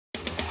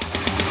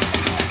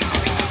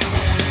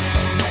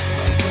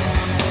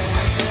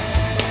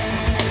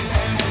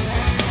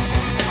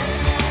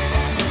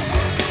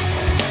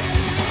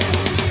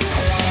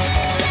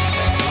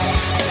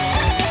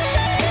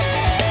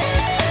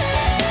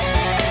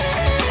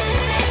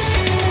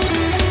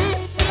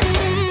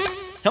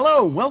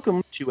Hello,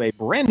 welcome to a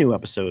brand new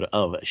episode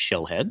of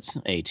Shellheads,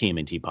 a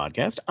TMNT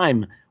podcast.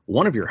 I'm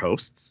one of your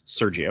hosts,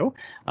 Sergio,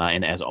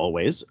 and as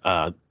always,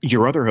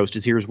 your other host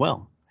is here as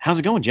well. How's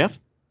it going, Jeff?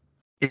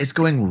 It's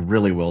going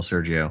really well,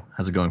 Sergio.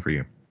 How's it going for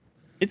you?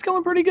 It's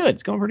going pretty good.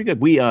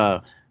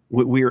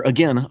 We're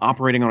again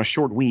operating on a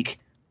short week,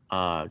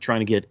 trying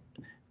to get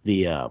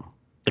the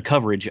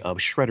coverage of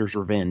Shredder's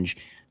Revenge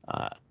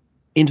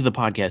into the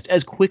podcast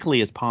as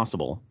quickly as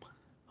possible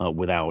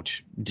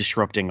without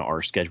disrupting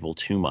our schedule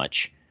too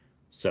much.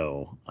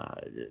 So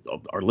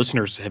our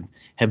listeners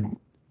have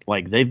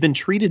they've been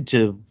treated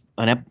to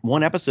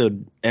one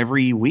episode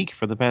every week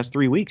for the past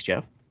 3 weeks,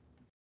 Jeff.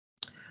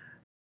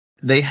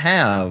 They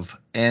have,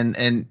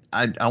 and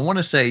I want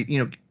to say,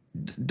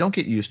 don't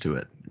get used to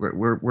it.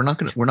 We're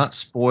not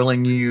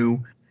spoiling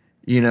you.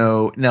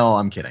 No,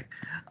 I'm kidding.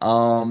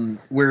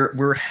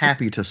 We're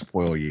happy to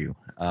spoil you.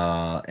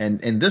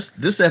 And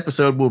this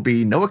episode will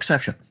be no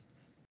exception.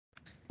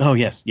 Oh,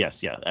 yes.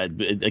 Yeah.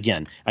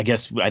 Again, I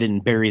guess I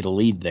didn't bury the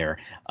lead there.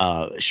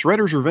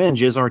 Shredder's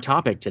Revenge is our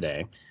topic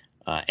today,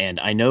 and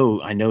I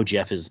know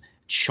Jeff is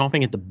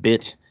chomping at the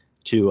bit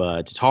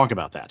to talk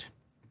about that.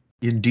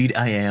 Indeed,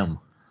 I am.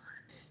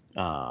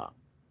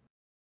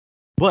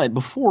 But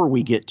before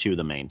we get to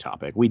the main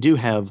topic, we do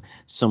have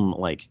some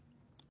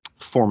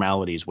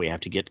formalities we have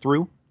to get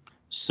through.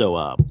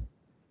 So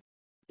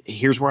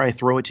here's where I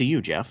throw it to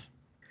you, Jeff.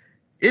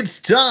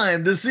 It's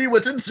time to see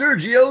what's in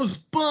Sergio's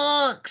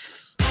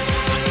box.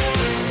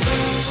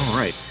 All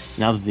right.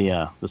 Now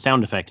that the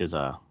sound effect is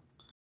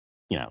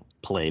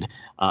played,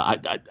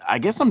 I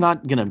guess I'm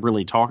not gonna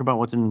really talk about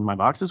what's in my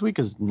box this week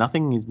because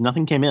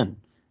nothing came in.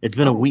 It's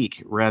been a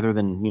week rather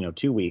than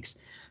 2 weeks,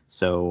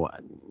 so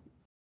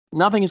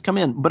nothing has come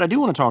in. But I do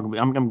want to talk.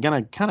 I'm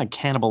gonna kind of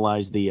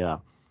cannibalize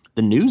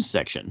the news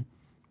section.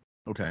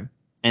 Okay.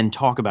 And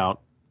talk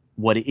about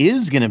what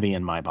is gonna be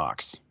in my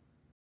box,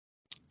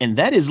 and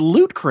that is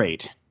Loot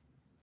Crate.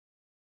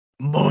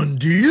 Mon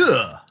Dieu.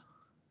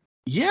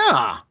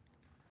 Yeah.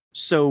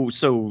 So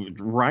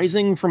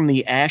rising from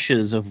the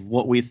ashes of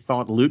what we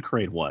thought Loot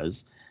Crate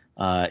was,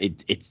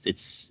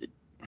 it's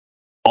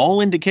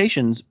all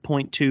indications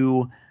point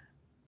to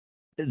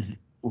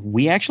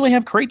we actually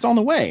have crates on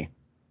the way.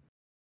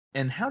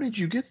 And how did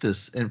you get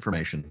this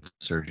information,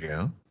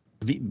 Sergio?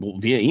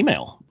 Via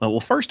email. Well,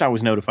 first I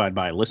was notified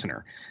by a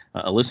listener.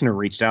 A listener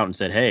reached out and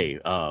said, "Hey,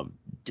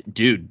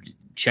 dude,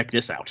 check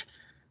this out,"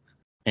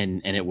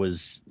 and it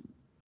was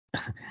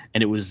a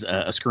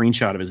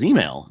screenshot of his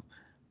email.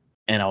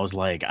 And I was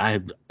like, I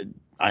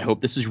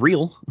hope this is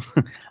real.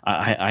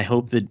 I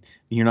hope that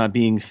you're not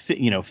being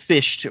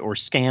fished or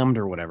scammed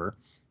or whatever.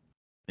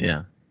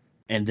 Yeah.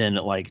 And then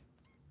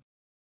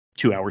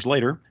 2 hours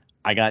later,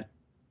 I got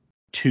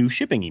 2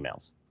 shipping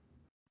emails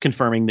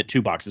confirming that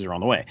 2 boxes are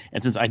on the way.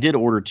 And since I did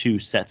order 2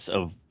 sets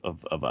of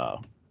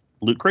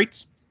loot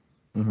crates,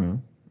 mm-hmm.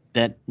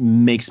 that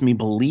makes me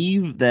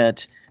believe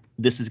that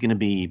this is going to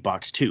be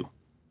box 2.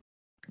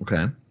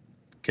 Okay.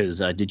 Because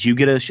did you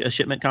get a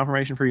shipment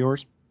confirmation for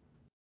yours?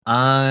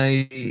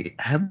 I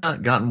have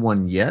not gotten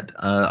one yet.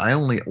 I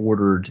only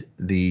ordered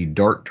the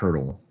Dark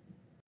Turtle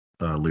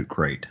loot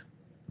crate.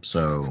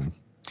 So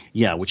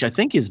yeah, which I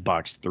think is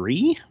box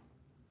 3.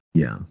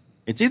 Yeah,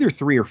 it's either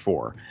 3 or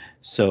 4.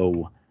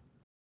 So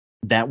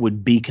that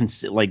would be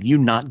you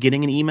not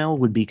getting an email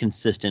would be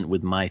consistent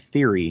with my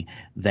theory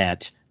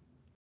that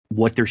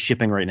what they're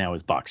shipping right now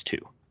is box 2.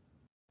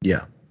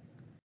 Yeah.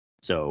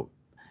 So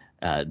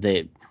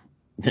they're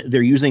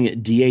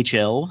using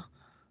DHL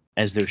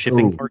as their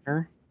shipping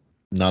partner.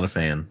 Not a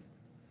fan.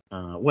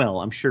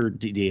 Well, I'm sure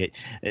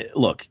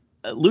look,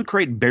 Loot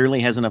Crate barely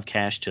has enough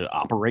cash to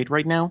operate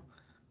right now,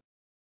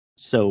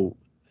 so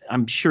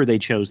I'm sure they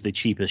chose the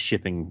cheapest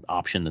shipping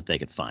option that they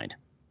could find.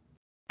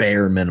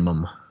 Bare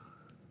minimum.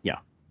 Yeah.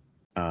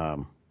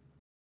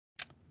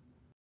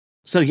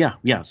 So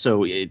yeah.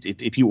 So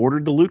if you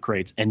ordered the Loot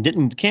Crates and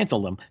didn't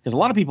cancel them, because a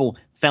lot of people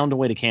found a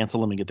way to cancel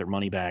them and get their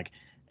money back,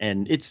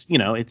 and it's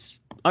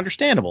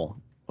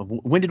understandable.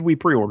 When did we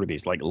pre-order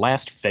these?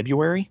 Last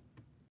February?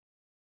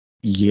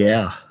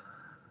 Yeah.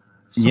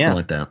 Something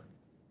like that.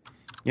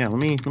 Yeah, let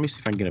me see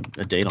if I can get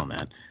a date on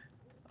that.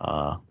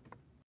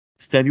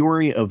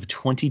 February of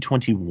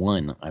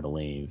 2021, I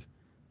believe.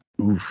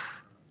 Oof.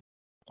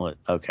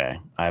 Okay,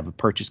 I have a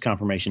purchase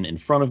confirmation in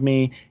front of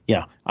me.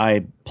 Yeah,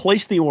 I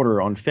placed the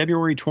order on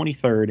February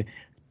 23rd,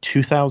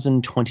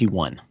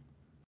 2021.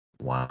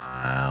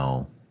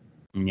 Wow.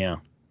 Yeah.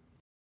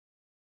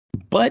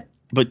 But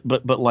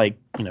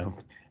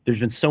there's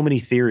been so many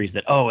theories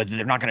that,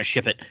 they're not going to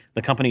ship it.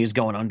 The company is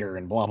going under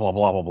and blah, blah,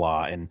 blah, blah,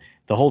 blah. And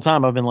the whole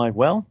time I've been like,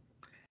 well,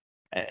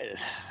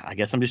 I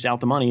guess I'm just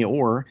out the money,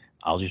 or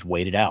I'll just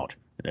wait it out.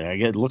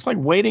 It looks like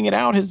waiting it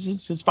out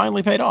has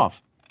finally paid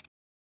off.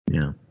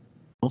 Yeah.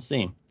 We'll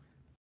see.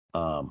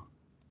 So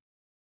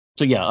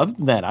yeah, other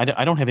than that,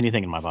 I don't have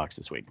anything in my box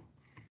this week.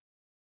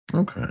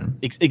 Okay.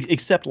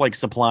 Except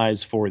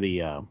supplies for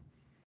the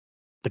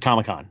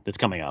Comic-Con that's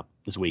coming up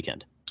this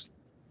weekend.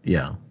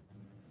 Yeah.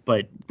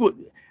 But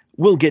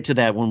we'll get to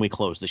that when we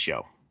close the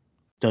show.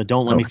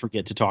 Don't let me Okay.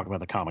 forget to talk about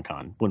the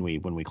Comic-Con when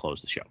we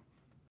close the show.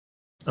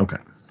 Okay.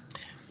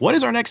 What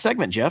is our next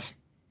segment, Jeff?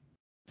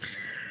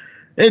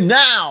 And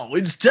now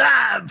it's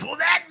time for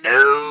that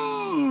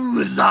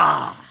news.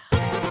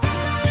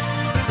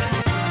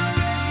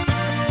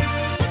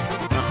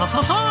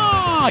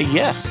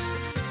 Yes,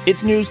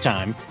 it's news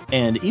time,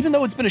 and even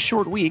though it's been a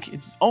short week,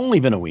 it's only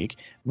been a week.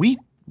 We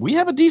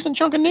have a decent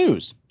chunk of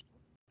news,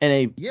 and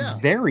a Yeah.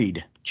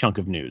 varied chunk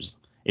of news.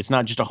 It's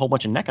not just a whole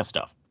bunch of NECA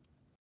stuff.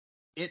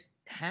 It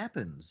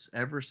happens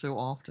ever so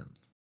often.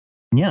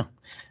 Yeah.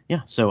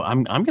 So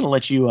I'm gonna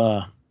let you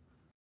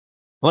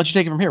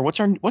take it from here. What's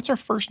our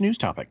first news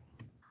topic?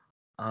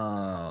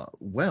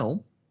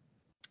 Well,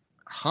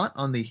 hot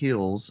on the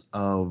heels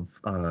of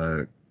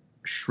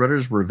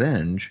Shredder's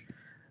Revenge,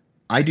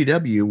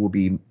 IDW will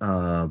be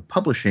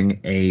publishing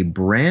a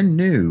brand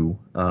new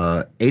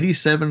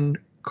 87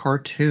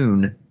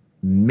 cartoon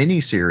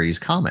miniseries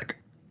comic.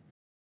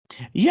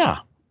 Yeah.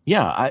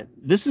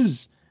 This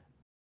is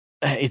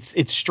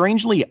it's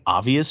strangely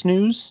obvious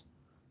news,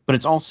 but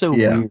it's also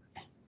Yeah. weird.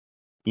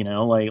 You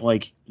know,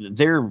 like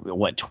they're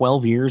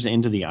 12 years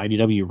into the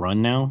IDW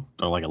run now,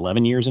 or like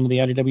 11 years into the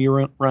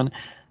IDW run.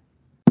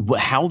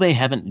 How they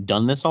haven't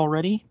done this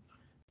already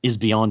is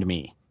beyond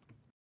me.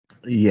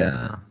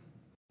 Yeah.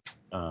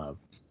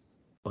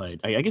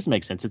 But I guess it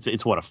makes sense.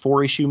 It's what, a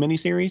 4-issue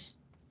miniseries?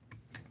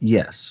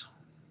 Yes.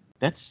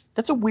 That's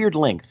a weird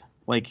length.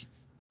 Like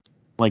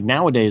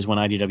nowadays when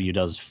IDW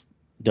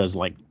does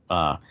like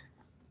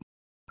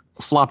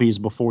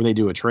floppies before they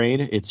do a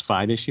trade, it's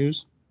 5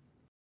 issues.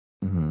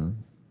 Mm-hmm.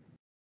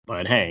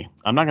 But hey,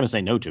 I'm not going to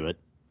say no to it.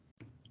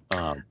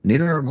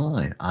 Neither am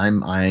I.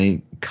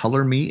 I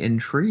color me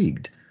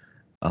intrigued.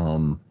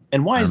 And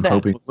why is I'm that?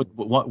 hoping.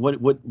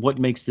 What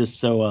makes this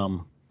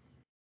so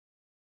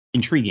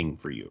intriguing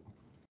for you?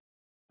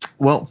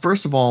 Well,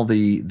 first of all,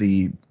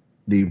 the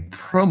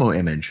promo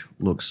image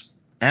looks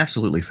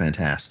absolutely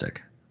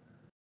fantastic.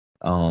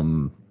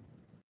 The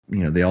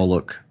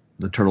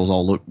turtles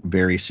all look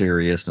very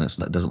serious, and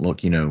it doesn't look,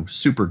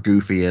 super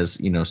goofy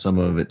as, some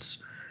of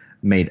it's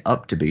made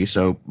up to be.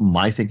 So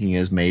my thinking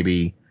is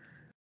maybe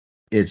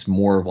it's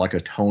more of like a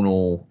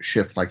tonal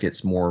shift, like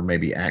it's more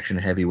maybe action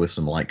heavy with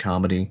some light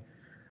comedy.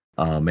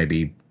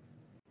 Maybe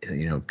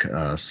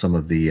some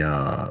of the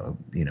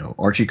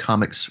Archie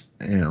comics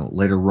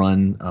later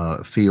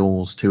run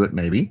feels to it,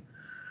 maybe.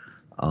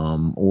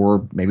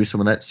 Or maybe some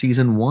of that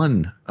season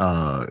 1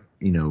 of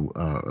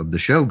the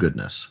show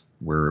goodness,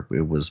 where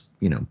it was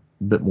a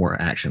bit more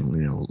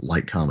action,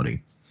 light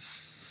comedy.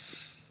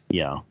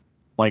 Yeah,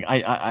 like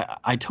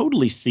I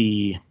totally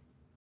see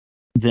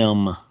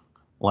them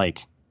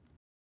like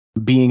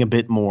being a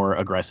bit more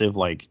aggressive,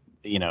 like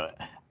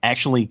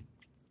actually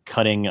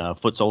cutting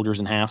foot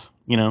soldiers in half,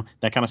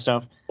 that kind of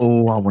stuff.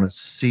 Oh, I want to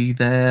see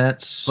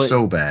that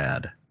so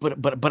bad.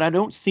 But I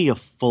don't see a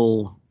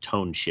full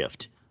tone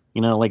shift.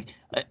 Like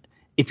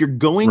if you're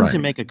going to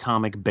Right. make a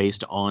comic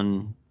based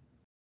on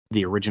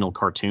the original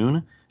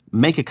cartoon,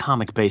 make a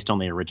comic based on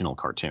the original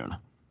cartoon.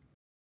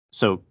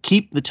 So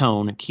keep the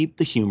tone, keep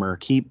the humor,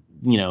 keep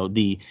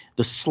the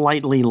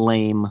slightly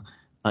lame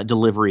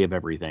delivery of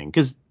everything,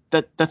 because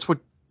that's what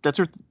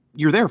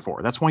you're there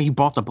for. That's why you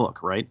bought the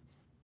book, right?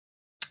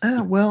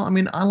 Well, I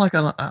mean, I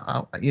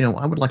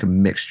would like a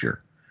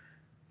mixture,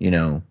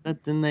 Then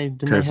they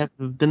because have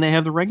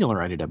the regular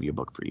IDW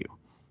book for you.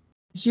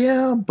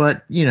 yeah,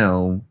 but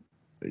it's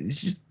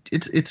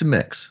a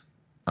mix.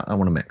 I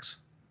want a mix.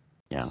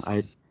 Yeah,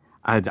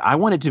 I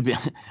want it to be.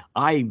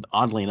 I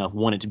oddly enough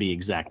want it to be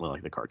exactly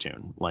like the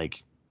cartoon.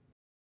 Like,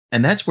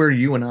 And that's where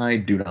you and I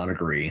do not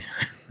agree.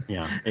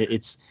 yeah,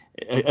 it's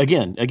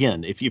again.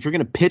 If you're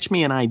gonna pitch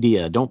me an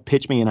idea, don't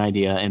pitch me an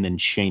idea and then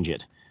change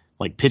it.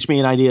 Like, pitch me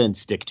an idea and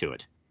stick to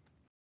it.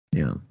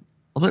 Yeah.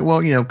 I was like,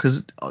 well,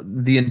 because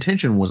the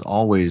intention was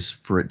always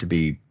for it to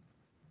be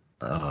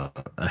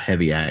a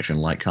heavy action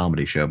light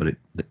comedy show, but it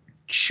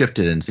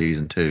shifted in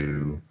season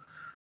 2.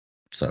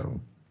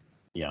 So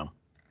Yeah,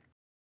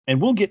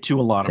 and we'll get to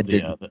a lot of it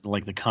did.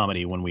 the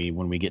comedy when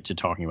we get to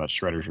talking about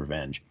Shredder's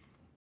Revenge.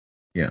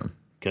 Yeah.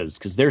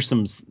 Because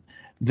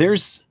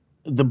there's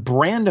the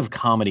brand of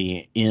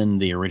comedy in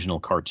the original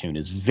cartoon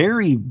is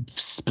very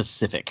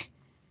specific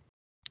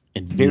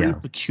and very Yeah.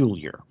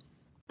 peculiar.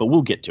 But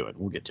we'll get to it.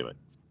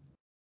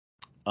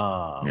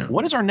 Yeah.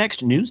 What is our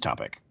next news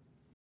topic?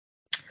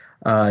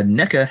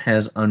 NECA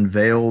has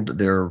unveiled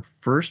their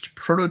first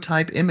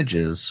prototype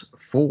images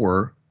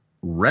for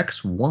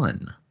Rex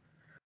 1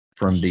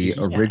 from the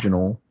Yeah.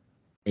 original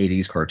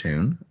 80s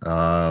cartoon.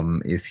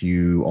 If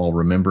you all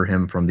remember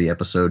him from the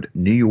episode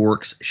New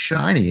York's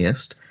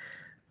Shiniest,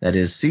 that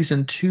is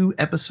season 2,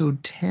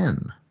 episode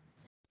 10.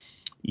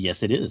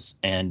 Yes, it is.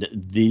 And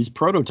these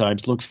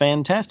prototypes look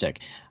fantastic.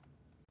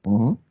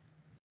 Mm-hmm.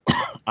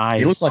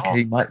 He looks like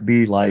he might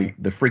be like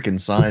the freaking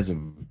size of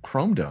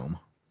Chrome Dome.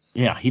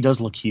 Yeah, he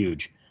does look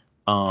huge.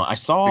 I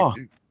saw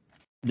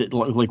that,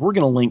 like, we're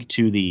gonna link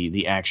to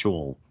the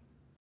actual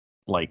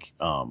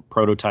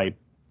prototype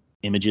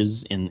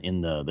images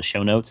in the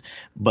show notes,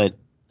 but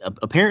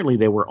apparently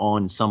they were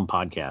on some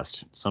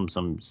podcast, some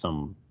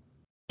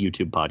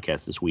YouTube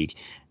podcast this week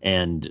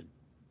and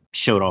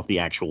showed off the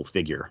actual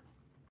figure.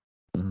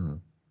 Mhm.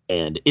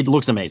 And it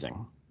looks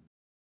amazing.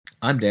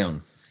 I'm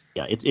down.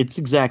 Yeah, it's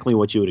exactly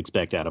what you would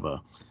expect out of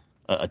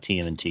a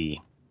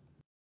TMNT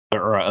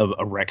or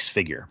a Rex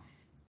figure.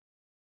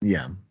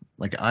 Yeah.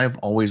 Like, I've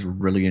always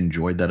really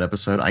enjoyed that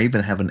episode. I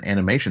even have an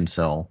animation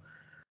cell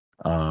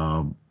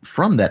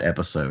from that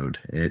episode.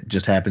 It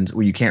just happens,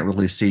 well, you can't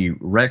really see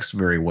Rex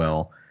very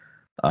well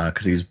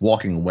because he's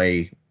walking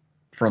away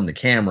from the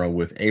camera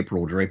with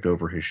April draped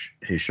over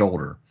his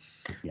shoulder.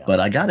 Yeah. But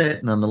I got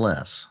it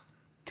nonetheless.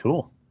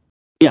 Cool.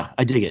 Yeah,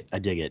 I dig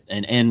it.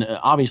 And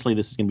obviously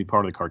this is going to be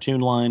part of the cartoon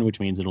line, which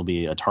means it'll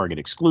be a Target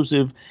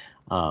exclusive.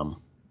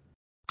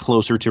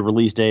 Closer to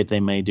release date, they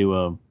may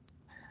do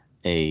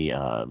a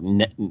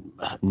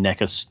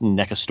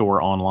NECA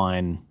store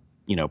online,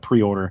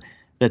 pre-order.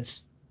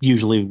 That's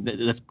usually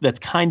that's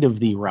kind of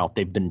the route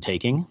they've been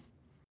taking.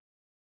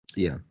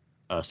 Yeah.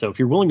 So if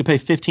you're willing to pay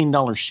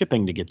 $15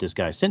 shipping to get this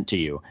guy sent to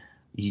you,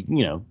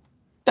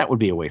 that would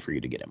be a way for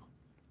you to get him.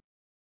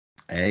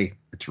 Hey,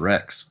 it's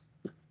Rex.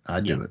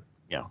 I'd do it.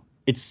 Yeah.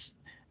 And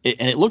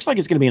it looks like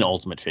it's going to be an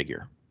Ultimate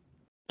figure,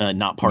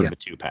 not part of Yeah.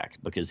 a 2-pack,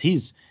 because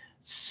he's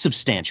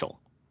substantial.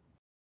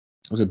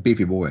 It was a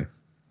beefy boy.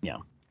 Yeah.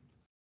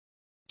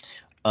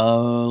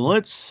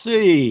 Let's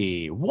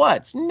see.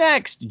 What's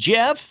next,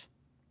 Jeff?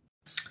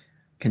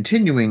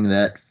 Continuing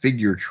that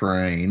figure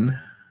train,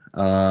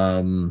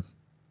 Funko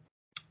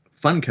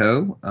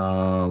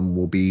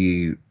will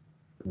be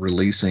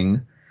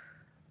releasing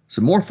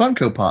some more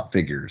Funko Pop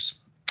figures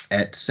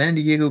at San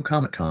Diego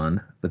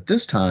Comic-Con, but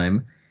this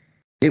time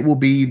it will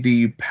be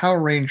the Power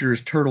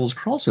Rangers Turtles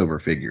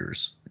crossover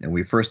figures.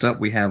 And first up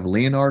we have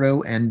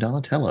Leonardo and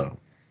Donatello.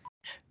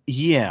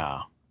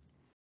 Yeah.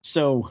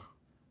 So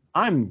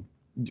I'm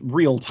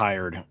real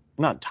tired.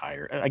 Not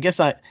tired. I guess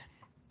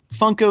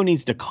Funko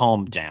needs to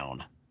calm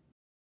down.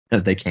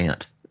 They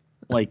can't.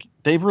 Like,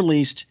 they've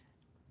released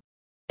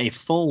a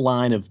full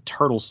line of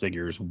Turtles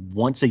figures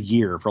once a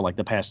year for like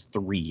the past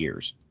 3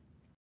 years.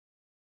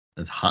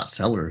 That's hot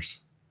sellers.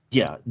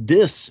 Yeah,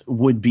 this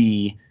would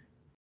be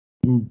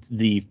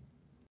the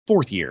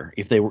 4th year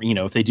if they were,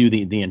 if they do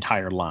the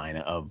entire line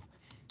of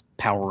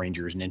Power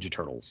Rangers, Ninja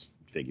Turtles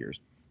figures.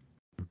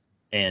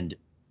 And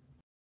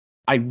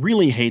I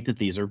really hate that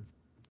these are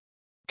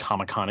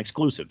Comic-Con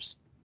exclusives.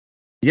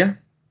 Yeah.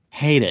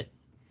 Hate it.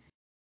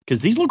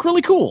 Because these look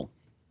really cool.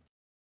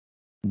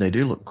 They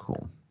do look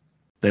cool.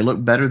 They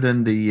look better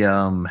than the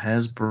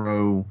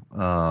Hasbro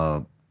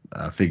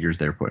figures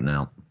they're putting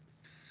out.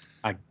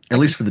 At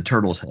least for the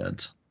Turtles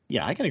heads.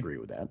 Yeah, I can agree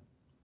with that.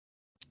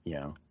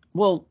 Yeah.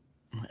 Well,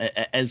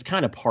 as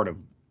kind of part of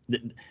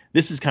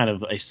this is kind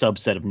of a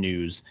subset of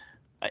news.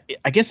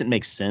 I guess it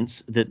makes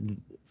sense that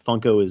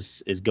Funko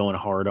is going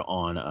hard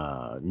on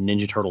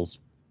Ninja Turtles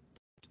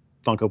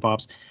Funko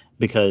Pops,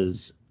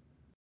 because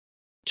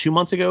 2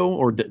 months ago,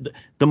 or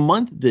the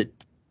month that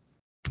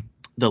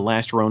The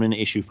Last Ronin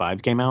issue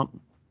 5 came out,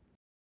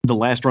 The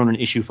Last Ronin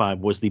issue 5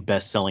 was the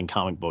best-selling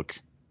comic book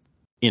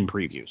in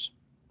previews.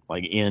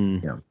 Like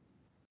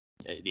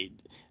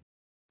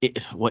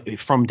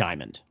from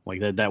Diamond. Like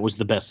that was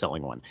the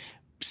best-selling one.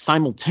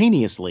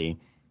 Simultaneously,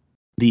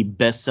 the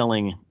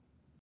best-selling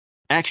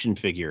action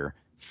figure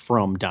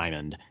from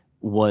Diamond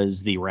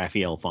was the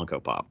Raphael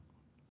Funko Pop.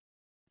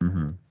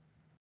 Mm-hmm.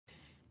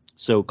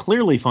 So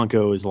clearly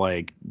Funko is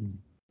like,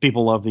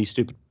 people love these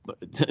stupid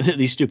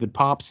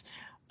pops.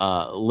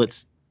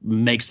 Let's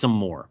make some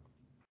more.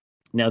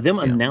 Now, them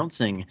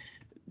announcing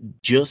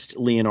just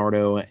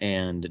Leonardo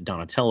and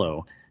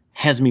Donatello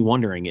has me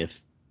wondering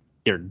if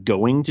they're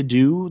going to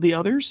do the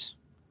others.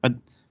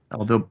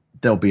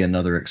 There'll be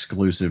another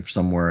exclusive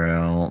somewhere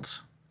else.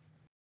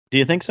 Do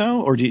you think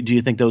so, or do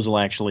you think those will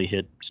actually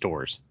hit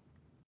stores?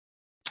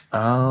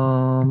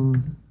 To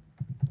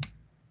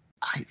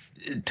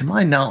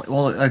my knowledge,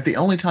 like the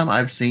only time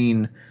I've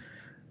seen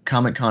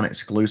Comic-Con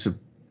exclusive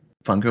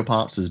Funko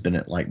Pops has been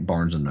at like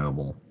Barnes and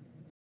Noble.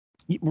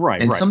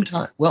 Right. And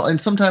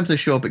sometimes they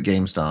show up at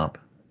GameStop,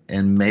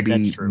 and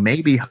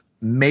maybe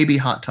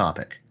Hot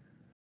Topic.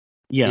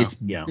 Yeah. It's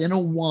been a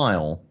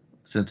while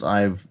since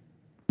I've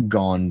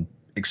gone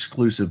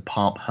exclusive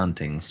pop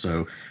hunting.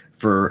 So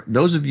for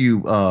those of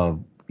you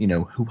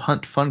who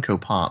hunt Funko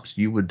Pops,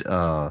 you would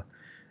know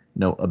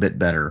a bit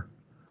better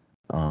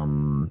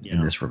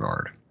in this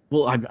regard.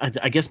 Well,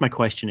 I guess my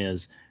question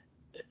is,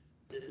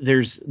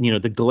 there's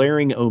the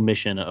glaring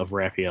omission of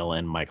Raphael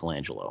and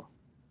Michelangelo.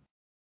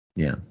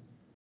 Yeah.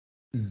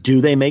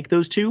 Do they make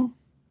those two?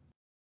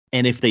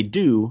 And if they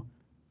do,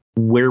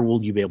 where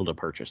will you be able to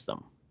purchase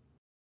them?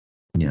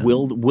 Yeah.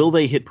 Will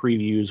they hit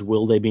previews?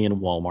 Will they be in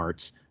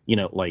Walmarts?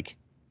 Like,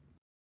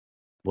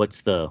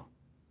 what's the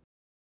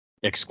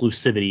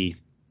exclusivity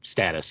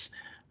status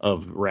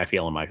of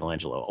Raphael and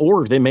Michelangelo?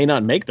 Or they may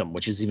not make them,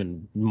 which is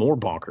even more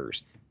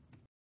bonkers.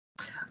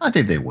 I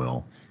think they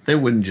will. They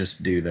wouldn't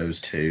just do those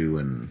two,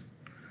 and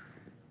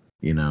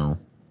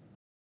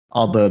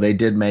although they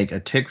did make a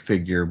Tick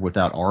figure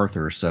without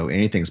Arthur, so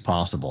anything's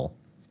possible.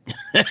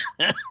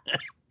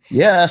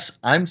 Yes,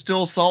 I'm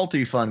still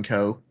salty,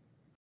 Funko.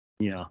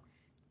 Yeah.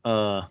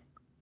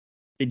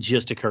 It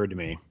just occurred to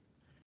me.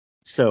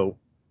 So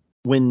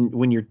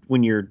when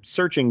you're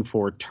searching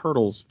for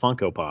Turtles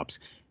Funko Pops,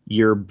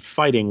 you're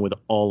fighting with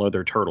all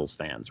other Turtles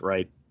fans,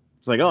 right?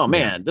 It's like, oh Yeah.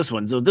 man, this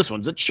one's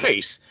a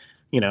chase.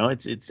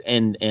 It's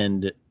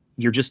and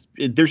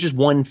there's just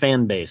one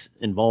fan base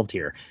involved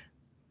here.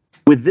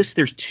 With this,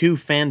 there's two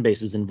fan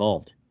bases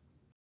involved.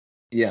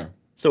 Yeah.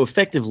 So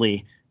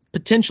effectively,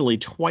 potentially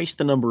twice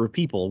the number of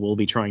people will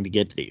be trying to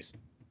get to these.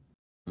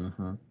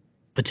 Mm-hmm.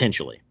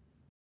 Potentially.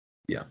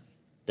 Yeah.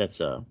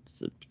 That's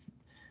it's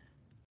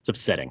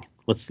upsetting.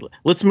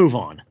 Let's move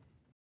on.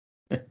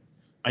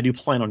 I do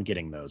plan on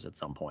getting those at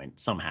some point,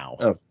 somehow.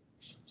 Oh,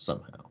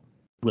 somehow.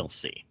 We'll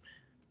see.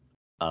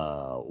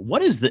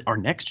 What is our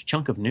next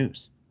chunk of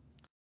news?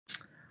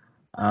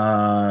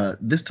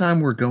 This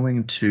time we're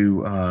going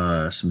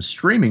to some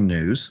streaming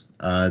news.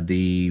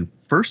 The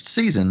first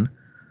season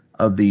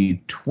of the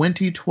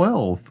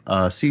 2012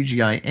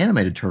 CGI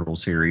animated Turtle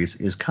series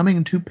is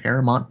coming to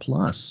Paramount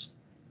Plus.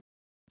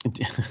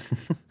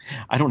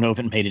 I don't know if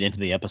it made it into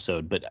the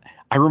episode, but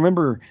I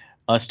remember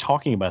us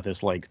talking about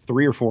this like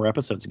 3 or 4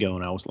 episodes ago,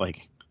 and I was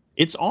like,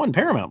 "It's on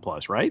Paramount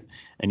Plus, right?"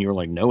 And you were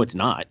like, "No, it's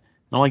not." And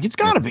I'm like, "It's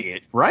got to be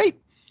it, right?"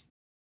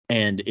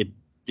 And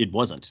it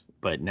wasn't.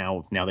 But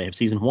now they have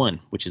season 1,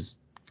 which is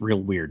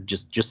real weird.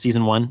 Just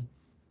season 1.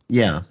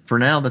 Yeah, for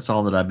now that's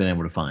all that I've been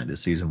able to find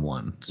is season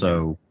 1.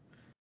 So,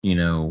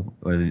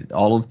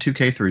 all of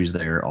 2K3 is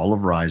there, all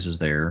of Rise is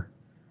there.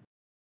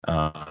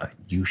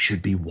 You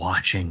should be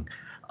watching.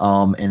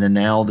 And then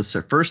now the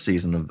first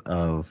season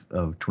of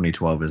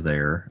 2012 is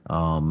there.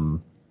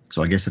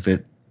 So I guess if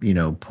it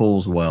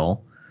pulls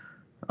well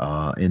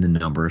in the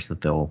numbers,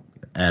 that they'll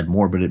add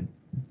more, but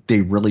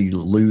they really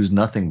lose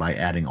nothing by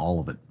adding all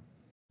of it.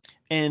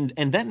 And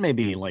that may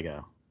be like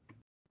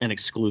an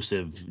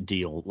exclusive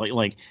deal,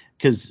 like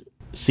because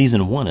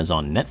season 1 is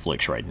on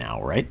Netflix right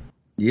now, right?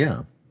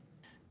 Yeah.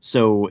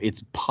 So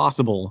it's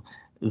possible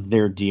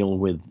their deal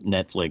with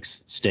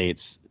Netflix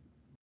states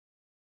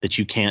that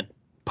you can't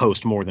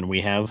post more than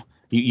we have.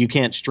 You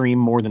can't stream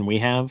more than we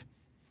have.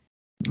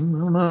 I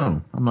don't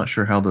know. I'm not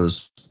sure how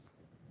those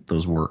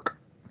work.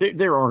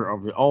 There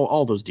are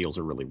all those deals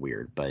are really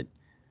weird, but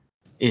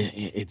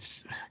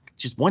it's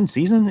just one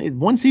season.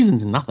 One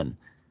season's nothing.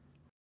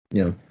 I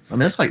mean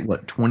that's like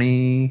what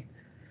 26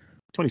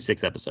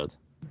 episodes.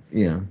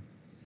 Yeah.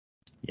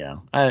 Yeah,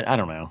 I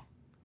don't know.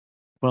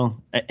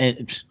 Well,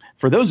 and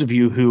for those of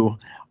you who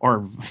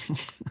are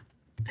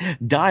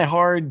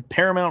diehard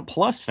Paramount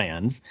Plus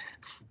fans,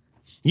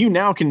 you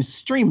now can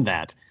stream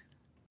that.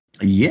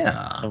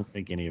 Yeah. I don't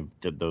think any of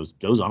those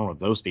I don't know if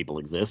those people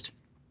exist.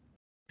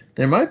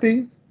 There might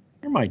be.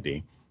 There might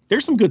be.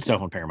 There's some good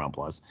stuff on Paramount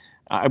Plus.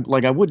 I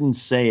wouldn't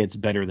say it's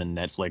better than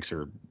Netflix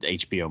or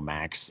HBO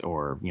Max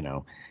or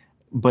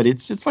but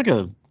it's like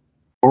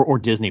or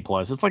Disney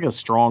Plus. It's like a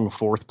strong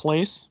fourth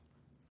place.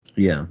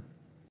 Yeah.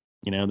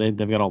 They've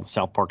got all the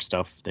South Park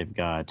stuff. They've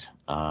got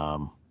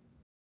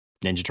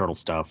Ninja Turtle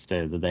stuff.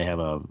 They have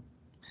a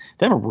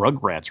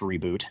Rugrats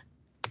reboot.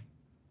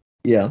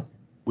 Yeah.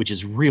 Which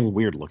is real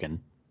weird looking.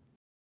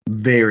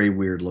 Very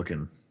weird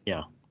looking.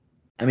 Yeah.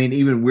 I mean,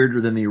 even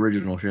weirder than the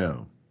original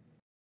show.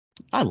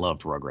 I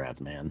loved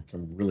Rugrats, man.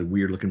 Some really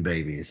weird looking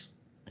babies.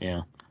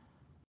 Yeah.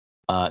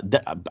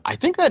 I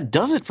think that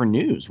does it for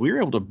news. We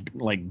were able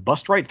to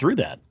bust right through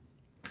that.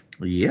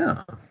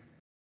 Yeah.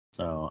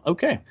 So,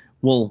 okay.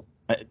 Well,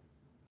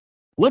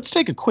 let's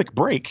take a quick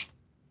break,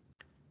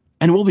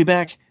 and we'll be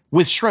back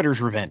with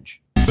Shredder's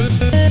Revenge.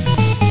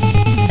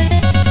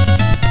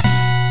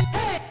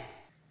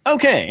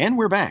 Okay, and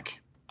we're back.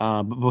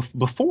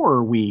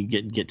 Before we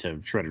get to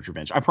Shredder's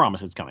Revenge, I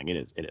promise it's coming.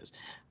 It is.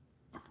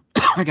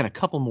 I got a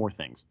couple more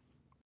things.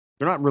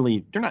 They're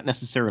not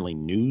necessarily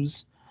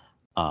news,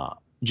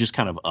 just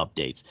kind of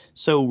updates.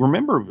 So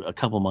remember a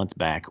couple months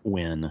back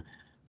when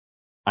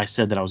I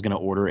said that I was going to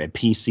order a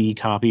PC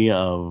copy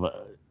of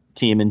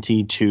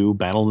TMNT 2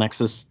 Battle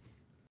Nexus?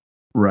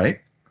 Right.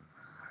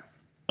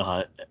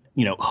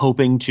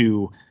 Hoping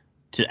to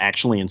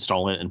actually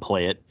install it and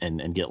play it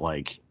and get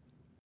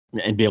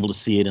and be able to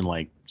see it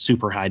in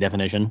super high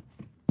definition.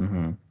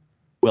 Mm-hmm.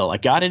 Well, I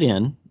got it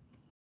in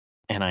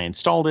and I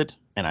installed it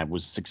and I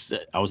was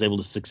able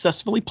to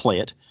successfully play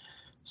it.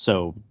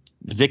 So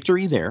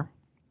victory there.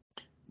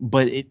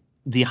 But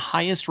the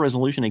highest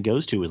resolution it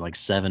goes to is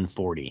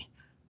 740.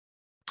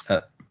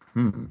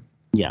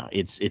 Yeah,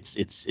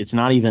 it's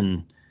not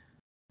even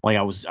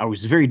I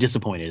was very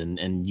disappointed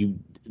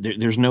and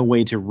there's no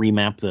way to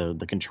remap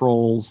the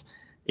controls.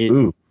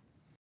 Ooh.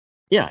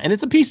 Yeah, and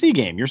it's a PC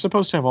game. You're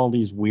supposed to have all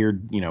these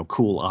weird,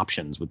 cool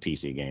options with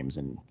PC games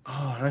and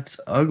that's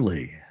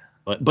ugly.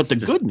 But the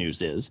good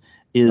news is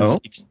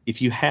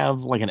if you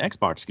have an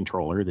Xbox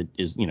controller that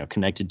is,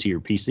 connected to your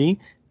PC,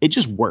 it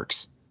just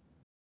works.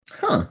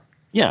 Huh.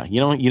 Yeah, you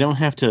don't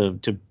have to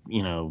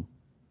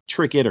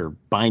trick it or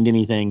bind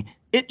anything.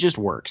 It just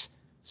works.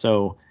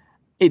 So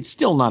it's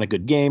still not a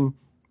good game.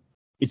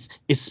 It's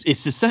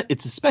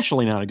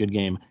especially not a good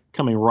game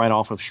coming right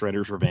off of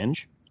Shredder's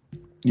Revenge.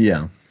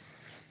 Yeah.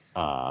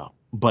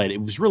 but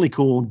it was really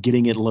cool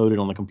getting it loaded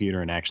on the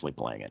computer and actually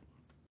playing it.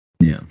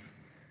 Yeah.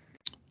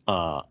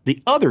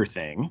 The other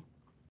thing,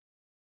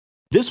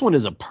 this one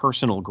is a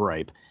personal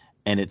gripe,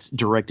 and it's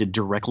directed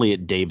directly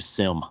at Dave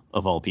Sim,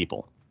 of all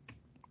people.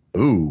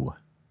 Ooh.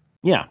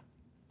 Yeah.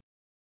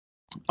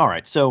 All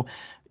right. So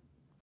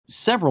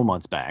several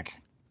months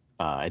back,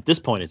 at this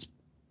point, it's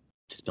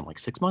been like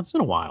 6 months. It's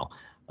been a while.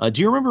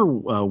 Do you remember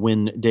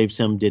when Dave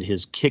Sim did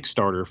his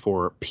Kickstarter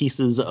for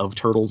Pieces of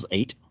Turtles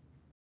 8?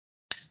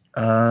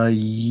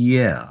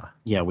 Yeah.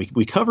 Yeah,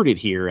 we covered it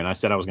here, and I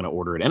said I was going to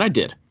order it, and I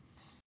did.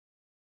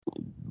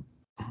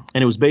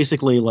 And it was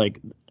basically like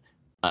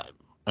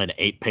an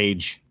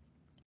 8-page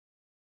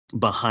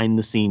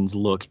behind-the-scenes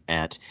look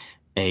at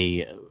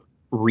a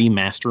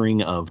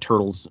remastering of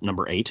Turtles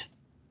number 8,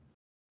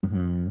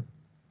 Mm-hmm.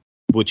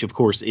 which of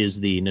course is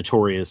the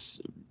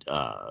notorious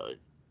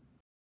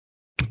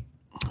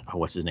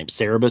what's his name,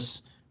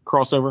 Cerebus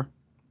crossover.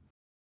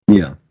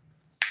 Yeah.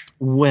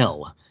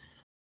 Well,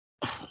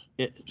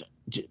 I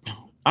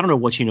don't know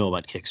what you know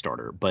about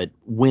Kickstarter, but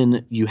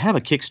when you have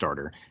a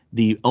Kickstarter,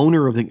 the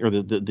owner of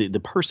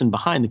the person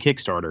behind the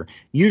Kickstarter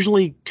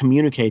usually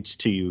communicates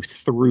to you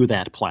through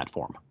that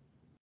platform.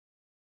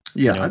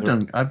 Yeah, You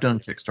know, I've done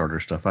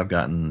Kickstarter stuff. I've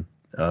gotten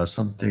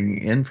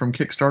something in from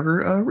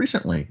Kickstarter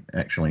recently,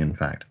 actually, in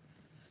fact.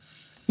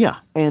 Yeah,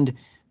 and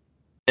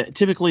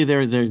typically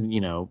they're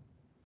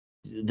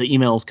the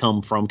emails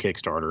come from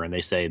Kickstarter and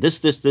they say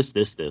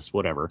this,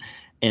 whatever.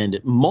 And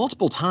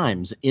multiple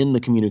times in the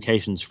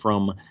communications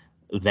from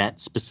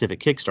that specific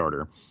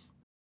Kickstarter,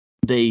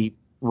 they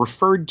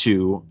referred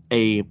to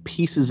a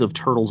Pieces of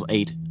Turtles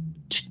 8,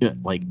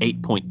 like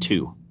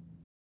 8.2,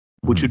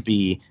 which would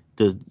be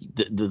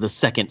the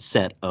second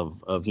set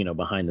of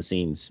behind the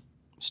scenes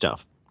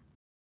stuff.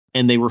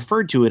 And they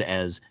referred to it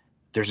as,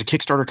 there's a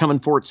Kickstarter coming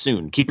for it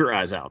soon. Keep your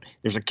eyes out.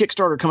 There's a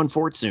Kickstarter coming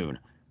for it soon.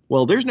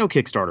 Well, there's no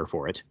Kickstarter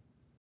for it.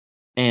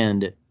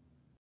 And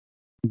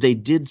they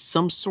did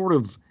some sort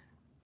of,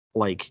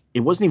 like, it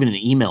wasn't even an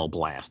email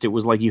blast. It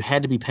was like you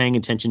had to be paying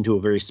attention to a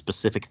very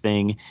specific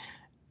thing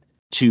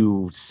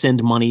to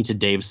send money to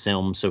Dave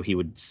Sim, so he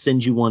would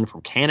send you one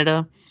from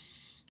Canada,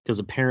 because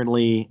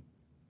apparently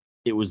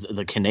it was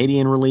the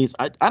Canadian release.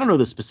 I don't know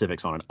the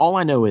specifics on it. All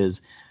I know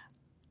is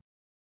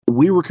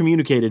we were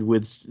communicated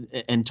with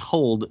and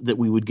told that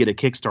we would get a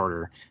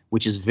Kickstarter,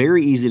 which is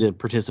very easy to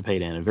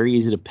participate in and very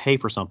easy to pay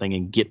for something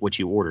and get what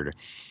you ordered.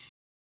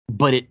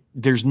 But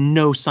there's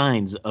no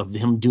signs of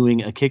him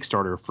doing a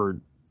Kickstarter for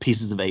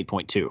Pieces of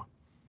 8.2.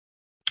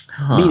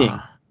 Huh.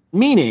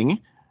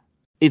 Meaning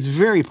it's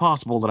very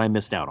possible that I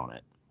missed out on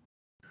it.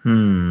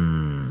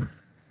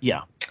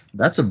 Yeah.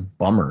 That's a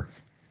bummer.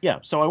 Yeah.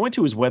 So I went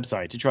to his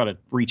website to try to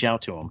reach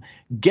out to him.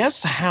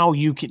 Guess how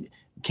you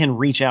can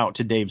reach out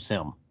to Dave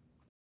Sim?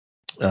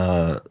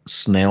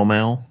 Snail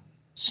mail.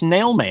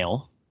 Snail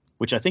mail,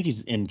 which I think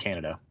he's in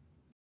Canada.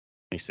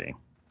 Let me see.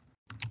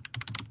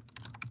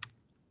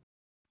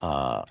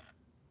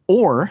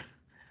 Or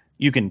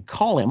you can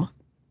call him.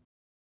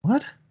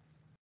 What?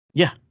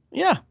 Yeah.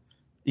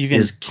 You can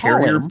Is call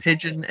carrier him.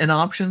 pigeon an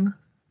option?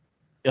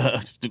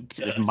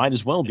 It might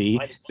as well be,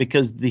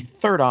 because the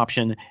third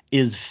option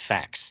is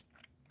fax.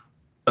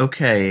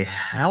 Okay,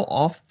 how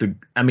off the?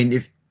 I mean,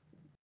 if.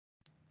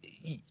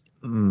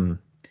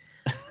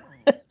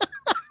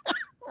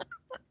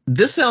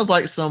 This sounds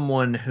like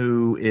someone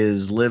who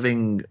is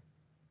living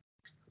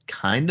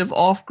kind of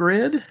off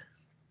grid.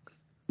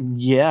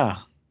 Yeah.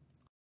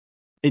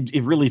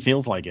 It really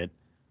feels like it.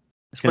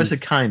 Especially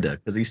kinda,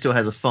 because he still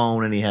has a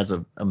phone and he has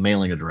a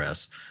mailing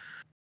address.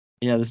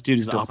 Yeah, this dude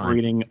is Still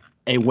operating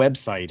a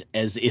website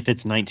as if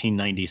it's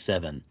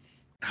 1997.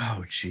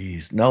 Oh,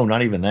 jeez. No,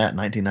 not even that.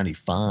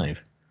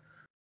 1995.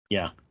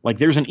 Yeah. Like,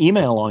 there's an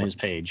email on his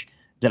page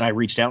that I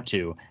reached out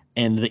to,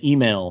 and the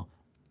email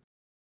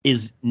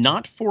is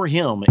not for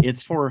him.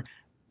 It's for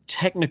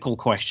technical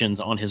questions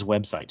on his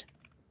website.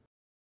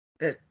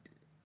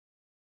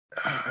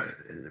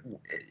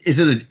 Is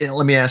it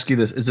let me ask you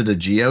this. Is it a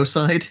geo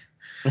site?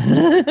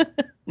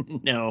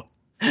 No.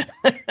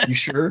 You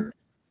sure?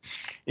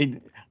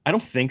 I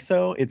don't think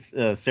so. It's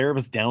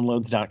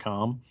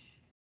cerebusdownloads.com.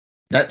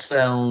 That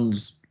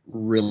sounds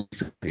really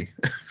filthy.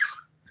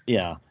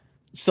 Yeah.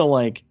 So,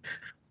 like,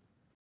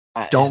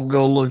 don't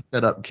go look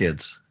that up,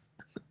 kids.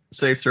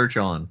 Safe search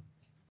on.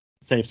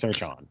 Safe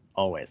search on,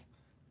 always.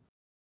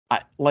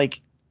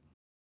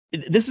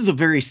 This is a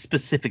very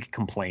specific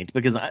complaint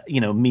because,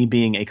 me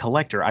being a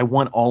collector, I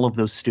want all of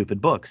those stupid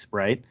books,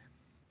 right?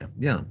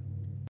 Yeah.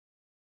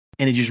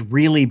 And it just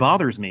really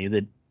bothers me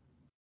that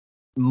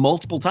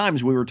multiple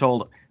times we were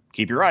told,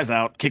 keep your eyes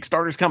out,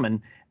 Kickstarter's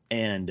coming,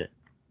 and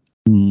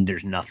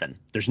there's nothing.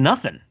 There's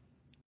nothing.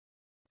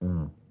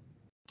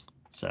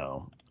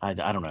 So I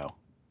don't know.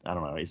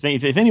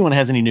 If anyone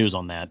has any news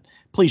on that,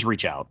 please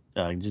reach out.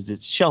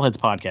 It's Shellheads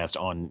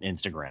Podcast on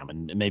Instagram,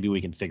 and maybe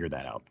we can figure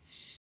that out.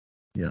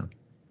 Yeah.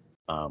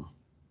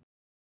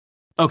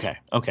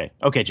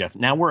 Okay, Jeff.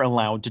 Now we're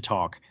allowed to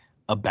talk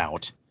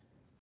about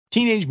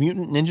Teenage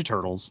Mutant Ninja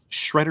Turtles: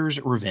 Shredder's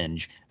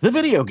Revenge, the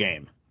video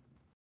game.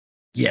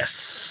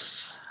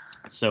 Yes.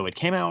 So it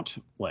came out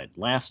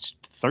last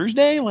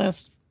Thursday?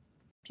 Last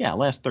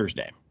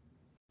Thursday.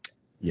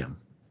 Yeah.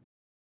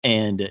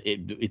 And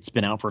it's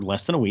been out for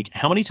less than a week.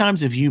 How many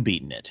times have you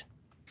beaten it?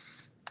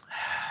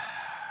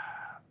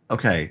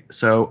 Okay,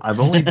 so I've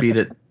only beat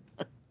it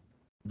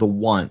the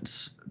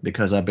once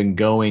because I've been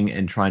going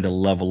and trying to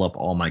level up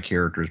all my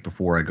characters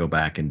before I go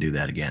back and do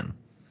that again.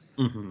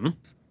 Mm-hmm.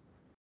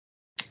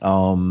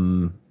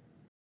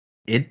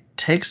 It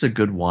takes a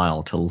good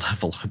while to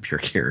level up your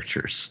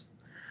characters.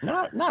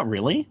 Not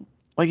really.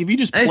 Like if you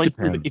just play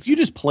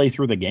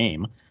through the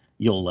game,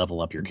 you'll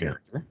level up your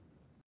character.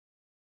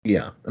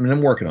 Yeah, I mean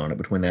I'm working on it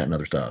between that and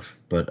other stuff,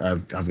 but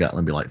I've got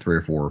maybe like 3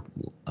 or 4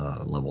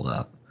 leveled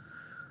up.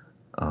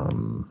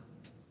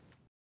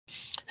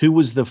 Who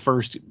was the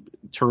first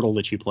turtle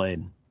that you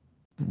played?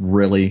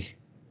 Really,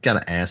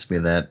 gotta ask me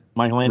that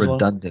Michelangelo?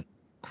 redundant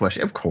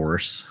question. Of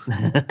course.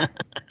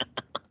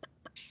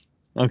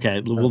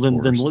 Okay, well then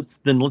let's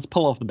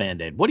pull off the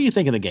Band-Aid. What do you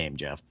think of the game,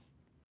 Jeff?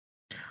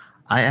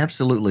 I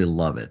absolutely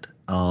love it.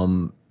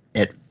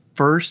 At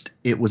first,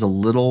 it was a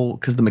little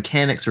because the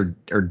mechanics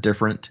are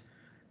different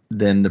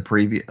than the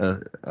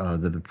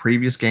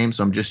previous game,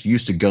 so I'm just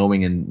used to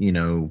going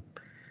and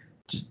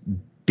just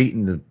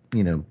beating the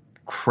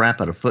crap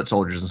out of foot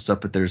soldiers and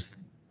stuff. But there's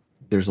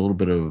a little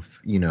bit of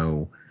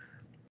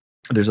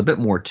there's a bit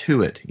more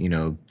to it.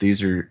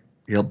 These are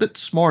a bit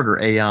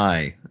smarter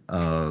AI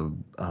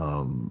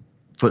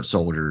foot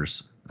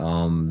soldiers.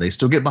 They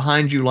still get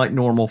behind you like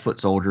normal foot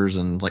soldiers,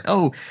 and like,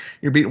 oh,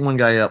 you're beating one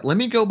guy up. Let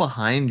me go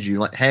behind you.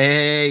 Like,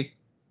 hey,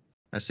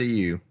 I see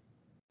you.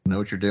 I know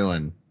what you're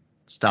doing.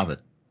 Stop it.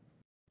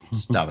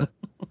 Stop it.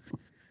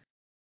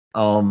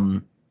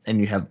 And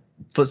you have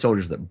foot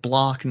soldiers that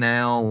block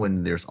now,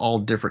 and there's all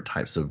different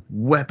types of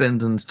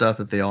weapons and stuff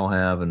that they all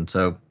have, and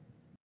so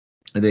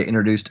they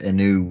introduced a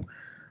new.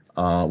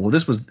 Well,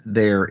 this was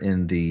there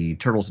in the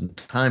Turtles in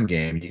Time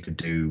game. You could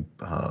do,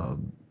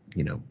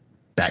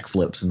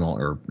 backflips and all,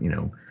 or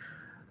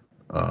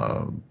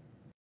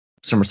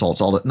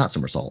somersaults. All that, not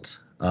somersaults.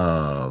 You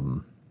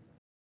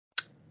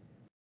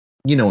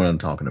know what I'm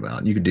talking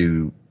about. You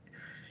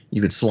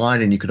could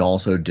slide, and you could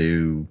also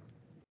do,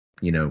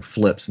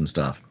 flips and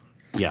stuff.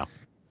 Yeah.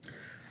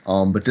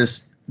 But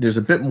there's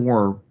a bit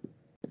more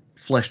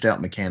fleshed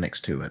out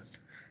mechanics to it.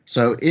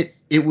 So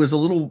it was a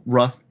little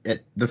rough at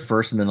the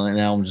first, and then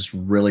now I'm just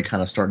really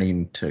kind of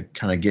starting to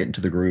kind of get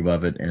into the groove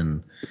of it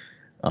and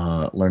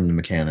learn the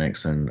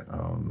mechanics. And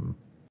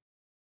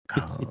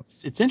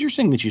it's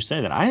interesting that you say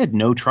that. I had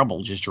no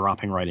trouble just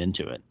dropping right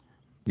into it.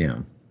 Yeah.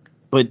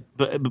 But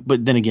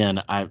then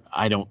again,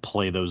 I don't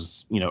play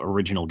those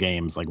original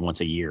games like once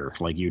a year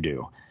like you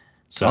do.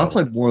 So I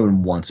play more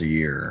than once a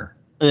year.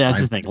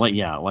 That's the thing. Like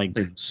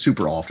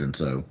super often.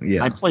 So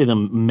yeah. I play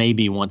them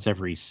maybe once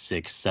every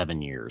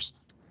 6-7 years.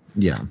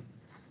 Yeah.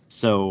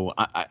 So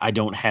I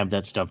don't have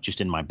that stuff just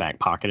in my back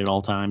pocket at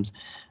all times.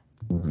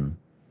 Mm-hmm.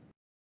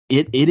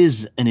 It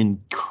is an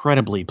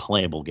incredibly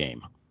playable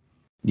game.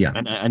 Yeah.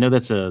 And I know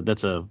that's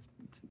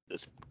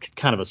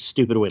kind of a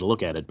stupid way to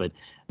look at it, but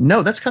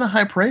no, that's kind of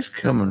high praise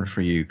coming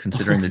for you,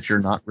 considering that you're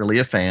not really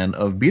a fan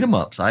of beat 'em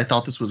ups. I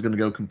thought this was going to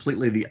go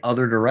completely the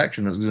other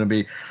direction. It was going to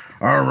be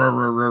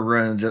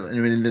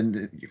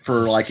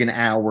for like an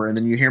hour, and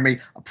then you hear me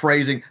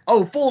praising,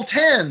 oh, full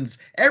tens,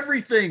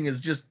 everything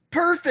is just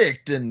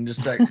perfect, and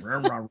just like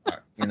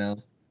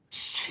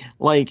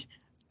Like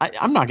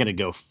I'm not going to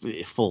go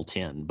full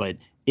 10, but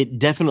it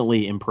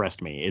definitely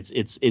impressed me.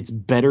 It's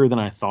better than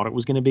I thought it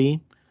was going to be.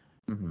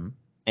 Mm-hmm.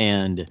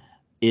 And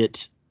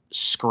it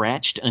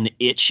scratched an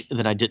itch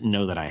that I didn't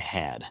know that I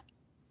had.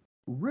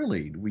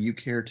 Really? Will you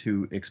care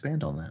to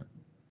expand on that?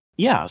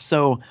 Yeah,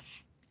 so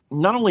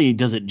not only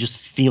does it just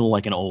feel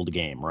like an old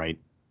game, right?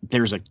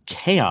 There's a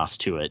chaos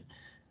to it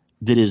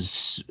that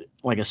is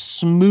like a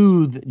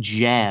smooth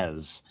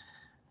jazz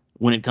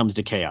when it comes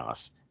to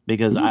chaos.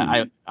 Because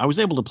I was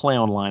able to play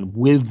online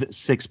with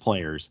 6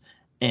 players,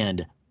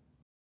 and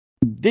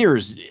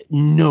there's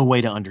no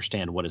way to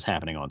understand what is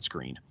happening on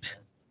screen.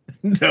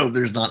 No,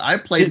 there's not. I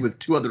played with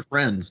 2 other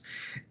friends,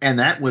 and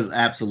that was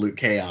absolute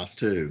chaos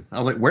too. I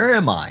was like, where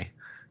am I?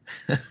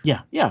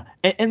 Yeah.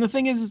 And the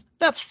thing is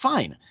that's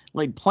fine.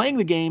 Like playing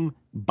the game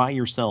by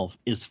yourself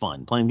is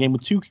fun. Playing the game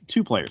with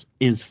two players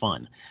is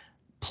fun.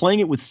 Playing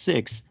it with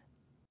 6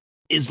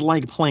 is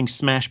like playing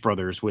Smash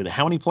Brothers with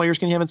how many players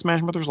can you have in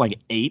Smash Brothers? Like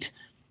 8?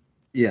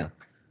 Yeah.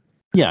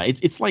 Yeah,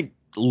 it's like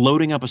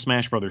loading up a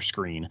Smash Brothers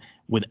screen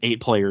with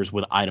 8 players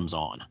with items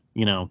on,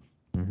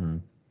 Mm-hmm.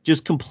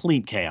 Just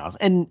complete chaos.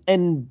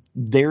 And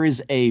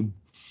there's a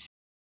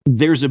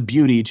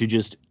beauty to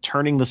just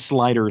turning the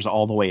sliders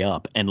all the way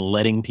up and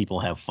letting people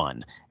have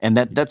fun. And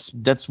that's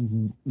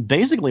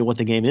basically what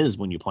the game is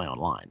when you play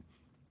online.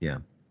 Yeah.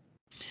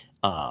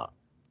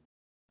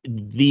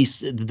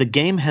 The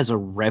game has a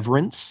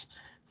reverence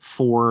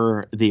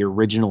for the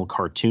original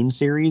cartoon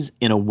series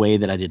in a way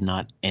that I did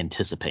not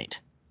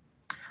anticipate.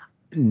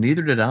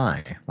 Neither did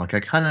I. Like I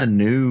kind of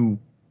knew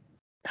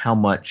how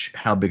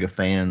big a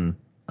fan,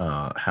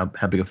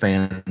 how big of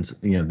fans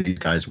these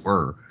guys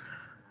were.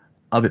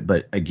 of it.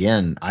 But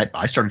again,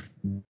 I started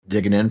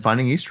digging in,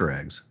 finding Easter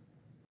eggs.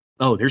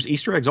 Oh, there's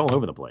Easter eggs all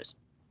over the place.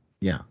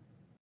 Yeah.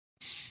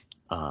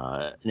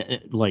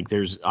 Like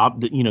there's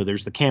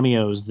there's the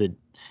cameos that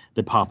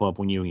pop up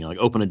when you like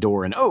open a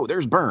door and oh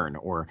there's Burn,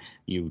 or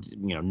you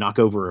knock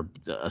over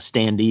a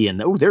standee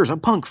and oh there's a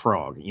punk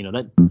frog.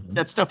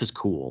 That stuff is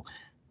cool,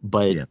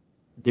 but Yeah.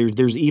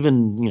 there's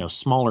even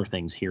smaller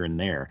things here and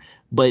there.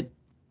 But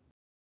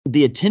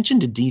the attention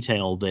to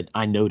detail that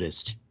I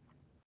noticed,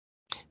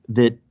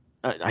 that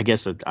I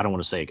guess I don't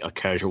want to say a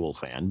casual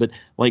fan, but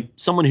like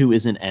someone who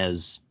isn't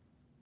as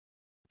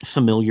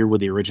familiar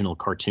with the original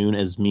cartoon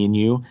as me and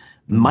you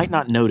might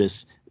not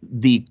notice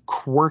the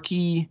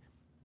quirky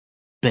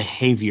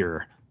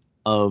behavior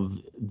of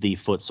the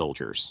foot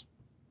soldiers.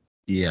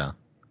 Yeah.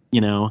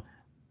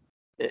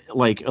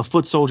 Like a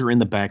foot soldier in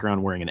the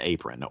background wearing an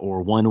apron,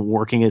 or one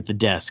working at the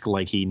desk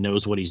like he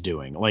knows what he's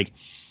doing. Like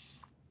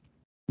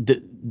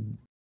the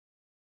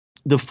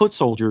foot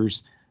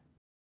soldiers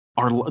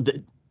are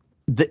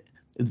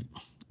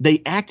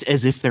they act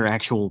as if they're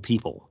actual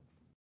people.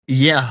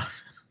 Yeah.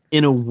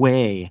 In a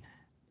way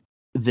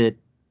that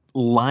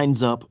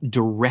lines up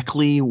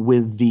directly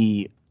with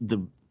the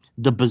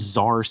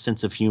bizarre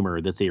sense of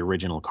humor that the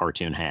original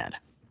cartoon had.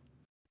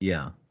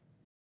 Yeah.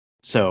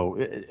 So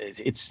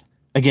it's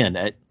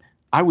again,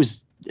 I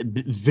was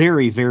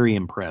very, very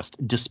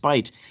impressed,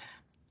 despite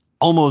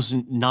almost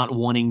not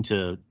wanting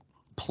to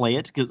play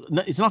it, because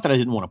it's not that I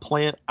didn't want to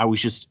play it. I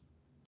was just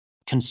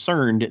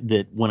concerned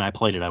that when I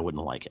played it, I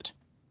wouldn't like it.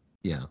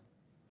 Yeah.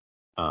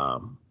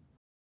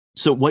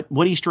 So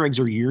what Easter eggs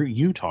are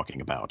you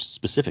talking about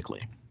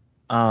specifically?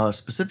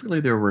 Specifically,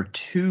 there were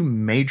two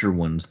major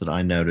ones that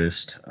I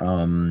noticed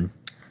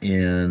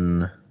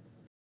in,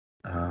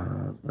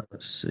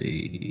 let's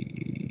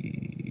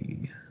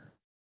see,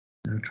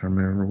 I'm trying to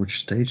remember which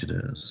stage it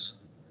is.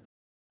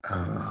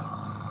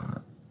 I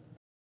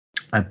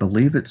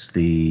believe it's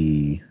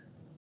the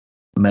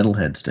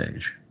Metalhead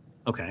stage.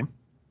 Okay.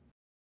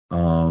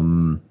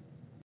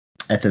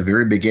 At the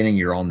very beginning,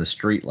 you're on the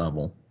street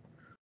level,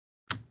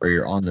 or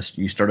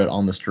you started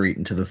on the street,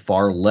 and to the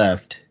far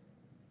left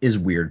is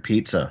Weird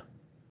Pizza.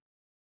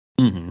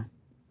 Mm-hmm.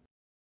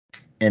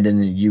 And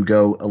then you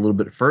go a little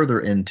bit further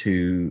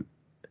into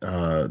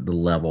the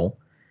level,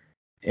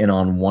 and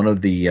on one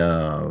of the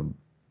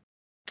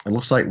it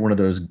looks like one of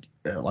those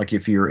like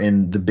if you're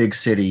in the big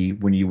city,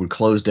 when you would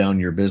close down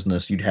your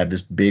business, you'd have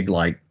this big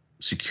like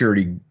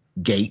security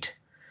gate,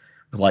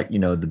 like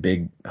the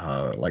big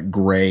like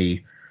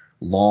gray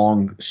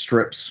long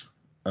strips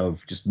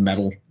of just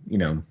metal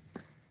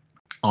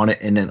on it,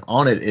 and then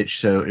on it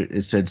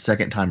it said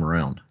second time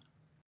around.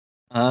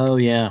 Oh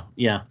yeah,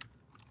 yeah.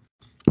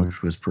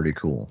 Which was pretty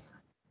cool.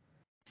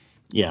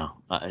 Yeah,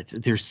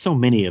 there's so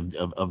many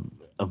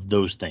of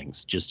those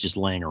things just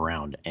laying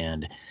around,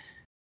 and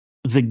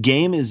the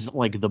game is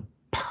like the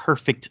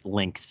perfect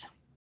length.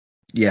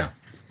 Yeah.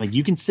 Like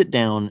you can sit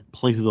down,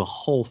 play through the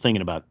whole thing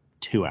in about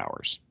 2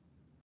 hours.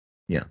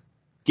 Yeah.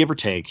 Give or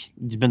take.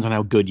 Depends on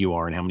how good you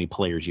are and how many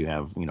players you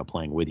have,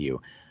 playing with you.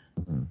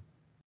 Mm-hmm.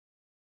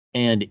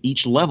 And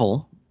each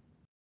level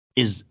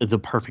is the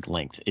perfect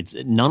length. It's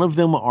none of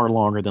them are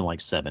longer than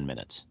like 7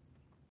 minutes.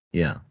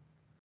 Yeah.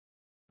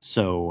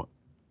 So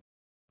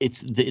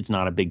it's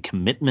not a big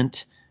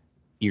commitment.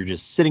 You're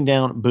just sitting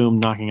down, boom,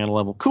 knocking out a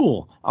level.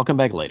 Cool. I'll come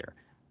back later.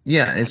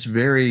 Yeah, it's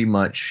very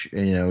much,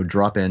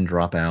 drop in,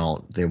 drop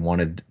out. They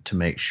wanted to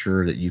make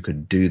sure that you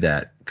could do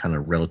that kind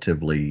of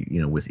relatively,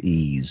 with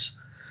ease.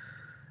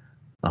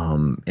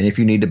 And if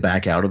you need to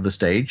back out of the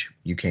stage,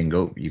 you can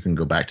go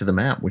back to the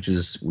map, which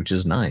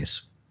is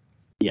nice.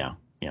 Yeah,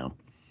 yeah.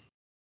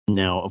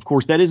 Now, of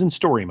course, that is in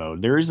story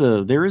mode. There is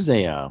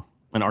a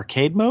an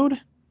arcade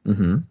mode.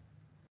 Mm-hmm.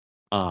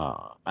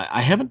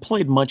 I haven't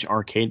played much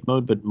arcade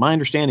mode, but my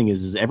understanding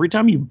is every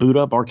time you boot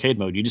up arcade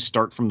mode, you just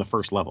start from the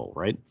first level,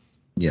 right?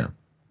 Yeah.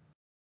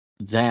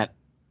 That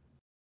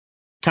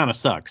kind of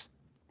sucks.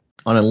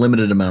 On a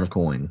limited amount of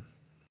coin.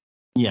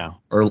 Yeah.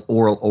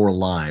 Or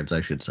lives,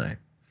 I should say.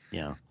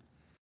 Yeah.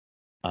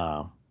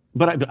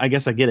 But I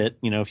guess I get it.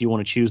 If you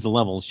want to choose the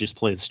levels, just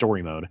play the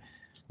story mode.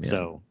 Yeah.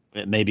 So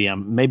maybe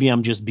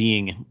I'm just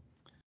being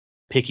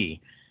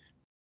picky.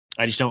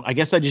 I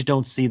guess I just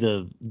don't see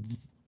the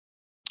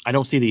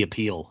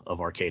appeal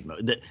of arcade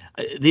mode.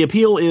 The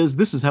appeal is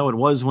this is how it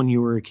was when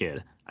you were a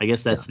kid. I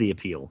guess that's the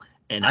appeal,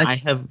 and I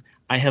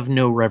have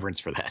no reverence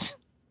for that.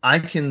 I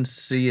can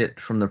see it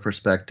from the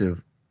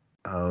perspective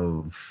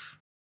of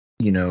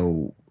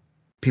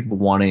people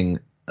wanting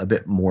a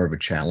bit more of a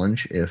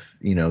challenge if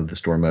the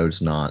story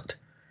mode's not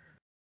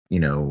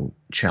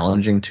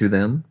challenging to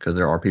them, because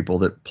there are people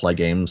that play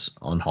games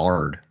on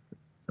hard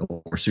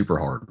or super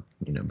hard,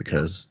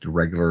 because the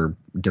regular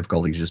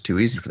difficulty is just too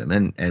easy for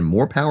them, and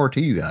more power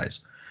to you guys.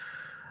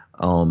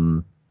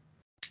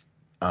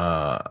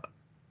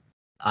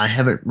 I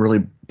haven't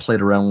really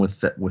played around with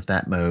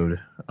that mode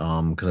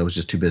because I was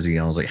just too busy.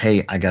 I was like,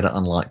 hey, I got to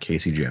unlock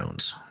Casey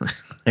Jones.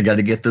 I got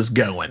to get this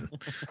going.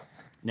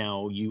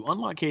 Now, you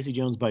unlock Casey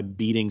Jones by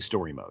beating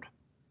story mode.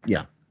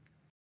 Yeah.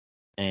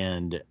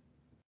 And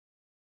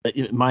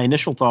My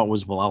initial thought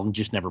was, well, I'll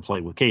just never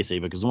play with Casey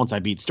because once I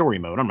beat story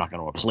mode, I'm not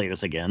going to play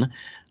this again.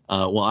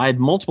 Well, I had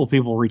multiple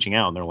people reaching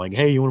out and they're like,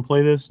 hey, you want to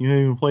play this? You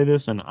want to play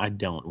this? And I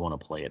don't want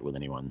to play it with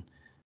anyone.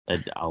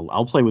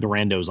 I'll play with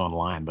randos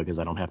online because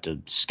I don't have to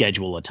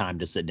schedule a time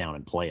to sit down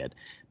and play it.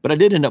 But I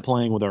did end up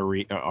playing with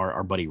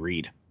our buddy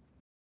Reed.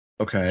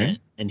 Okay.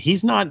 And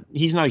he's not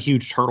a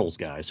huge Turtles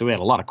guy, so we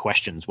had a lot of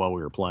questions while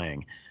we were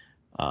playing.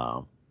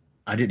 I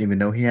didn't even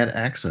know he had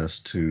access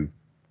to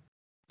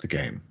the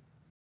game.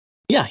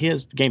 Yeah, he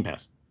has Game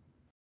Pass.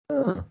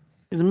 Huh.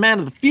 He's a man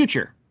of the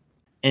future,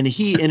 and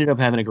he ended up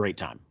having a great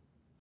time.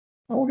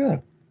 Oh,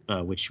 good.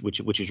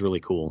 Which is really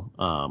cool.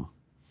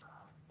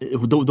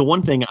 The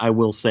one thing I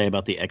will say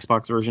about the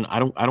Xbox version, I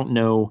don't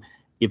know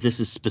if this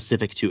is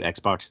specific to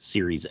Xbox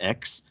Series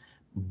X,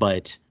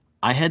 but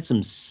I had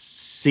some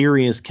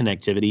serious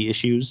connectivity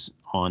issues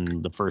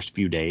on the first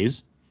few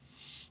days,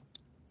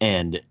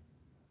 and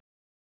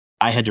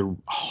I had to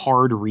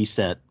hard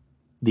reset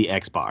the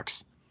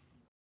Xbox,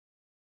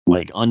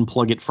 like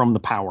unplug it from the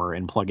power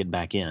and plug it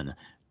back in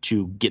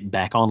to get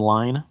back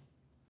online.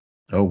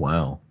 Oh,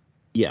 wow.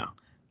 Yeah.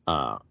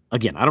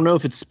 Again, I don't know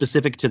if it's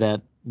specific to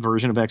that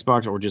version of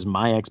Xbox or just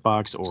my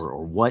Xbox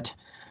or what.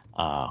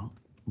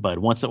 But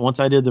once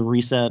I did the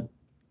reset,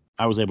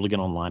 I was able to get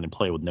online and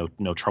play with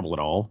no trouble at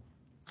all.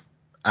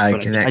 I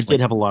Did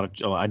have a lot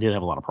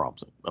of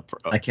problems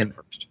I can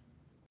first.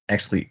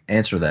 actually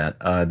answer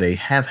that. They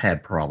have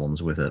had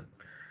problems with it.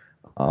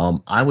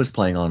 I was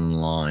playing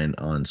online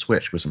on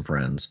Switch with some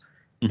friends,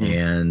 Mm-hmm.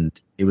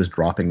 and it was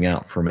dropping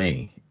out for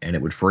me, and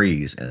it would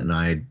freeze, and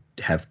I'd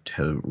have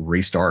to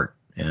restart.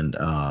 And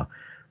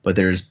but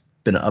there's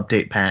been an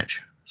update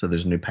patch, so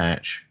there's a new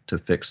patch to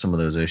fix some of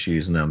those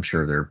issues, and I'm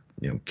sure they're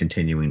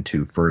continuing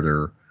to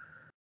further.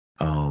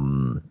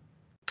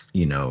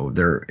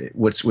 They're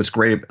what's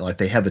great, like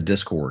they have a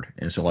Discord,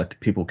 and so like the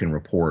people can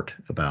report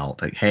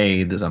about like,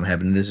 hey, I'm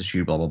having this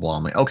issue, blah blah blah.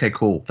 I'm like, okay,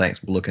 cool,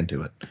 thanks, we'll look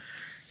into it.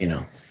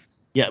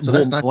 Yeah, So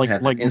that's nice to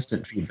have that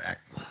instant feedback.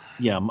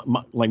 Yeah,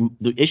 like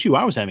the issue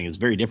I was having is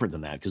very different than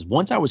that because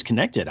once I was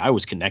connected, I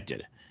was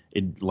connected.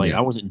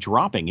 I wasn't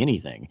dropping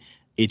anything.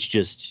 It's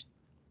just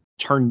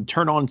turn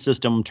on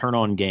system, turn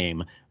on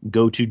game,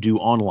 go to do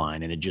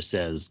online, and it just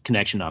says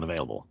connection not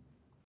available.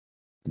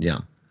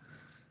 Yeah.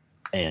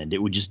 And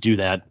it would just do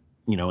that,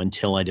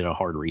 until I did a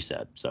hard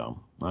reset.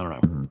 So I don't know.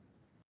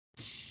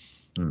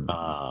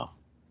 Mm-hmm.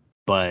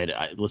 But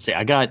let's say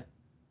I got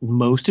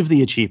most of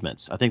the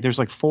achievements. I think there's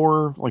like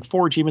four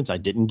achievements I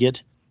didn't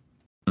get.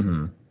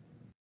 Mm-hmm.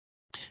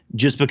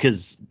 Just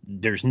because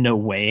there's no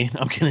way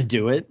I'm gonna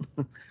do it.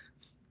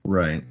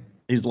 Right.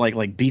 He's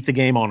like beat the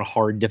game on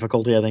hard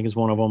difficulty, I think is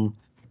one of them.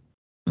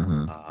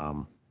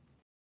 Mm-hmm.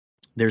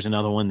 There's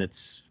another one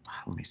that's,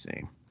 let me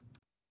see,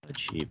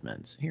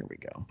 achievements. Here we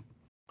go.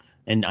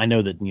 And I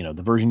know that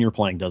the version you're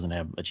playing doesn't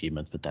have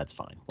achievements, but that's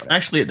fine. Whatever.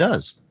 Actually, it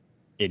does.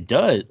 It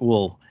does.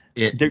 Well,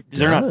 they're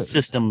not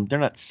system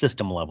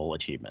level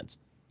achievements.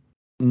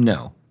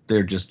 No,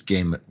 they're just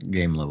game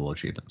level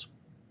achievements.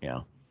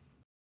 Yeah.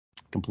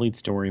 Complete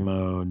story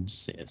mode.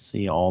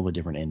 See all the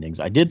different endings.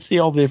 I did see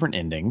all the different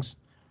endings.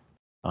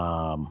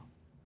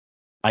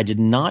 I did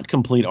not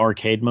complete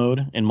arcade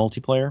mode in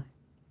multiplayer.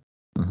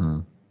 Mm-hmm.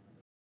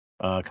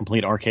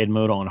 Complete arcade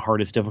mode on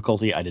hardest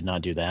difficulty. I did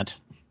not do that.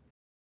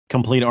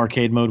 Complete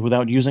arcade mode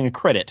without using a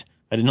credit.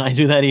 I did not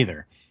do that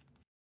either.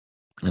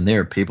 And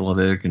there are people out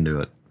there who can do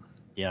it.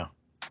 Yeah.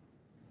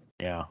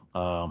 Yeah.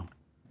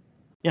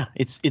 Yeah.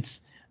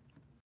 It's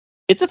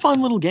a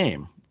fun little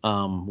game.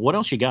 What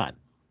else you got?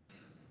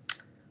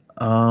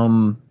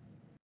 I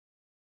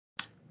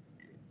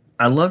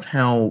loved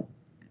how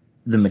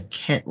the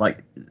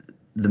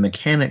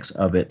mechanics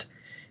of it.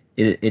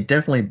 It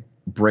definitely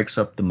breaks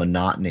up the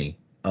monotony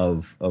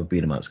of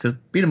beat 'em ups, because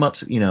beat 'em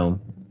ups,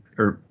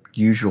 are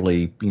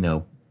usually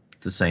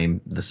the same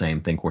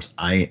thing. Of course,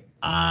 I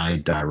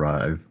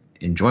derive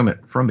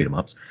enjoyment from beat 'em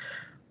ups,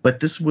 but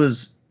this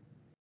was,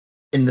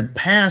 in the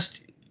past,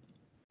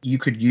 you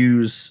could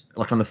use,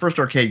 like on the first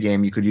arcade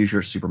game, you could use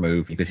your super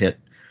move, you could hit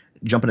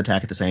jump and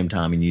attack at the same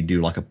time, and you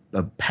do like a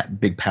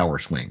big power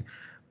swing.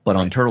 But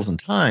on Turtles in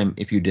Time,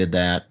 if you did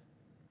that,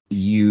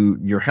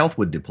 your health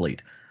would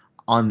deplete.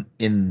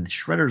 In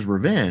Shredder's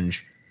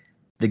Revenge,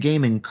 the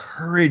game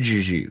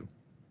encourages you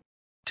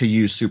to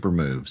use super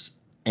moves,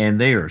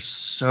 and they are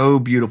so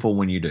beautiful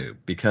when you do,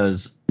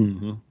 because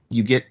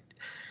you get,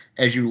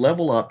 as you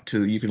level up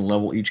to, you can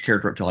level each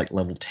character up to like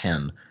level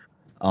 10.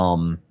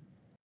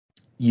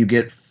 You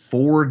get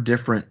 4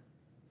 different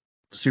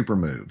super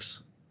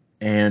moves,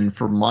 and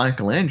for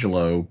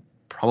Michelangelo,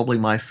 probably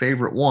my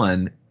favorite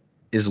one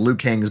is Liu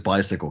Kang's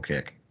bicycle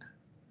kick.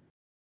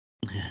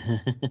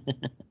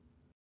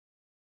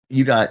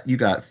 You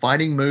got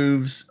fighting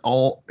moves,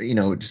 all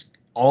just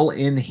all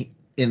in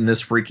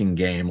this freaking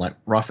game, like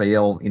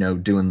Raphael,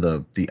 doing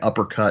the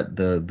uppercut,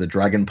 the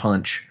dragon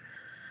punch,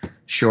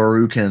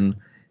 Shoryuken,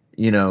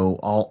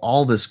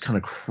 all this kind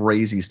of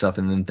crazy stuff,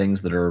 and then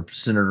things that are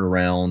centered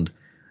around,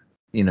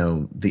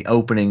 the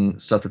opening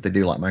stuff that they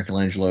do, like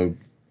Michelangelo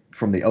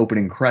from the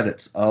opening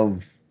credits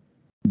of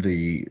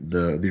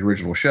the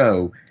original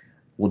show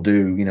will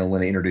do,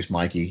 when they introduce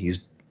Mikey, he's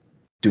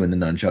doing the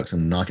nunchucks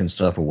and knocking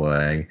stuff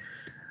away,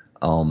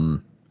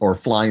 or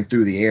flying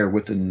through the air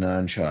with the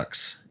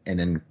nunchucks and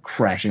then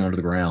crashing onto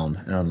the ground.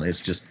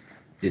 It's just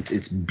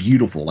it's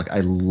beautiful. Like, I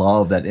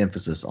love that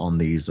emphasis on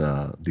these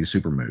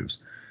super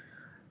moves.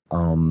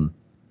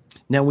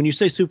 Now, when you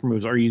say super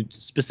moves, are you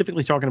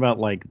specifically talking about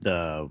like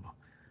the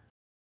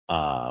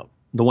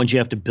ones you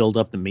have to build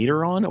up the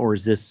meter on, or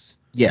is this?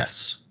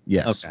 Yes.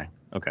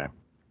 Okay.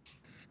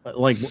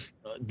 Like,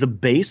 the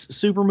base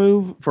super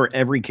move for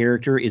every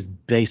character is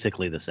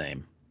basically the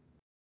same.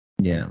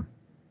 Yeah.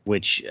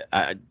 Which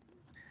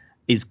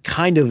is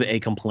kind of a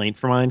complaint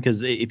for mine,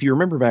 because if you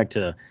remember back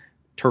to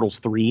Turtles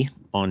 3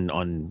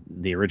 on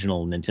the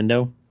original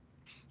Nintendo,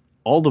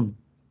 all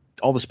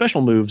the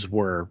special moves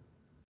were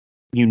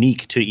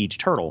unique to each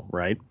turtle,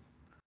 right?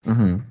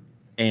 Mm-hmm.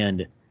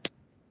 And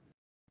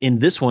in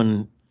this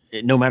one,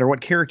 no matter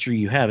what character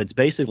you have, it's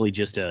basically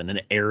just an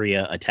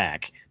area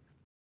attack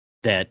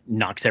that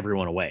knocks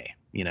everyone away.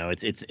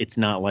 It's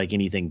not like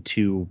anything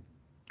too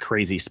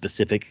crazy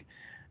specific,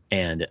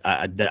 and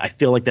I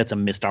feel like that's a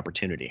missed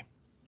opportunity.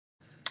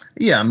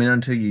 Yeah, I mean,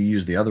 until you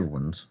use the other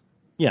ones.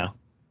 Yeah,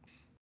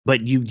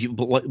 but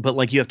but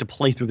like, you have to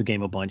play through the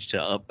game a bunch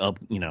to up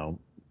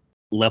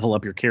level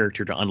up your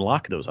character to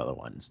unlock those other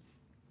ones.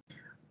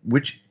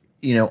 Which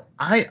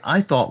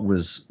I thought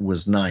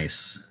was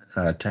nice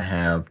to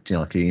have.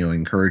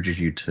 Encourages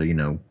you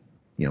to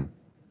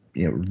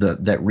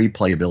that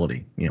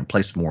replayability.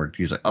 Play some more.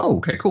 You're like, oh,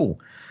 okay, cool.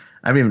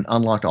 I haven't even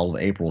unlocked all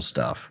of April's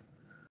stuff.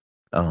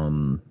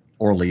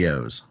 Or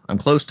Leo's. I'm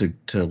close to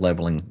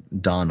leveling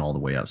Don all the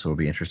way up, so it'll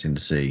be interesting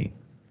to see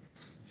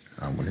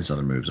what his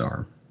other moves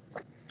are.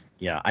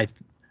 Yeah,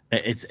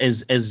 it's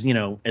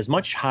as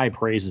much high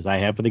praise as I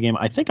have for the game,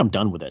 I think I'm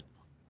done with it.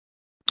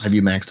 Have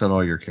you maxed out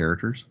all your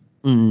characters?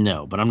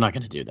 No, but I'm not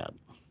going to do that.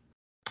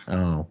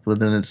 Oh, well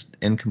then it's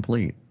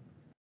incomplete.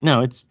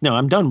 No,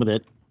 I'm done with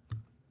it.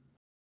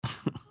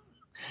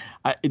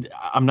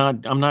 I'm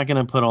not going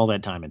to put all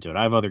that time into it.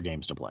 I have other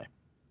games to play.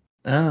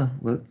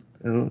 But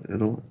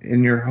it'll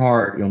in your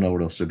heart you'll know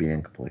what else to be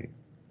incomplete.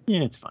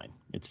 Yeah, it's fine.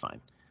 It's fine.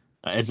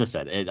 As I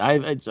said,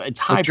 it's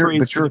high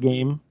praise for the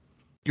game.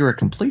 You're a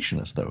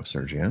completionist though,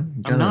 Sergio.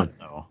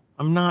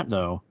 I'm not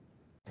though.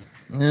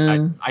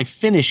 Yeah. I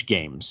finish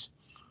games.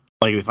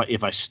 Like,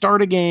 if I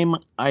start a game,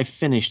 I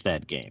finish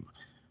that game.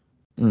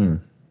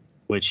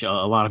 Which a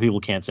lot of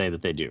people can't say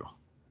that they do.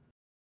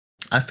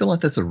 I feel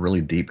like that's a really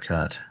deep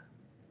cut.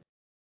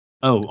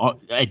 Oh,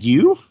 at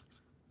you?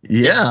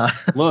 Yeah.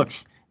 Look,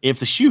 if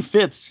the shoe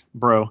fits,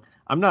 bro,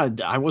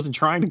 I wasn't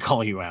trying to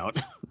call you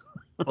out.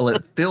 Well,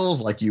 it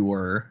feels like you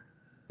were.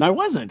 I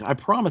wasn't. I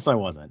promise I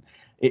wasn't.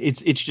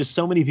 It's just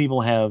so many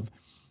people have,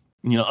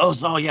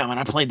 so yeah, when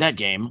I played that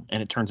game,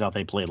 and it turns out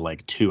they played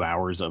like 2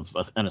 hours of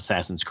an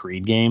Assassin's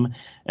Creed game,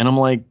 and I'm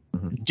like,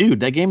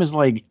 dude, that game is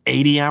like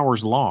 80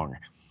 hours long.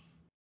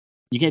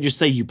 You can't just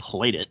say you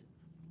played it.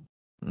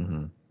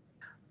 Mm-hmm.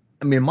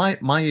 I mean,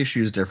 my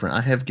issue is different.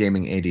 I have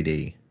gaming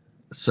ADD,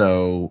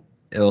 so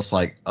it was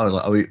like I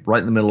was right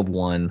in the middle of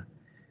one,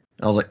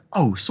 and I was like,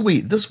 oh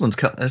sweet, this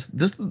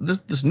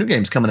this new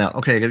game's coming out.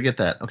 Okay, I gotta get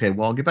that. Okay,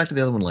 well I'll get back to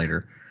the other one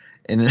later,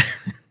 and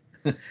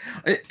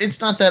it's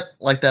not that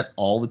like that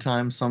all the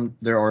time.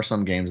 There are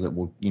some games that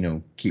will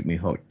keep me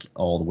hooked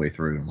all the way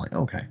through. I'm like,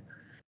 okay,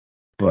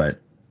 but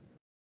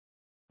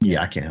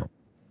yeah, I can't help.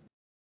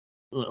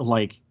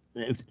 Like,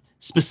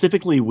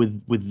 specifically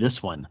with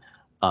this one,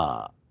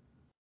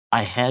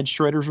 I had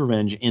Shredder's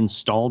Revenge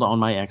installed on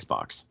my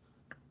Xbox,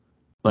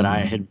 but I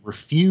had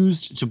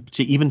refused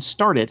to even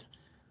start it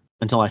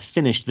until I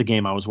finished the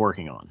game I was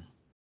working on.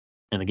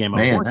 And the game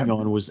I was working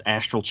on was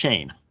Astral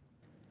Chain.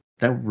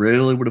 That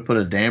really would have put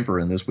a damper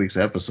in this week's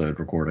episode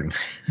recording.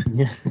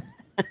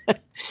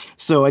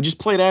 So I just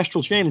played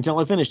Astral Chain until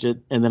I finished it,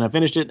 and then I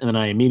finished it, and then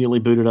I immediately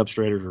booted up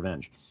Shredder's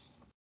Revenge.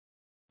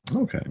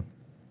 Okay.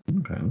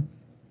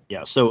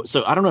 Yeah, so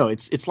I don't know.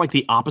 It's like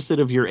the opposite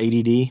of your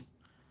ADD.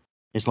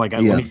 It's like,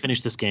 let me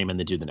finish this game and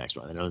then do the next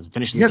one. And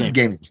finish this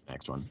game and do the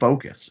next one.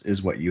 Focus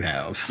is what you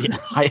have. Yeah,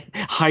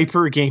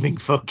 hyper gaming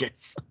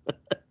focus.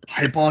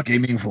 Hyper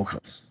gaming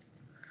focus.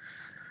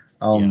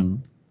 I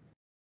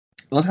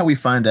love how we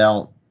find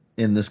out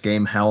in this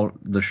game how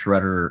the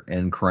Shredder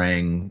and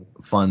Krang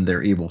fund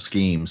their evil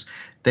schemes.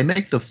 They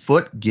make the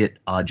Foot get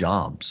odd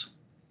jobs.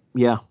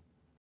 Yeah.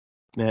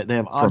 They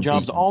have odd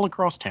jobs all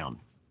across town.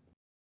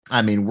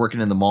 I mean,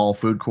 working in the mall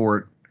food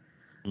court,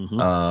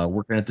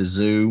 working at the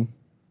zoo,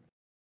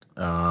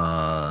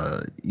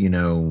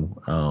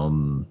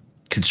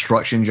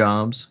 construction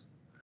jobs.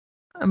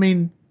 I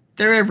mean,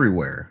 they're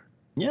everywhere.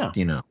 Yeah.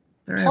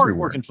 They're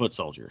hard-working foot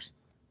soldiers.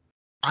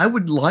 I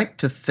would like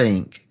to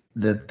think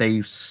that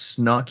they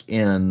snuck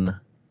in,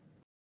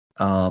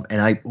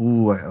 and I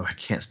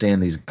can't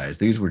stand these guys.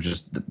 These were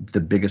just the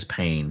biggest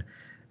pain.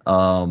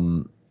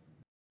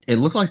 It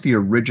looked like the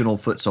original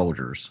foot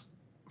soldiers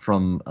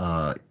from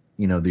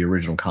the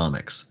original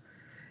comics,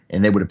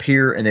 and they would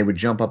appear and they would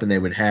jump up and they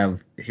would have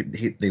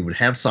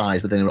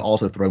size, but then they would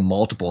also throw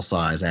multiple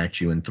size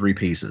at you in 3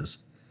 pieces.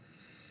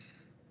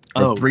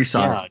 The Oh, three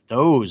sides yeah,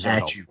 those are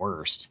at the you.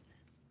 worst.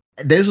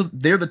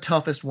 They're the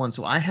toughest ones.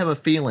 So I have a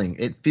feeling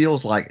it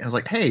feels like I was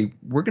like, hey,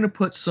 we're gonna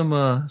put some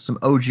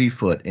OG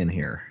foot in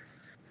here.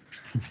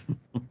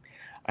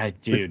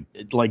 Dude,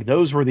 like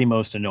those were the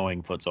most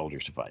annoying foot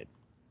soldiers to fight.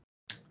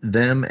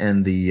 Them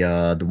and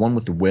the one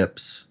with the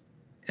whips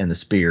and the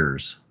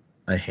spears,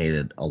 I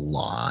hated a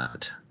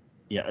lot.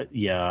 Yeah,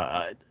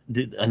 yeah.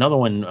 Another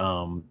one,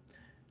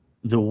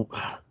 the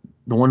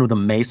the one with the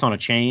mace on a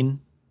chain.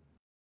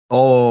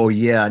 Oh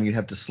yeah, and you'd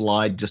have to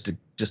slide just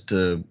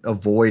to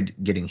avoid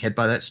getting hit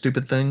by that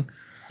stupid thing.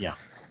 Yeah,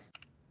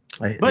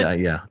 but I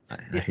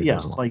hate yeah,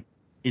 those a lot. like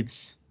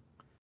it's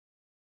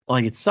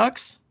like it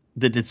sucks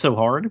that it's so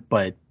hard,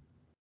 but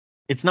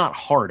it's not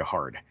hard.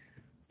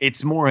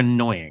 It's more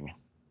annoying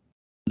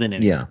than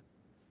anything. Yeah,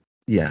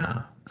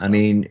 yeah. I So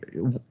mean,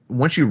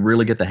 once you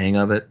really get the hang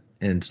of it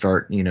and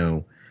start,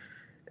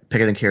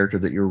 picking a character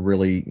that you're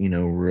really,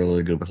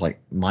 really good with, like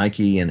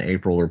Mikey and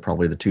April are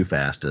probably the two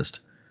fastest.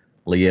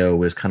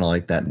 Leo is kind of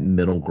like that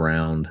middle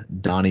ground.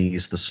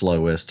 Donnie's the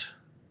slowest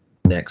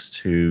next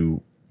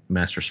to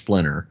Master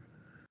Splinter,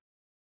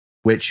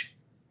 which,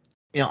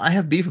 I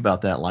have beef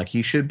about that. Like,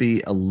 he should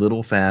be a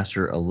little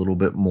faster, a little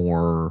bit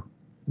more,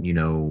 a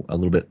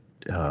little bit,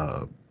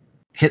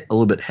 hit a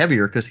little bit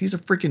heavier because he's a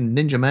freaking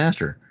ninja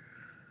master.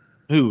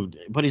 who?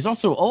 But he's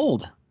also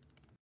old,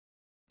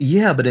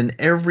 Yeah, but in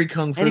every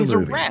Kung and Fu he's a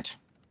movie, rat.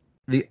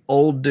 the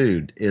old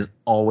dude is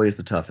always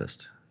the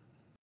toughest,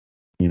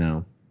 you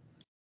know.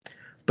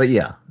 But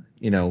yeah,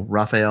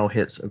 Raphael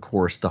hits, of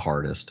course, the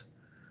hardest.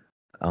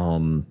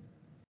 Um,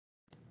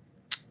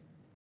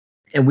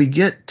 and we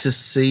get to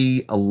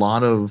see a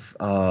lot of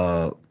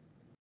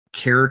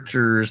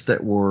characters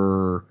that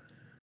were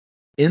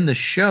in the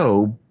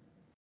show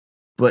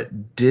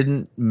but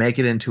didn't make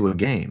it into a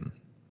game.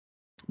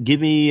 Give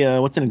me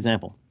what's an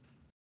example?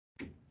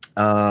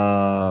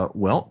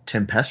 Well,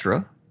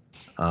 Tempestra,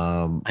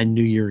 I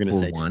knew you were going to for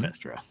say one.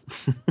 Tempestra.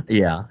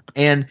 Yeah,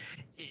 and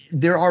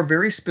there are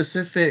very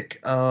specific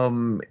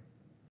audio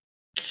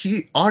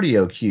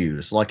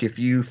cues. Like if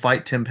you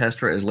fight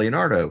Tempestra as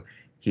Leonardo,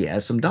 he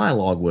has some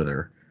dialogue with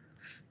her,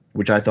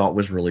 which I thought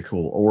was really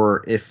cool.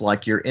 Or if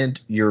like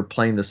you're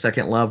playing the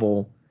second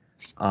level,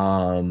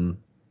 um,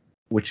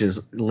 which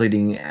is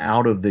leading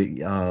out of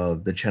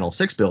the Channel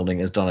 6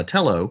 building as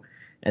Donatello,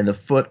 and the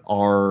Foot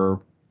are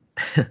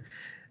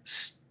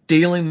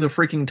stealing the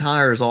freaking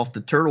tires off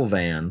the turtle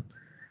van.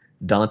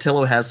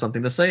 Donatello has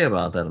something to say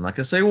about that. I'm not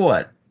gonna say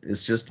what.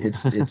 It's just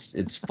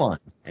it's fun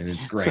and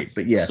it's so, great.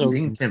 But yeah, so,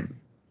 seeing Tim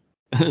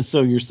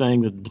so you're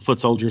saying that the foot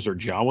soldiers are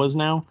Jawas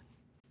now?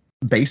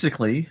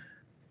 basically,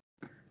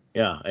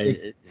 Yeah,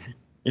 it,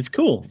 it's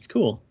cool. It's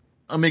cool.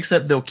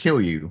 except they'll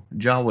kill you.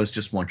 Jawas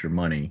just want your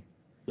money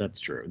That's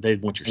true. They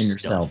want your and your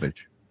stuff.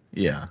 salvage.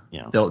 Yeah,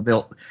 Yeah.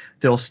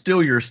 they'll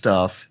steal your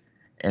stuff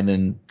and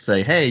then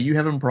say, "Hey, you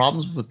having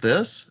problems with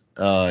this?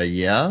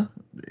 Yeah.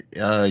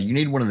 You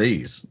need one of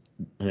these."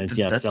 And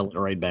yeah, That's sell it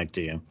right back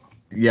to you.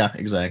 yeah,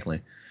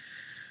 exactly,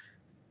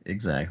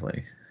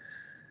 exactly.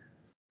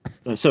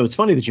 So it's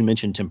funny that you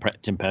mentioned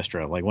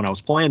Tempestra. Like when I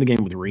was playing the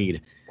game with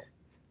Reed,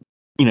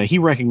 he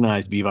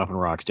recognized Bebop and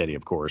Rocksteady,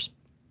 of course.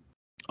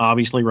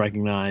 Obviously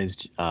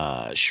recognized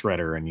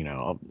Shredder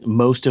and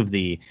most of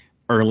the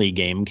early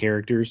game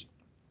characters.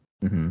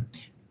 Hmm.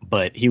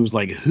 But he was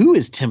like, "Who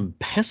is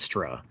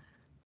Tempestra?"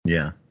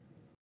 Yeah.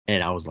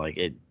 And I was like,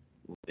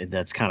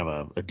 that's kind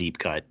of a deep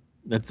cut.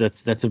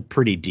 That's a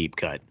pretty deep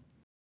cut.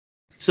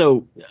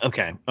 So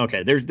okay.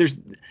 There's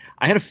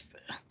I had a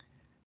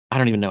I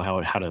don't even know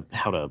how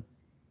to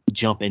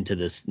jump into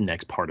this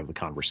next part of the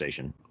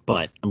conversation,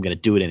 but I'm gonna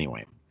do it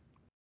anyway.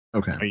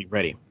 Okay. Are you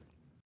ready?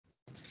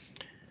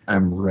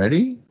 I'm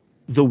ready.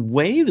 The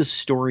way the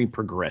story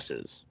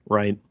progresses,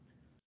 right?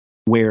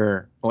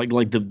 Where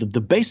like the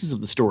basis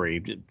of the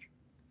story,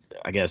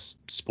 I guess,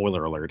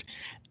 spoiler alert,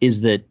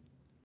 is that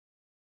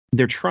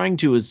they're trying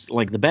to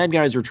the bad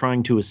guys are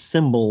trying to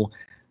assemble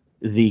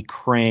the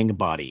Krang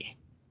body.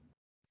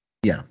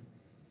 Yeah.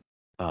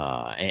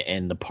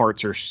 And the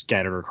parts are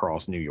scattered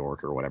across New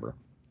York or whatever.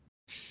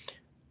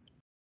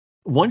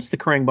 Once the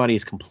Krang body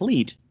is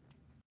complete,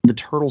 the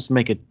Turtles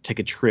take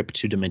a trip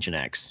to Dimension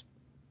X.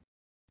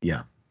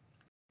 Yeah.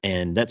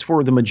 And that's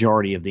where the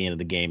majority of the end of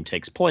the game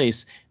takes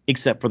place,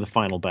 except for the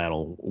final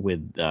battle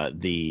with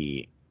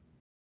the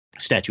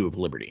Statue of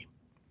Liberty.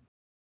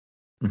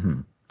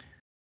 Hmm.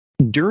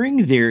 During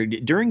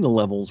the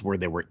levels where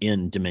they were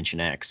in Dimension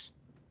X,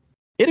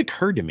 it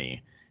occurred to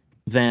me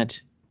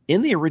that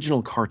in the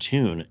original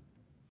cartoon,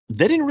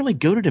 they didn't really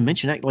go to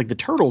Dimension X. Like the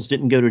Turtles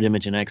didn't go to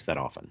Dimension X that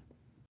often.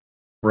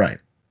 Right.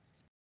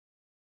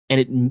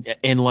 And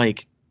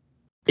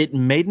it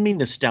made me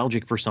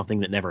nostalgic for something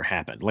that never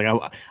happened.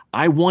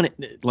 I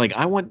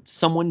want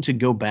someone to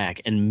go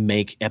back and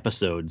make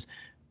episodes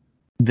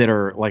that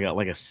are like a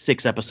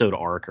 6-episode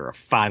arc or a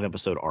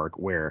 5-episode arc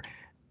where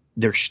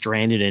they're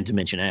stranded in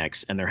Dimension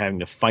X and they're having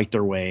to fight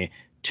their way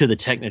to the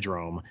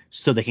Technodrome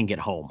so they can get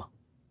home.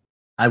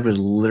 I was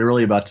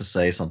literally about to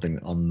say something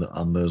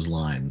on those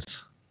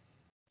lines.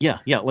 Yeah,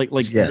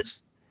 Yes.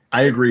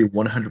 I agree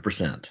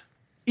 100%.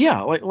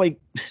 Yeah, like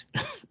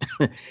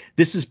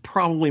this is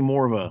probably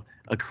more of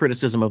a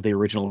criticism of the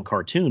original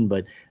cartoon,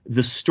 but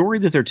the story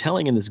that they're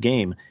telling in this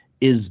game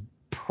is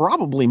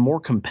probably more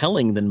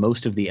compelling than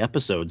most of the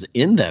episodes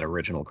in that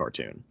original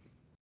cartoon.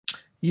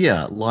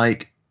 Yeah,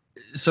 like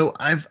so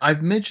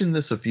I've mentioned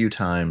this a few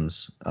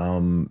times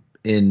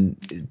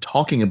in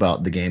talking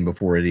about the game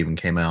before it even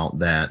came out,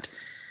 that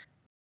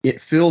it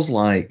feels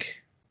like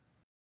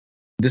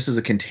this is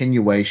a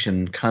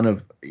continuation kind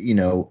of,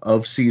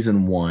 of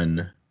season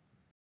 1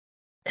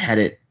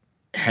 had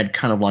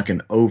kind of like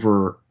an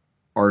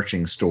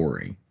overarching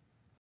story.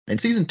 And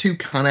season 2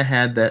 kind of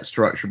had that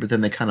structure, but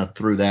then they kind of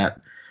threw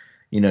that,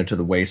 to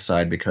the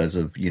wayside because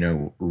of,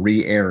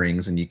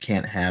 re-airings, and you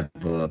can't have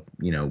a,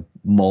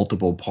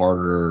 multiple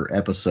parter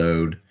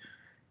episode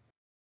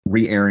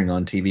re-airing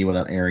on TV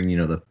without airing,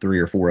 the 3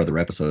 or 4 other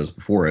episodes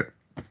before it.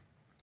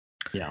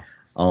 Yeah.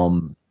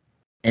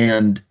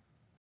 And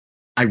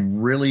I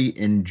really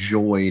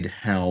enjoyed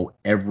how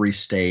every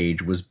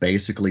stage was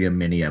basically a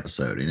mini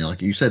episode. And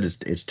like you said,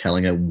 it's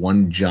telling a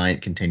one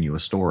giant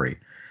continuous story.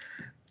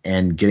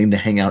 And getting to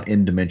hang out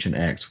in Dimension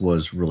X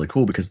was really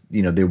cool because,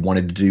 they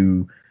wanted to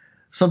do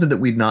something that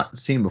we'd not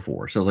seen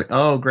before. So I was like,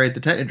 oh, great,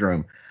 the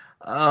Technodrome.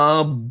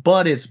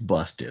 But it's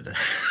busted.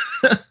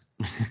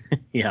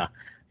 Yeah.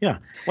 Yeah.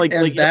 Like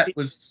And like that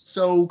was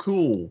so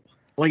cool.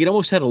 like it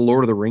almost had a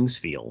Lord of the Rings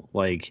feel.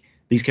 Like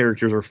these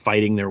characters are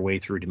fighting their way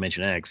through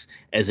Dimension X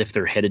as if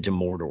they're headed to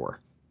Mordor.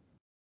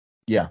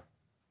 Yeah.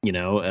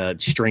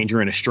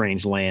 Stranger in a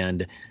strange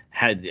land.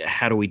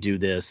 How do we do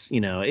this?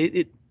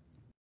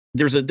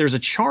 There's a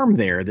charm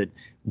there that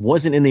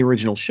wasn't in the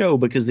original show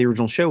because the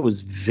original show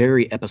was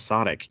very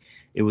episodic.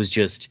 It was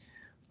just,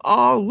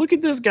 oh, look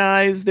at this,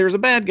 guys. There's a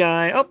bad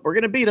guy. Oh, we're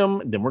gonna beat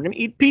him. Then we're gonna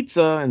eat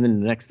pizza. And then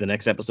the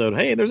next episode,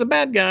 hey, there's a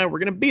bad guy. We're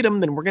gonna beat him.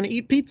 Then we're gonna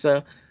eat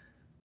pizza.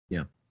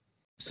 Yeah.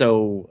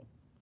 So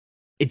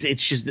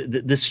it's just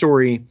this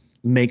story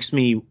makes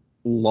me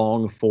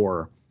long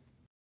for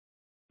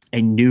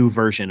a new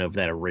version of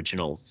that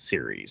original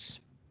series.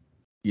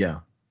 Yeah.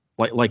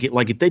 Like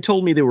if they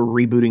told me they were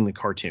rebooting the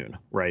cartoon,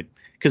 right?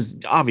 Because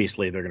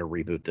obviously they're going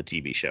to reboot the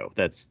TV show.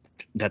 That's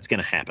going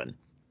to happen.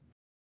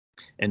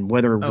 And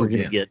whether we're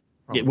going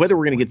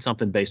to get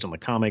something based on the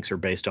comics or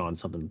based on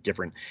something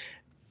different,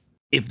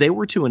 if they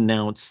were to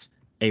announce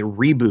a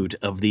reboot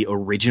of the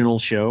original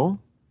show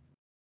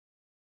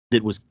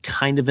that was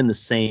kind of in the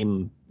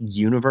same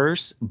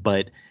universe,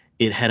 but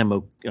it had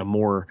a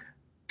more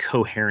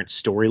coherent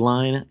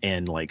storyline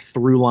and like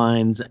through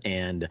lines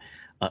and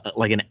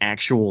like an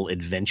actual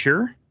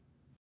adventure.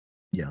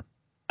 Yeah.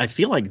 I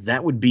feel like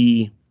that would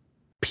be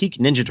peak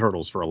Ninja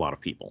Turtles for a lot of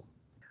people.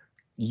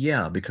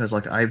 Yeah, because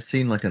like I've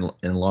seen like in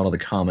a lot of the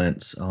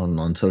comments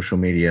on social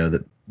media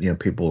that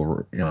people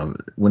were,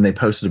 when they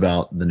posted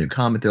about the new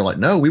comic, they're like,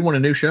 no, we want a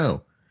new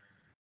show.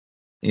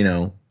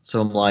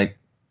 So I'm like,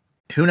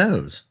 who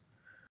knows?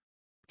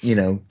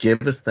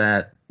 Give us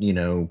that,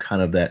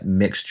 kind of that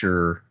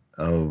mixture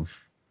of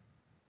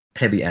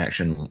heavy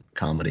action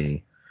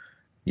comedy,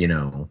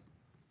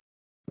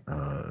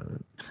 uh,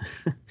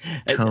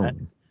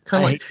 tone.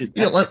 Kind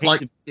of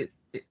like,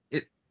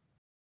 it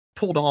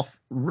pulled off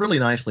really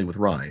nicely with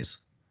Rise,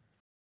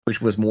 which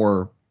was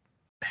more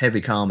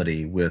heavy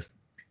comedy with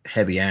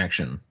heavy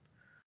action.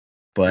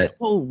 But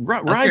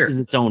Rise is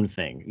its own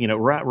thing.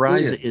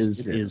 Rise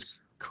is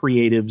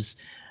creatives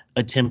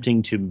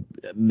attempting to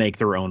make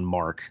their own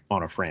mark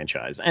on a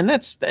franchise, and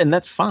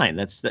that's fine.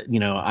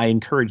 I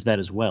encourage that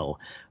as well.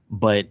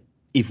 But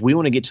if we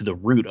want to get to the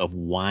root of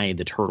why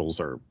the Turtles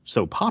are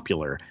so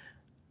popular,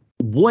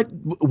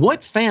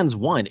 what fans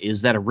want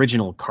is that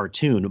original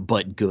cartoon,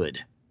 but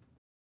good.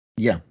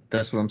 Yeah,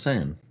 that's what I'm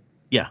saying.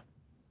 Yeah,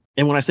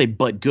 and when I say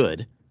but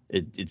good,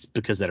 it's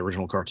because that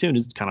original cartoon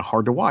is kind of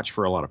hard to watch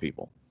for a lot of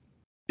people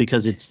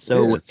because it's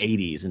so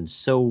 80s and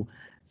so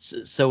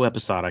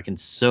episodic and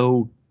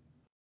so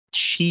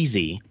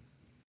cheesy.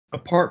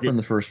 Apart from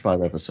the first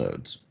 5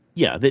 episodes.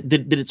 Yeah, that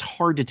it's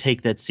hard to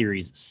take that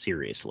series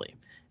seriously.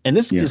 And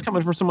this is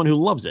coming from someone who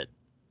loves it.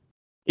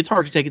 It's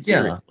hard to take it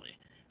seriously.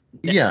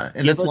 Yeah,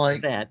 and it's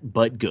like that,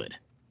 but good.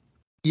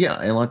 Yeah,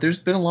 and like there's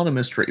been a lot of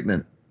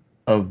mistreatment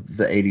of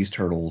the 80s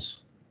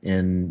Turtles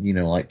in,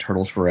 like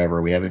Turtles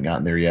Forever. We haven't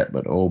gotten there yet,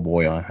 but oh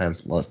boy, I have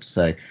lots to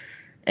say.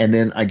 And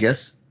then I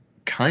guess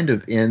kind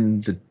of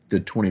in the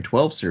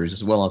 2012 series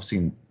as well, I've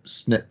seen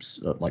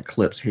snips, like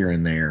clips here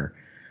and there.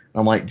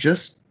 I'm like,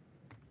 just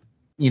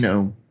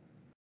give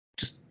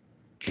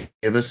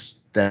us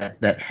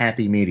that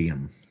happy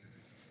medium.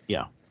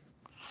 Yeah.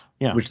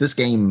 Which this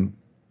game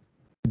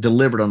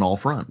delivered on all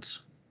fronts.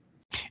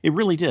 It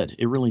really did.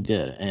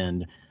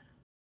 And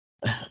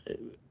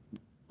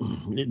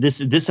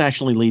this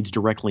actually leads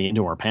directly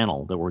into our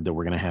panel that we're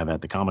going to have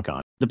at the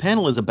Comic-Con. The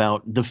panel is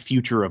about the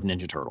future of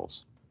Ninja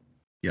Turtles.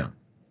 Yeah.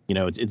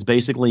 It's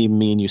basically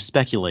me and you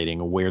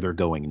speculating where they're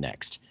going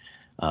next,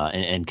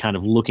 and kind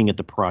of looking at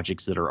the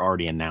projects that are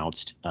already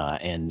announced,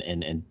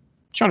 and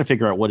trying to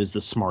figure out what is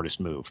the smartest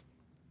move.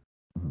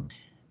 Mm-hmm.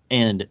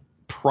 And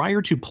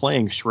prior to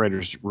playing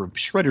Shredder's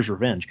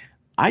Revenge,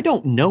 I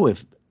don't know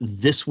if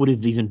this would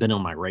have even been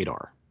on my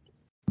radar.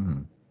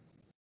 Mhm.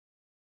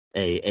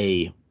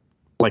 A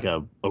like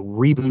a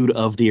reboot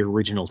of the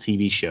original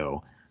TV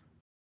show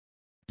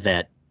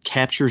that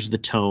captures the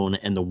tone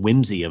and the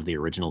whimsy of the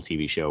original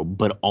TV show,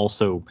 but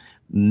also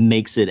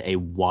makes it a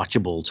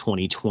watchable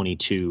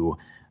 2022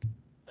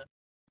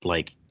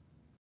 like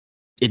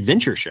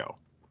adventure show.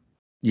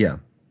 Yeah.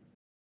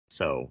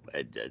 So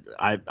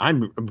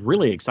I'm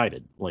really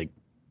excited. Like,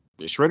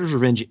 Shredder's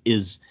Revenge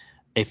is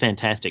a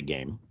fantastic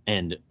game,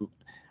 and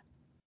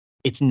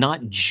it's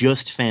not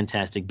just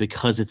fantastic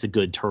because it's a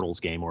good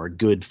Turtles game or a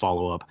good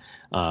follow-up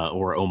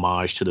or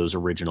homage to those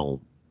original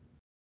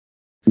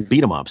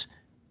beat 'em ups.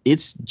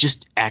 It's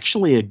just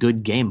actually a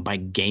good game by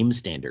game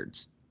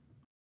standards.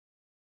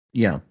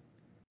 Yeah.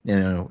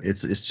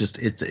 It's just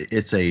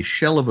it's a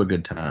shell of a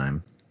good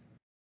time,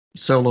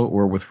 solo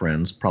or with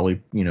friends.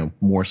 Probably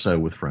more so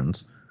with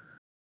friends.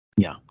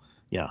 Yeah,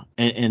 yeah,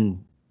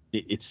 and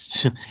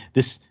it's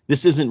this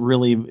isn't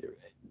really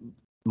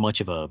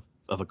much of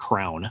a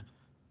crown,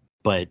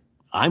 but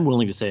I'm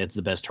willing to say it's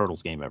the best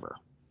Turtles game ever.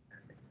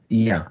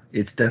 Yeah,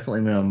 it's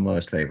definitely my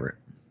most favorite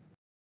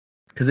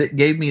because it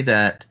gave me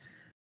that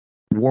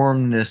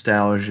warm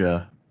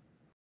nostalgia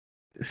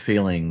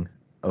feeling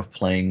of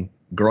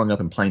growing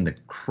up and playing the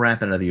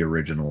crap out of the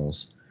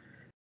originals,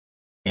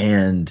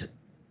 and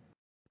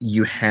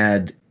you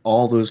had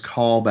all those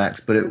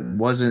callbacks, but it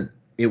wasn't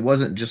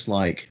just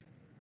like,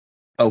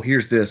 oh,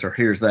 here's this or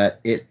here's that.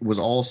 It was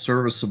all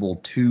serviceable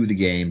to the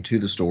game, to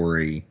the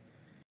story.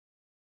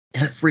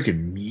 And that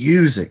freaking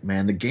music,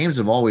 man. The games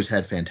have always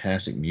had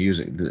fantastic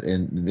music,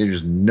 and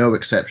there's no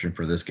exception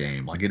for this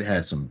game. Like, it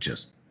had some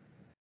just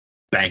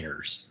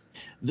bangers.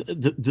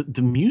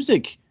 The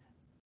music,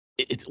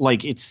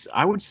 it's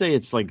I would say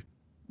it's like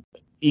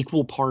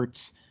equal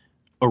parts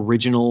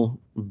original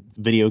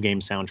video game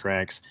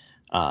soundtracks,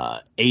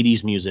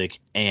 80s music,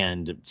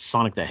 and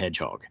Sonic the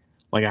Hedgehog.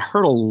 Like, I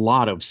heard a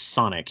lot of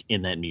Sonic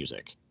in that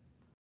music.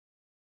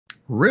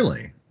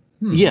 Really?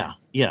 Yeah,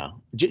 yeah.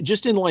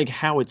 Just in like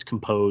how it's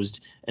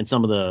composed and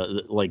some of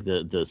the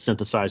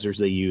synthesizers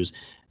they use,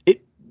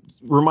 it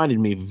reminded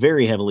me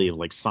very heavily of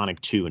like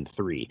Sonic 2 and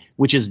 3,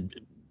 which is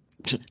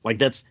like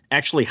that's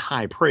actually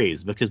high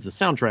praise because the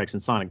soundtracks in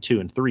Sonic 2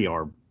 and 3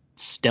 are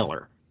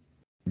stellar.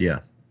 Yeah.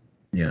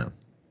 Yeah.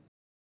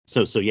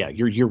 So yeah,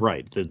 you're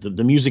right.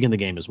 The music in the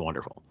game is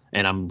wonderful,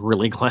 and I'm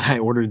really glad I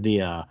ordered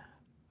the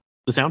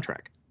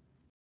soundtrack.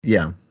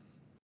 Yeah.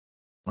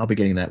 I'll be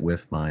getting that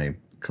with my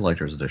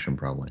collector's edition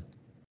probably.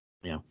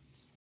 Yeah.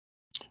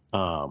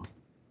 Um.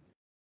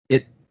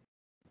 It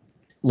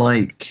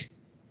like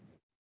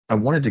I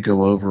wanted to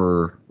go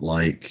over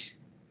like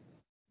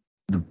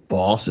the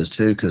bosses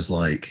too, because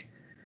like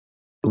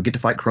we get to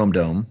fight Chrome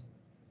Dome.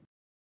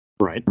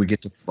 Right. We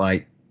get to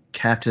fight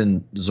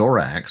Captain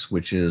Zorax,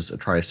 which is a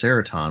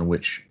Triceraton,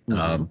 which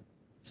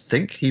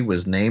think he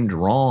was named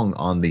wrong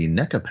on the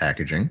NECA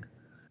packaging.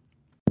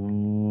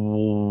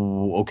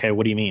 Ooh, okay.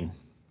 What do you mean?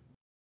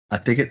 I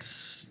think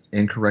it's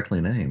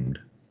incorrectly named.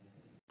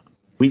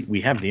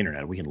 We have the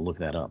internet. We can look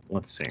that up.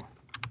 Let's see.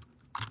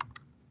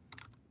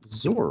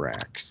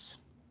 Zorax.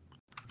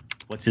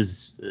 What's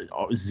his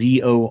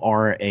Zorax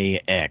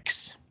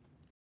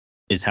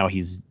is how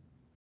he's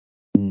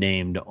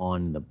named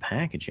on the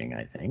packaging,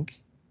 I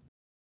think.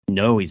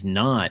 No, he's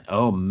not.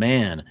 Oh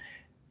man.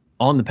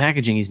 On the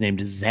packaging he's named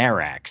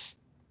Zarax.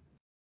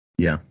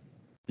 Yeah.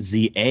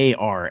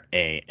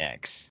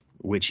 Zarax,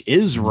 which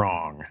is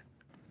wrong.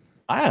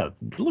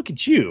 Look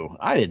at you.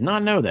 I did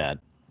not know that.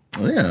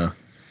 Oh yeah.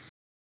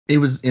 It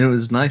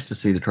was nice to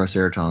see the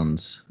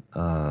Triceratons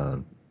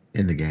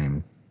in the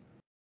game.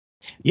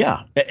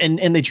 Yeah,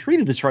 and they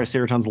treated the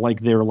Triceratons like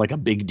they're like a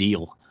big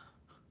deal.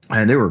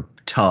 And they were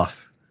tough,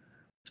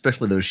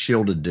 especially those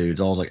shielded dudes.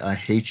 I was like, I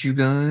hate you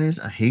guys.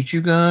 I hate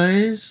you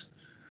guys.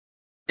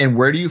 And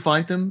where do you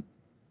fight them?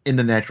 In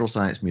the Natural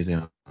Science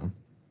Museum.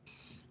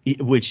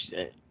 Which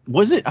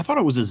was it? I thought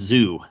it was a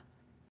zoo.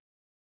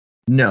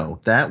 No,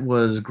 that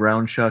was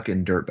Ground Chuck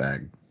and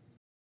Dirtbag.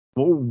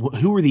 Well,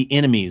 who were the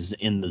enemies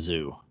in the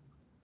zoo?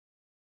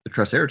 The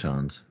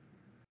Triceratons.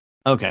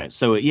 Okay,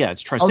 so yeah,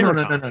 it's Oh no,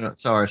 Triceratons. no.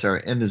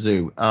 Sorry. In the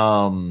zoo.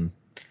 Well,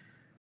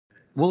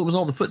 it was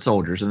all the foot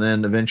soldiers, and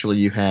then eventually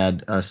you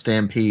had a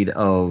stampede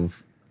of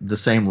the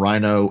same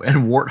Rhino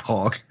and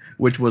Warthog,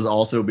 which was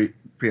also pre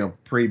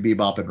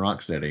Bebop and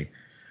Rocksteady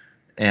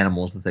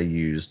animals that they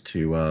used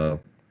to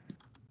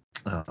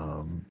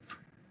um,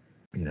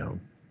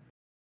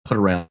 put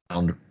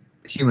around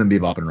human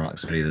Bebop and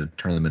Rocksteady to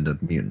turn them into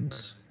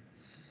mutants.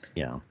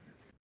 Yeah.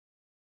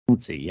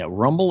 Let's see. Yeah,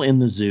 Rumble in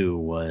the Zoo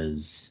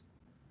was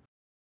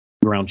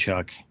Ground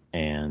Chuck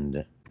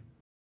and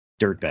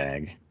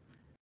Dirtbag.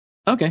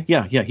 Okay,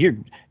 yeah. Here,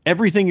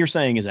 everything you're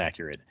saying is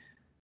accurate.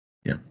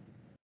 Yeah.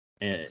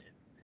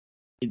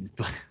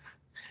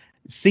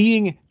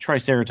 Seeing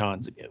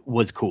Triceratons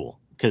was cool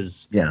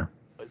because Yeah.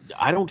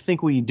 I don't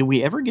think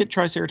we ever get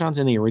Triceratons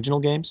in the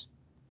original games.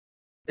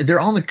 They're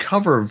on the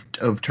cover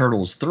of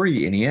Turtles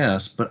 3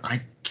 NES, but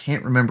I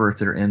can't remember if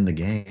they're in the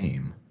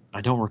game. I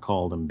don't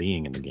recall them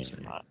being in the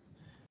game.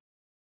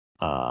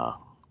 Uh,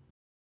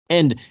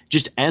 and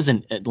just as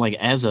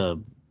a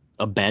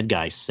bad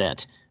guy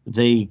set,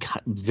 they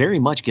very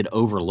much get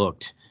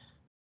overlooked,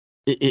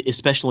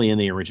 especially in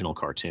the original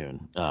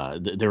cartoon.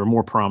 They were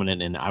more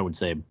prominent in, I would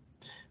say,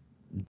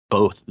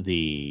 both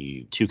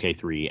the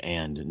 2K3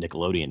 and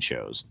Nickelodeon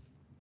shows.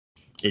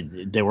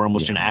 They were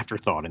almost an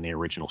afterthought in the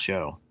original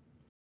show.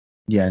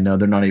 Yeah, no,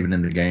 they're not even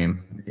in the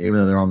game, even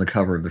though they're on the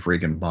cover of the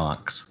freaking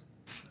box.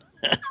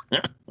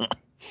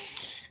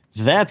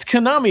 That's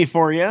Konami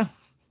for you.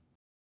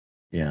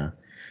 Yeah.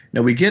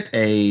 Now we get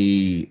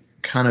an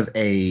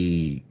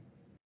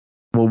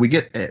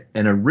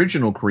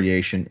original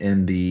creation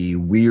in the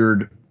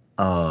weird,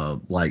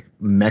 like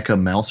Mecha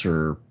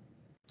Mouser,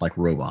 like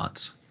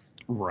robots.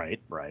 Right.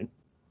 And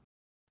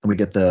we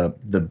get the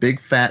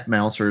big fat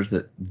mousers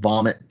that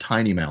vomit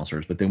tiny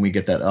mousers, but then we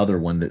get that other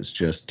one that's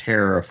just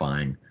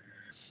terrifying.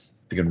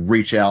 They can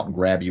reach out and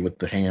grab you with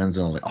the hands,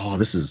 and I was like, oh,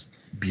 this is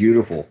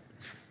beautiful.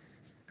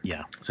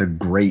 Yeah. So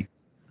great.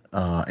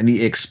 And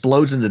he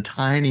explodes into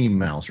tiny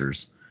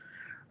mousers.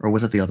 Or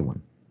was it the other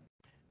one?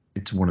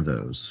 It's one of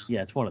those.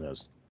 Yeah, it's one of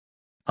those.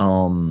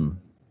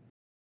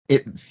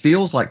 It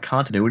feels like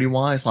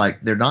continuity-wise,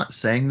 like they're not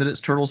saying that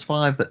it's Turtles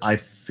 5, but I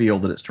feel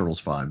that it's Turtles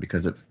 5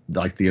 because it,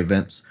 like the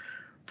events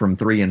from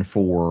 3 and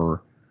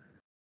 4,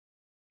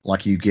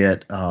 like you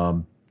get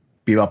Bebop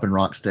and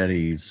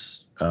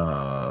Rocksteady's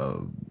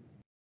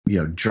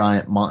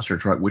giant monster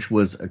truck, which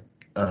was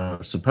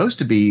supposed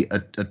to be a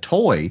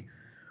toy,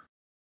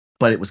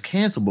 but it was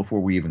canceled before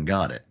we even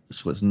got it.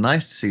 So it's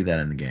nice to see that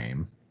in the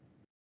game.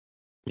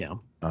 Yeah.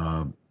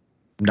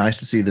 Nice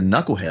to see the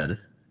Knucklehead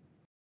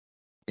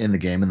in the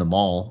game in the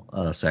mall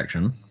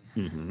section.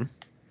 Mm-hmm.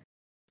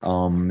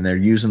 They're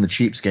using the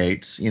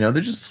cheapskates.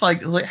 They're just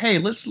like, hey,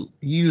 let's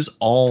use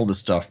all the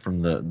stuff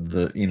from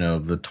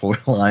the toy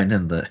line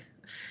and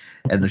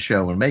the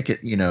show and make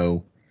it.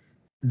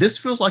 This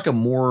feels like a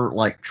more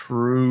like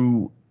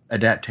true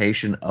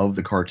adaptation of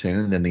the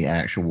cartoon than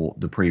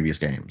the previous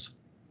games.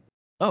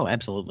 Oh,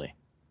 absolutely.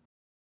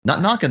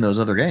 Not knocking those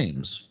other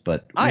games,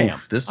 but I am.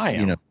 This,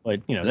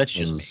 but that's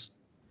just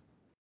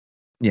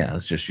me. Yeah,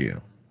 that's just you.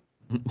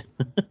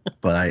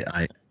 But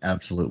I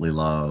absolutely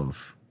love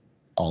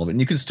all of it.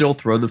 And you can still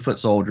throw the foot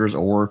soldiers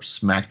or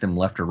smack them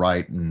left or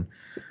right, and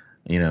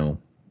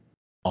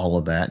all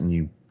of that, and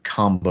you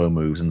combo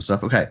moves and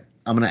stuff. Okay,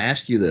 I'm gonna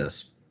ask you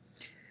this.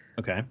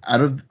 Okay.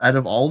 Out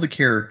of all the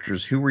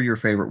characters, who were your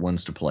favorite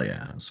ones to play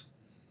as?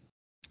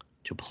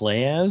 To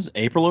play as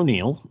April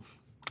O'Neil.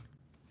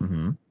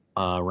 Mm-hmm.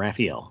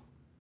 Raphael.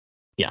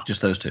 Yeah.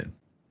 Just those two.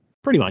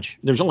 Pretty much.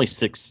 There's only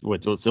 6.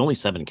 It's only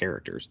 7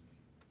 characters.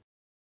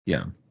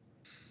 Yeah.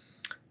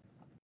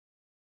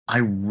 I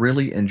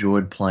really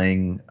enjoyed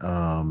playing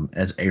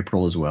as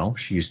April as well.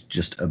 She's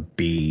just a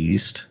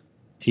beast.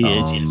 She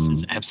is. Yes,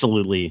 it's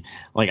absolutely,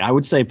 like, I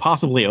would say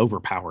possibly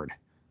overpowered.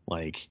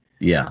 Like,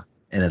 yeah,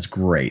 and it's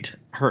great.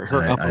 Her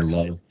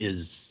uppercut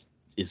is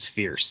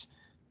fierce.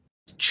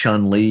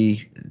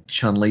 Chun-Li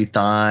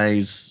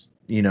thighs,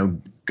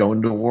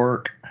 going to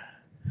work.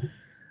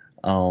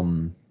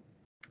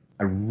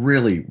 I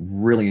really,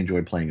 really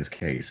enjoyed playing as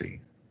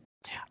Casey.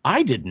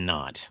 I did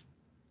not.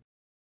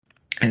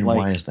 And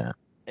why is that?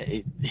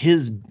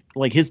 His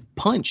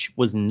punch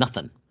was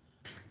nothing.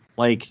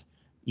 Like,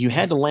 you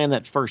had to land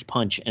that first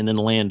punch and then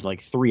land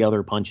like 3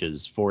 other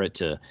punches for it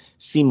to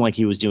seem like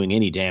he was doing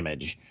any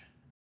damage.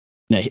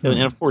 Now,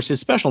 and of course his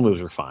special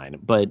moves are fine,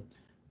 but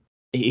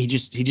he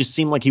just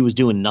seemed like he was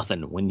doing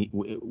nothing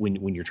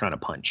when you're trying to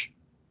punch.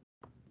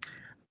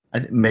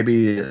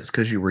 Maybe it's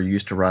because you were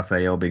used to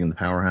Raphael being the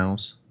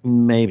powerhouse.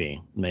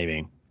 Maybe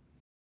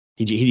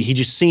he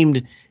just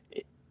seemed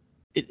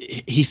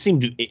he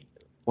seemed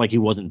like he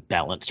wasn't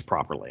balanced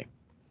properly.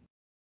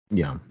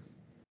 Yeah.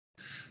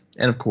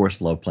 And of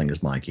course, love playing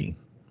as Mikey.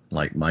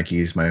 Like,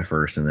 Mikey's my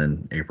first, and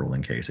then April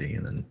and Casey,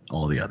 and then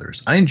all the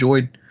others. I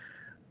enjoyed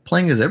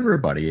playing as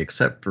everybody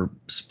except for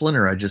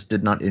Splinter. I just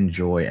did not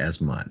enjoy as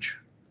much,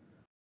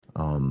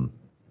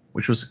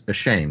 which was a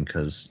shame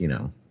because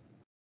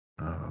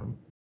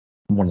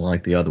one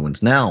like the other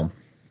ones. Now,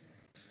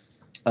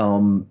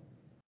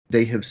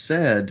 they have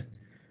said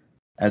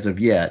as of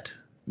yet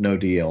no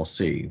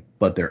DLC,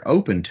 but they're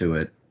open to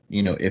it.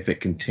 If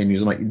it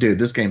continues, I'm like, dude,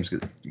 this game's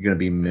going to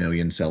be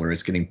million seller.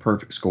 It's getting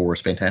perfect scores,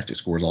 fantastic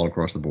scores all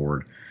across the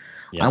board.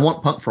 Yep. I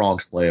want Punk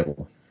Frogs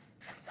playable.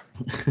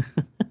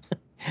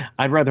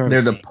 I'd rather have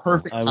they're the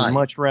perfect. I would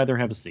much rather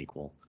have a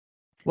sequel.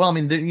 Well, I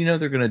mean, they're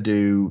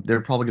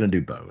probably going to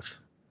do both,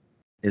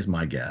 is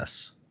my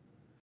guess.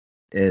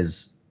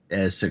 As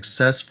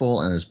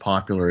successful and as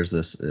popular as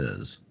this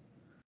is.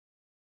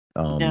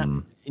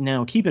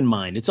 Now keep in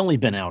mind, it's only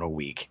been out a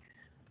week.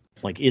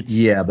 Like,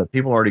 but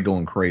people are already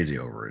going crazy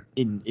over it.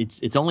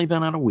 It's only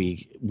been out a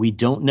week. We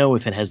don't know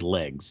if it has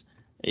legs.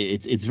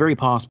 It's very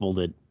possible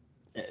that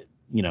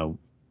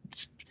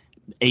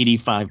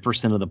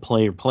 85% of the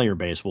player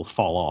base will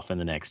fall off in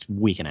the next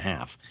week and a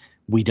half.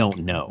 We don't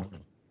know.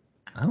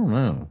 I don't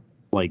know.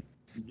 Like,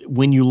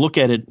 when you look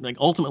at it, like,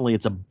 ultimately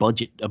it's a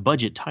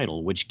budget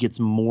title, which gets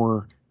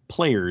more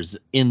players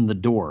in the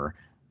door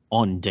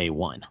on day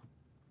one.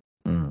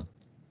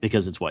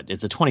 because it's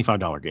a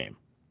 $25 game,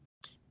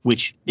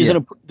 which is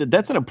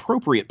that's an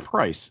appropriate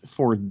price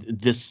for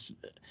this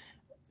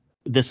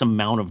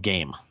amount of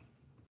game.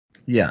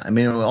 Yeah, I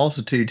mean,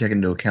 also too, you take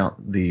into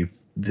account the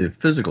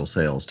physical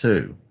sales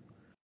too,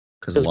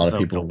 because a lot of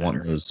people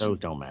want those. Those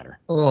don't matter.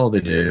 Oh,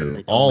 they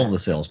do. All the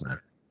sales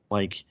matter.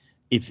 Like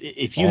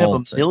if you have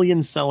a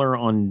million seller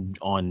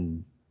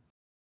on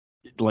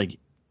like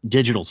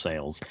digital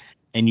sales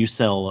and you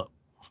sell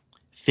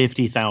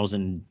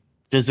 50,000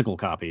 physical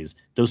copies,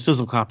 those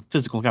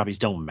physical copies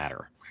don't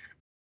matter.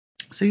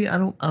 See, I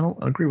don't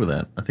agree with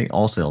that. I think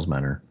all sales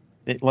matter.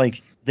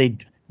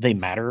 They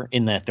matter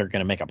in that they're going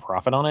to make a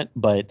profit on it,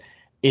 but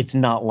it's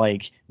not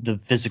like the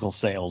physical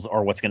sales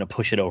are what's going to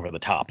push it over the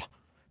top.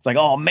 It's like,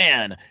 oh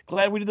man,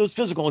 glad we did those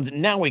physical ones.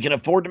 Now we can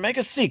afford to make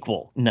a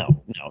sequel.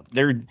 No,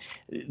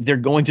 they're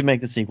going to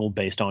make the sequel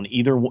based on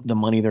either the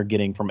money they're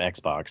getting from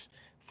Xbox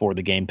for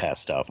the Game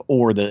Pass stuff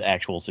or the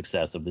actual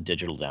success of the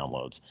digital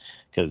downloads,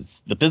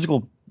 because the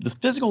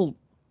physical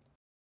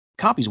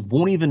copies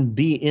won't even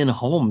be in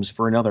homes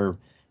for another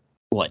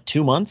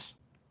 2 months.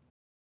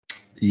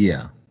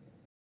 Yeah.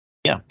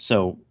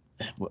 So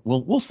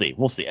we'll see.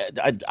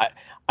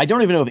 I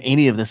don't even know if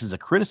any of this is a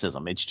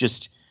criticism. It's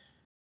just,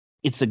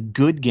 it's a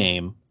good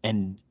game,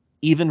 and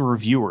even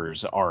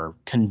reviewers are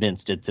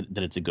convinced that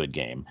it's a good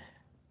game.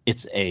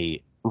 It's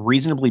a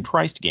reasonably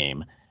priced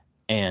game,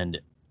 and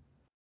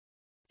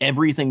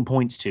everything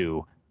points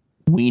to,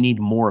 we need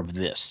more of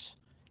this.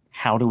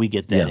 How do we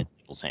get that in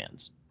people's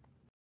hands?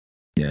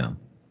 Yeah.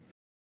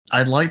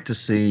 I'd like to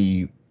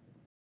see,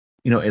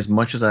 as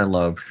much as I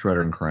love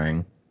Shredder and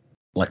Krang,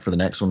 like for the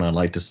next one, I'd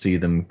like to see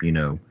them,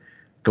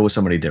 go with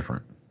somebody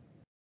different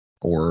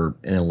or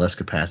in a less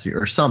capacity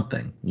or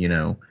something,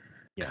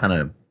 kind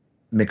of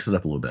mix it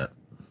up a little bit.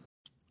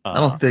 I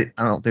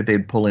don't think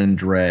they'd pull in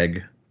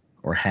Dreg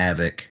or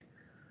Havoc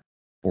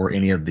or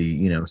any of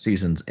the,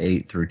 seasons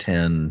 8 through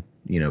 10,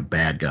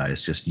 bad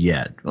guys just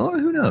yet. Oh,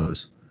 who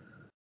knows?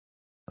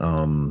 I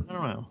don't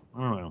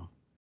know.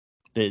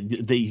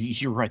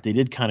 You're right. They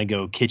did kind of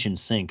go kitchen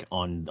sink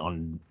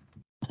on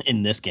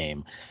in this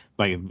game.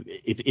 Like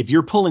if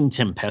you're pulling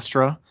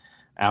Tempestra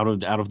out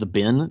of the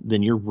bin,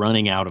 then you're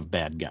running out of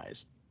bad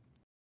guys.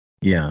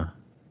 Yeah,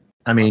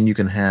 I mean, you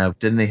can have.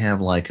 Didn't they have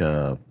like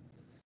a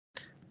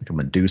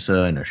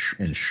Medusa and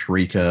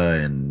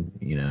Shrika and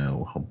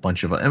a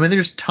bunch of. I mean,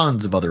 there's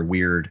tons of other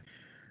weird,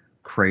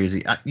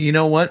 crazy. You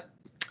know what?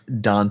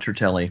 Don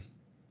Turtelli.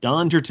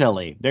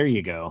 There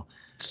you go.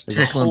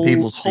 Tickling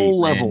people's feet. Whole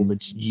level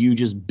that's you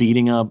just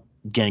beating up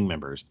gang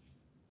members.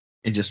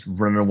 And just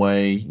running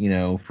away,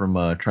 from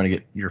trying to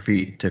get your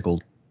feet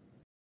tickled.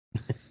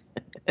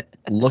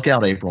 Look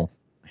out, April.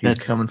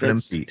 He's coming for them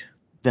feet.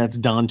 That's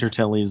Don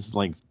Turtelli's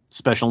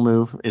special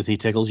move, is he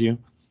tickles you.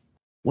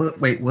 What?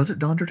 Wait, was it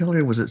Don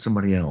Turtelli or was it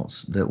somebody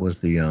else that was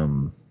the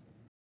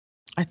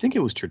I think it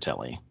was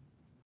Turtelli.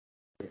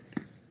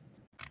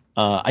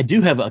 I do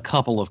have a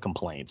couple of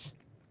complaints.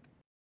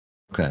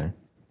 Okay.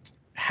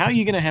 How are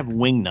you going to have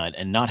Wingnut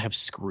and not have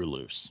Screw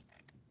Loose?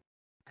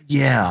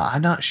 Yeah,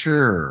 I'm not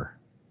sure.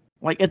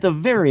 At the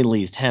very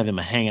least, have him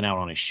hanging out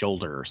on his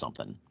shoulder or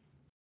something.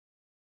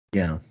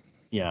 Yeah.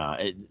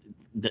 Yeah.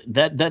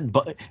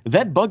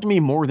 That bugged me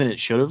more than it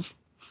should have.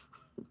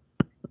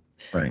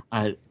 Right.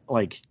 I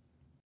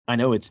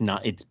know it's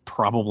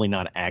probably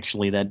not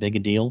actually that big a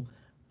deal.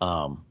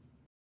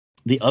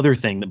 The other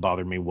thing that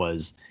bothered me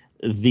was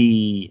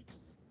the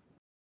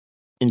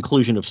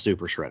inclusion of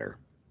Super Shredder.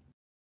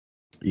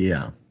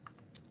 Yeah.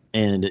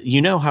 And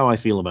you know how I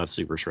feel about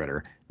Super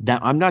Shredder.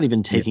 That I'm not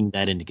even taking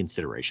that into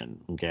consideration.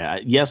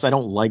 Okay. Yes, I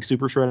don't like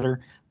Super Shredder,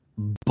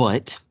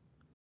 but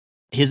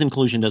his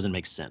inclusion doesn't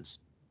make sense.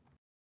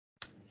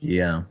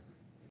 Yeah.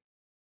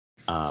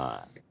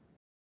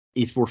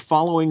 If we're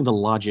following the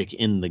logic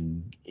in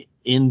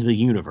the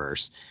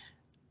universe,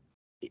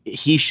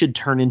 he should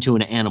turn into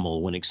an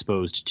animal when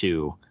exposed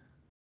to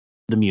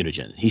the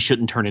mutagen. He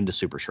shouldn't turn into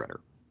Super Shredder.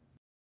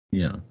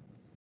 Yeah.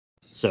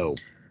 So,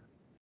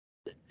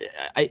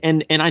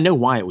 and I know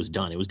why it was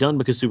done. It was done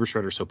because Super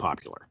Shredder is so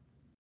popular.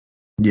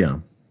 Yeah.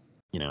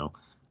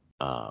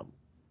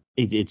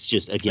 It's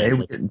just,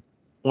 again,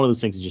 one of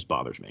those things that just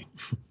bothers me.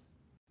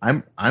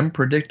 I'm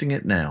predicting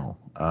it now.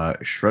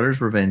 Shredder's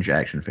Revenge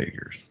action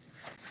figures.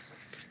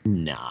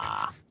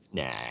 Nah.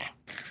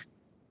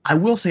 I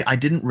will say I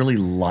didn't really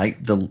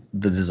like the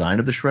design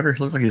of the Shredder. He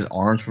looked like his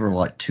arms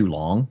were too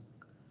long.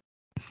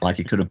 Like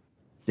they could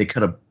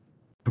have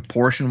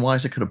proportion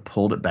wise, they could have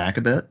pulled it back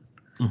a bit.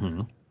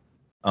 Mm-hmm.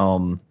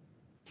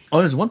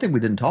 There's one thing we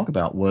didn't talk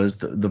about was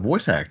the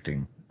voice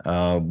acting.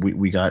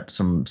 We got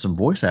some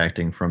voice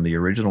acting from the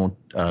original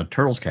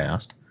Turtles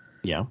cast.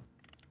 Yeah.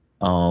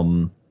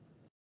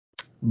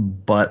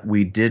 But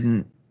we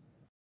didn't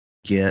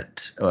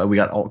get. We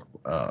got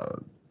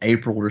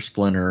April or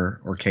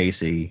Splinter or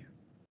Casey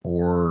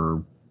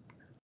or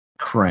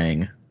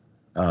Krang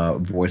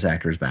voice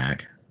actors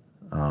back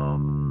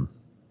for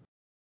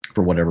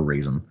whatever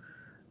reason.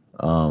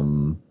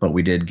 But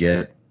we did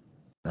get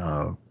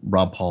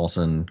Rob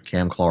Paulson,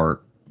 Cam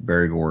Clark,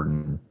 Barry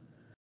Gordon,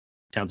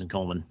 Townsend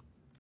Coleman.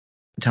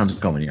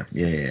 Townsend Coleman,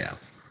 yeah.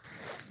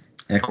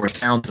 And of course,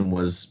 Townsend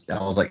was.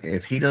 I was like,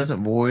 if he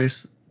doesn't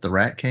voice the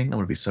Rat King, I'm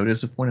gonna be so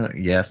disappointed.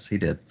 Yes, he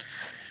did.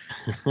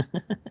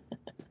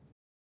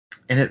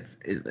 And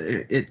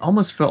it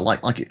almost felt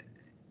like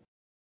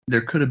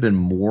there could have been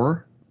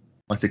more.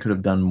 Like they could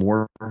have done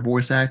more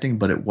voice acting,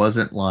 but it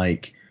wasn't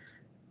like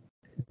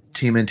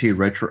TMNT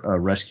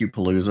Rescue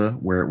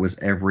Palooza, where it was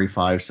every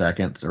 5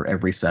 seconds or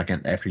every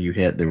second after you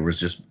hit, there was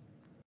just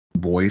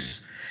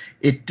voice.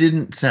 It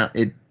didn't sound.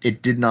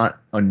 It did not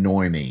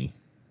annoy me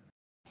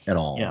at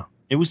Yeah, all.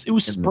 it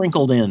was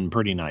sprinkled in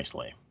pretty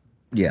nicely.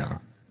 Yeah,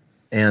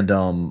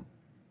 and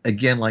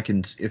again, like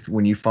if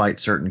when you fight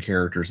certain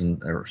characters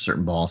or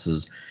certain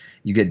bosses,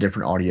 you get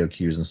different audio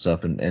cues and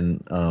stuff,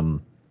 and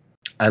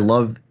I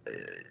love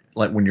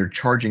like when you're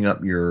charging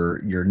up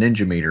your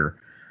ninja meter.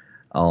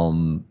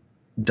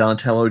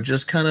 Donatello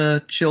just kind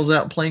of chills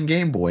out playing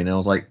Game Boy, and I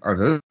was like,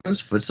 are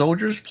those foot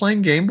soldiers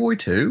playing Game Boy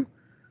too?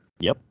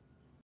 Yep.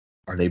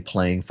 Are they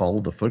playing Fall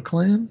of the Foot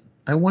Clan?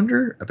 I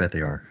wonder. I bet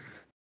they are.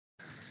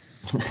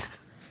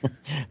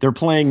 They're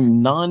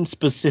playing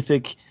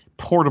non-specific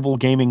portable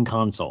gaming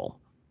console.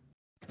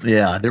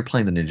 Yeah, they're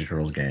playing the Ninja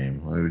Turtles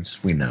game.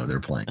 We know they're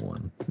playing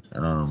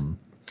one.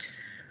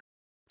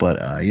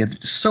 But yeah,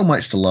 there's so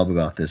much to love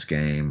about this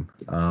game.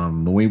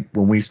 When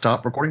we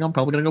stop recording, I'm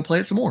probably gonna go play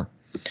it some more.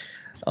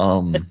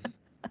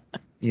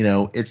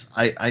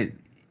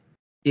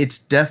 It's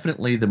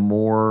definitely the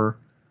more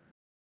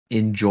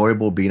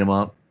enjoyable beat 'em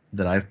up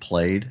that I've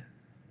played.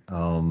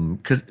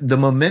 Because the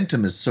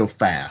momentum is so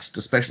fast,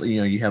 especially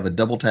you have a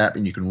double tap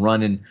and you can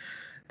run in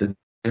the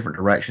different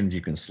directions,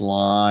 you can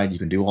slide, you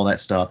can do all that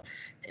stuff,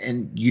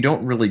 and you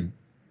don't really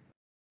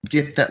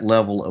get that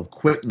level of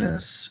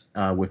quickness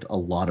with a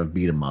lot of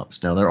beat 'em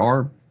ups. Now there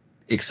are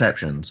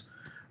exceptions,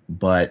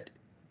 but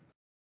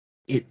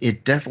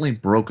it definitely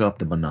broke up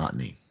the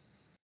monotony.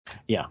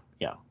 Yeah.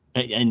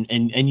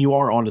 And you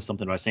are onto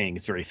something by saying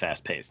it's very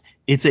fast paced.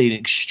 It's an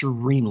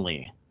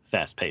extremely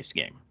fast paced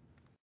game.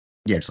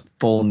 Yeah, it's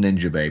full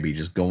ninja baby,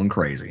 just going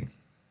crazy.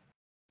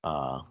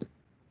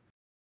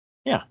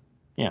 Yeah.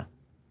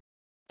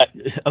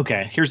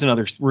 Okay, here's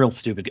another real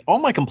stupid. All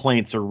my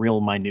complaints are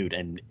real minute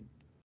and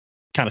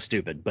kind of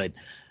stupid, but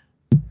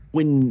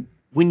when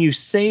you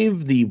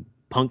save the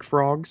punk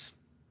frogs,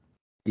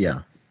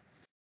 Yeah,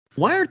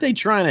 why aren't they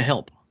trying to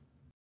help?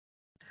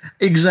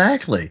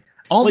 exactly.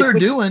 All Like they're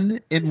doing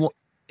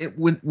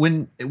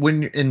when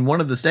in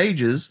one of the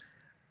stages,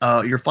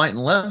 you're fighting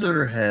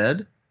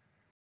Leatherhead.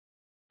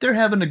 They're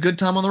having a good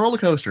time on the roller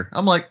coaster.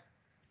 I'm like,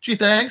 gee,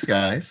 thanks,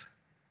 guys.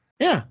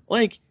 yeah,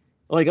 like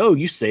oh,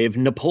 you saved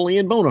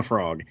Napoleon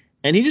Bonafrog,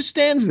 and he just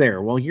stands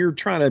there while you're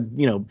trying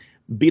to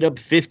beat up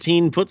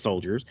 15 foot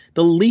soldiers.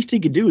 The least he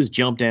could do is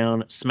jump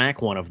down,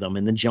 smack one of them,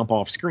 and then jump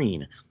off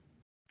screen.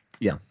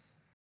 Yeah,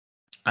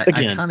 I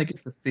Again, kind of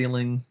get the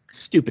feeling.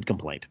 stupid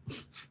complaint.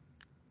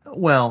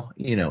 Well,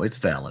 it's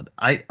valid.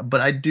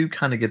 But I do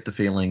kind of get the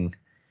feeling,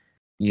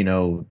 you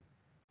know,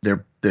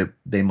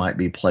 they might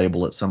be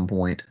playable at some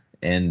point,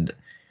 and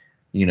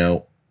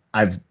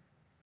I've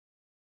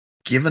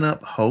given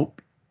up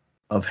hope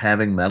of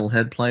having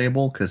Metalhead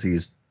playable because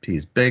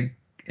he's big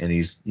and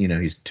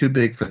he's too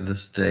big for the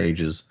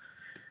stages.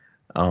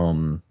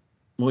 Well,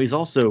 he's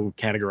also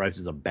categorized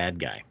as a bad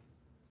guy.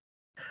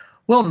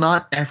 Well,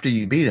 not after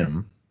you beat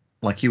him,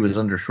 like he was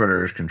under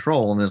Shredder's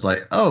control, and it's like,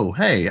 oh,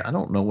 hey, I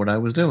don't know what I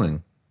was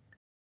doing.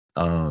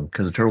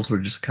 Because the turtles were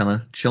just kind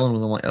of chilling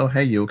with him, like, oh,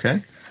 hey, you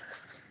okay?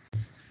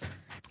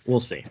 We'll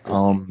see.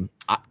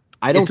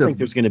 I don't think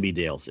there's going to be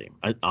DLC.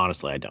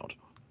 Honestly, I don't.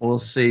 We'll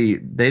see.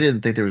 They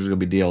didn't think there was going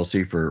to be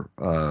DLC for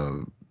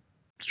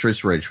Streets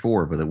of Rage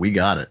 4, but we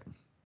got it.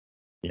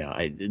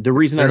 Yeah, the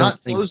reason they're I don't not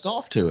think closed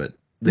off to it.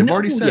 They've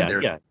already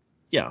said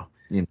yeah.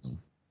 You know,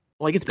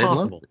 Like it's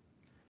possible.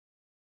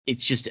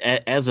 It's just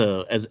as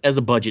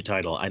a budget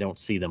title, I don't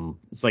see them.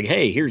 It's like,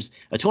 hey, here's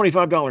a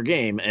 $25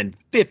 game and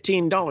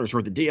 $15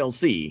 worth of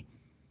DLC.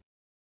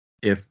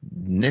 If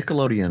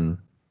Nickelodeon,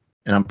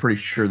 and I'm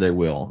pretty sure they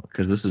will,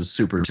 because this is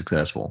super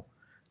successful.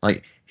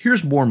 Like,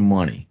 here's more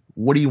money.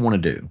 What do you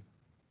want to do?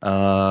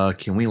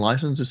 Can we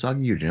license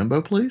Usagi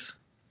Yojimbo, please?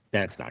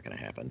 That's not going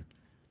to happen.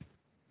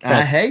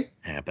 Hey,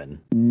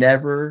 happen.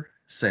 Never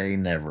say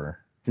never.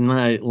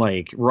 Not,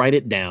 like, write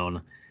it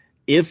down.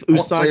 If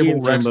Usagi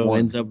Yojimbo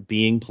ends up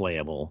being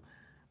playable,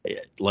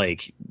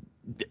 like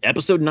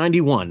episode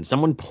 91,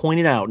 someone point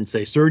it out and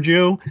say,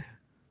 Sergio,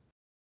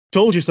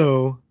 told you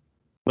so.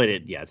 But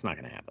it's not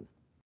going to happen.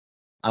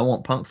 I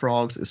want Punk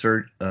Frogs.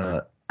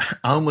 I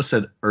almost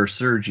said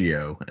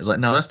Sergio. It's like,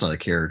 no, that's not a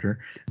character.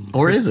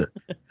 Or is it?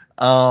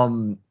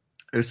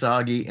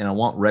 Usagi, and I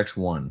want Rex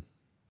 1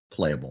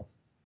 playable.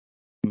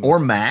 Or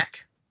Mac.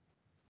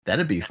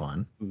 That'd be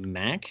fun.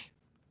 Mac?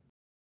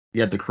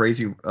 Yeah, the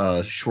crazy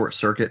short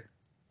circuit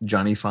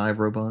Johnny 5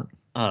 robot.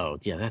 Oh,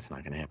 yeah, that's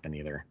not going to happen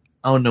either.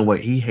 Oh, no,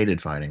 wait. He hated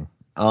fighting.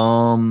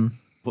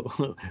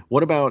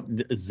 What about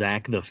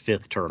Zack the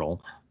Fifth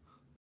Turtle?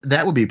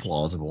 That would be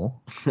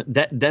plausible.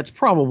 That's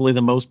probably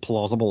the most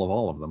plausible of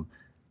all of them.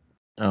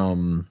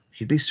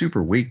 He'd be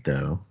super weak,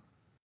 though.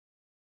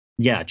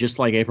 Yeah, just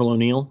like April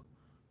O'Neil.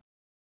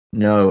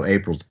 No,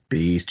 April's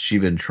beast. She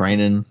been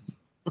training.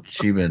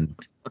 She been.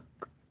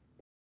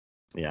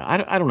 Yeah,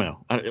 I don't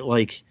know.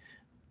 Like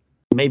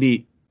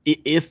maybe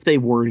if they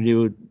were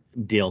to do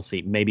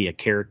DLC, maybe a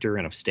character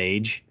and a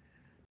stage,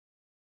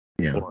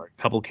 Yeah. or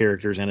a couple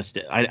characters and a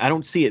stage. I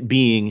don't see it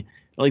being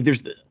like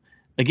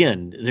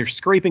again, they're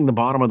scraping the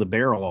bottom of the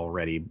barrel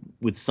already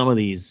with some of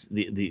these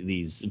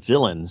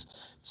villains.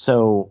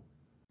 So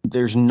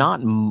there's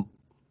not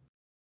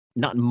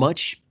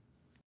much.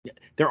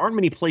 There aren't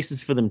many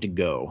places for them to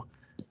go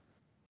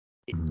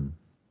Mhm.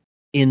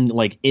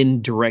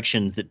 in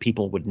directions that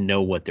people would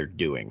know what they're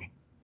doing.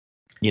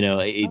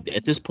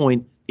 At this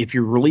point, if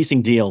you're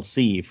releasing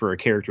DLC for a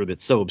character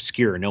that's so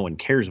obscure no one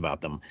cares about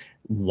them,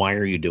 why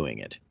are you doing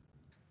it?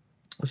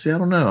 See, I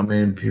don't know. I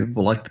mean,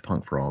 people like the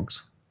punk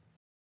frogs.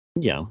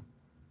 Yeah.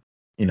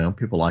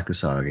 People like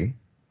Usagi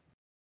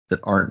that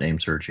aren't named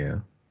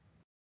Sergio.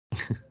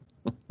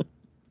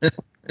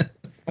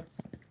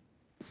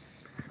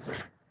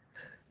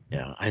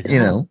 Yeah. I You don't,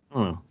 know. I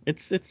don't know.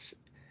 It's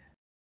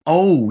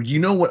Oh, you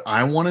know what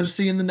I want to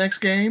see in the next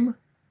game?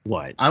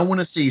 what? I want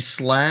to see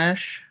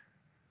Slash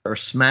or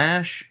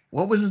Smash.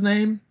 What was his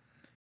name?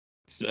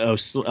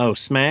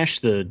 Smash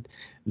the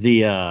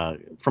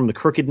from the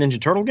Crooked Ninja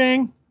Turtle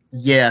gang.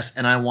 Yes,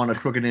 and I want a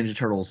Crooked Ninja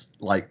Turtles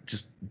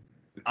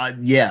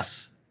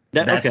yes,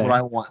 That that's what okay.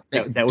 I want.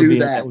 That would Do be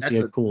that that. would be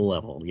That's a a cool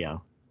level. Yeah.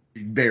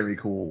 very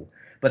cool.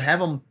 But have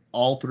them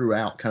all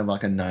throughout, kind of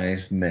like a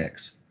nice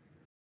mix.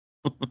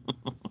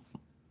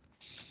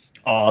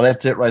 Oh,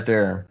 that's it right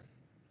there.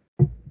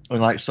 And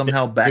like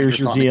somehow Baxter There's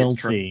your Sonic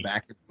gets turned DLC.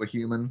 back into a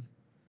human.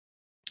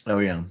 Oh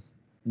yeah,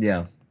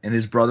 yeah. And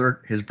his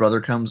brother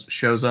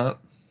shows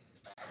up.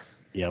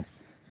 Yep.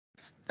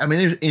 I mean,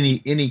 there's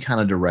any kind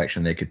of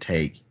direction they could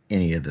take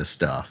any of this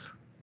stuff.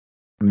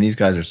 I mean, these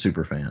guys are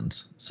super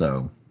fans,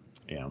 so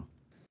Yeah.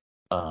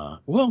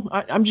 Well,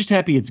 I'm just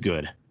happy it's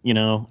good.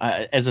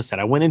 As I said,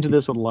 I went into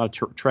this with a lot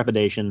of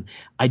trepidation.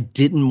 I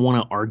didn't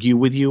want to argue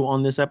with you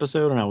on this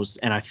episode,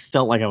 and I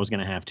felt like I was going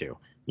to have to.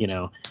 You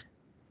know,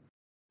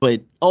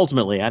 but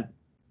ultimately,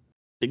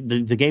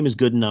 the game is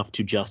good enough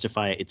to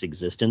justify its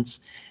existence,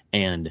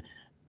 and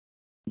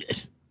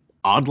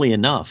oddly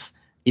enough,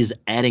 is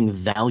adding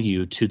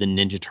value to the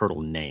Ninja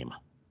Turtle name.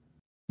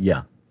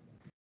 yeah,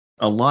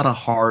 a lot of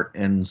heart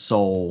and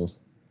soul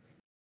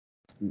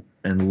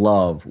and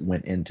love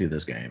went into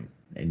this game,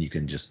 and you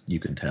can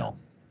tell.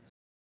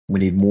 We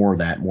need more of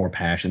that, more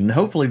passion. And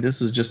hopefully,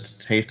 this is just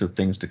a taste of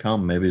things to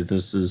come. Maybe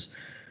this is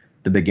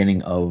the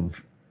beginning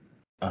of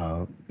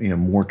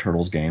more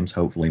Turtles games.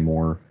 Hopefully,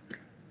 more.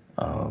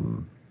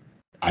 Um,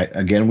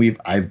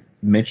 I've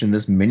mentioned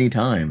this many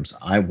times.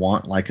 I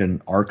want like an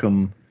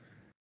Arkham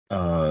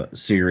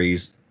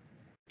series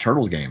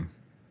Turtles game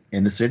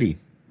in the city,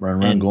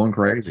 running around And going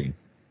crazy.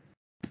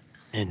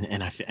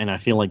 I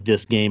feel like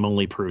this game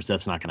only proves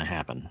that's not going to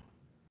happen.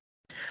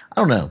 I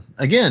don't know.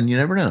 Again, you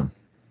never know.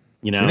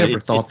 We never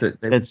thought It's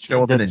that they would that's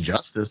show up in that's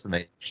Injustice, and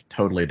they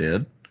totally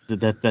did.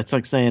 that's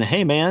like saying,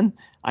 "Hey man,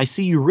 I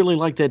see you really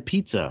like that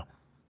pizza."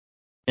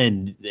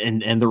 And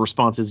the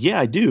response is, "Yeah,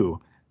 I do."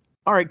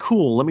 All right,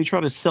 cool. Let me try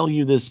to sell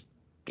you this,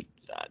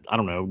 I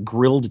don't know,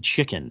 grilled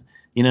chicken.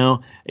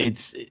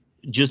 It's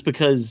just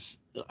because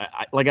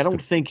I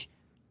don't think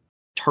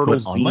Put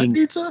turtles on my being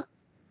pizza?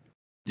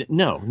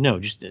 no,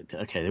 just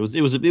okay. It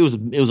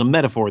was a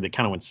metaphor that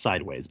kind of went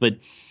sideways, but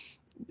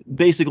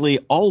basically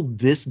all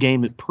this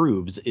game it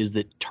proves is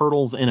that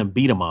turtles in a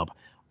beat 'em up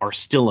are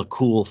still a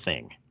cool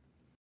thing.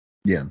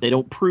 Yeah. They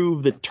don't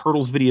prove that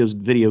turtles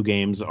video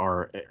games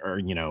are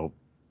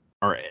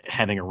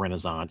having a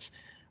renaissance,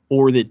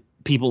 or that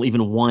people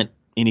even want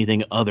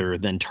anything other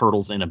than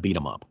turtles in a beat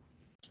 'em up.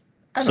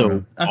 I don't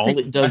know. So all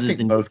it does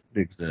is both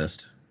could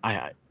exist.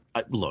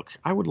 look.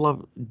 I would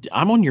love.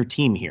 I'm on your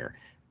team here,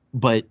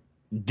 but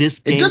this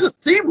It game's doesn't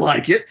seem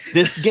like it.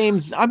 this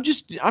game's. I'm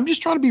just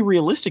trying to be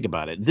realistic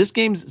about it. This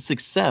game's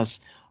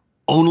success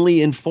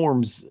only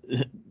informs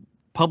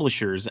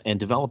publishers and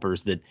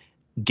developers that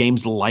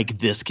games like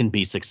this can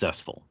be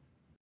successful.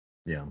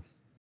 Yeah.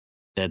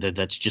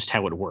 That's just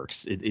how it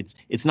works.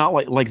 It's not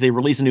like they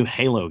release a new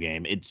Halo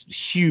game. It's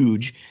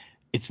huge.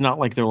 It's not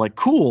like they're like,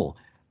 cool,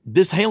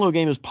 this Halo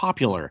game is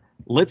popular.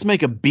 Let's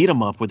make a beat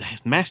 'em up with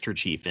Master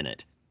Chief in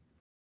it.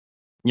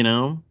 You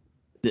know,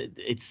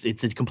 it's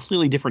a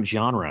completely different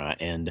genre,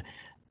 and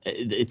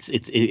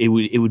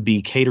it would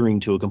be catering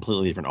to a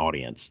completely different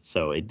audience.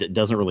 So it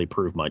doesn't really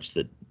prove much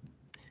that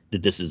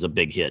this is a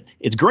big hit.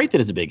 It's great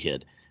that it's a big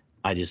hit.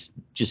 I just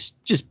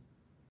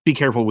be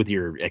careful with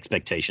your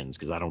expectations,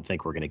 because I don't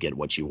think we're going to get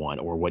what you want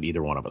or what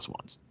either one of us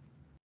wants.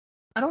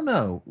 I don't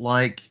know.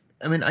 Like,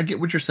 I mean, I get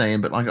what you're saying,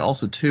 but like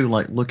also too,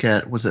 like look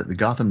at was it the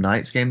Gotham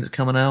Knights game that's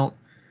coming out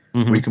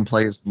where you Mm-hmm. can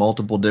play as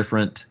multiple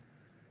different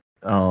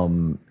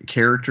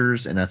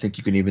characters, and I think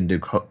you can even do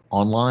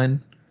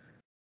online.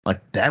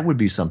 Like that would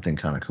be something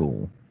kind of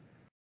cool,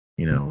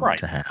 Right,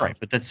 to have. right,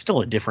 but that's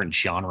still a different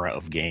genre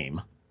of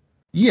game.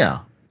 Yeah,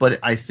 but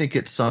I think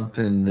it's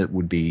something that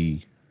would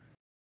be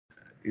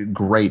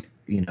great,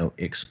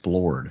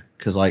 explored.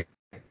 Because like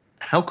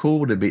how cool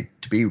would it be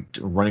to be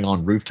running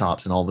on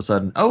rooftops and all of a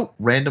sudden, oh,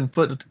 random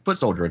foot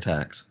soldier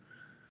attacks?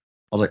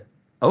 I was like,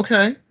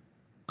 okay,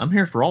 I'm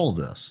here for all of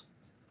this.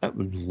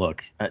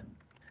 Look,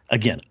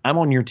 again, I'm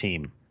on your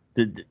team.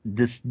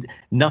 This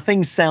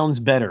nothing sounds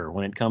better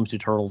when it comes to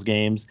Turtles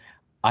games.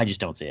 I just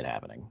don't see it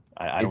happening.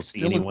 I don't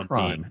see anyone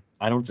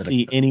I don't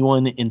see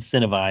anyone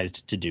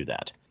incentivized to do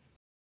that.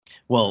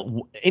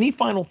 Well, any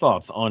final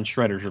thoughts on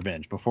Shredder's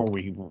Revenge before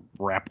we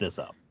wrap this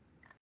up?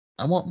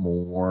 I want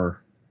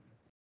more.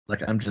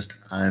 Like,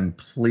 I'm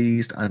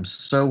pleased. I'm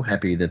so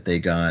happy that they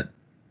got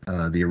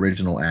the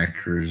original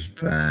actors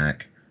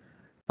back.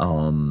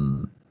 I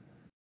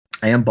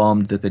am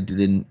bummed that they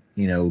didn't,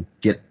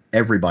 get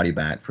everybody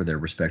back for their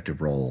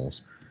respective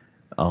roles.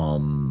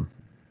 But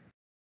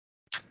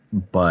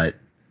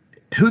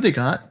who they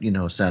got,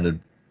 sounded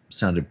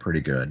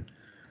pretty good.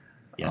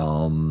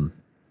 Yeah.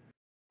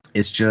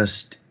 It's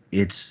just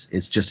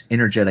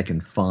energetic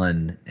and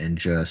fun, and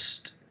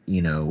just,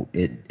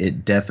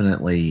 it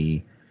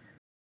definitely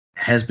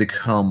has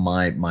become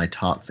my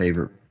top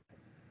favorite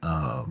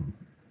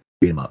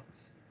beat 'em up.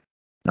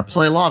 I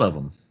play a lot of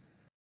them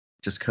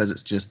just because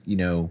it's just,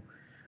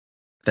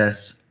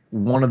 that's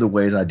one of the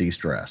ways I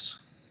de-stress,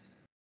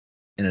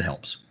 and it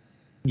helps.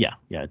 Yeah,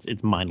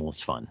 it's mindless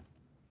fun.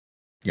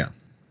 Yeah.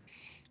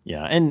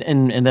 Yeah,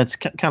 and that's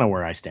kind of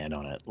where I stand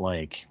on it.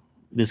 Like,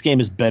 this game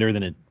is better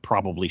than it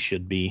probably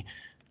should be,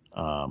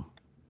 and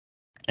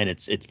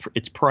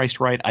it's priced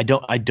right. I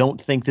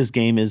don't think this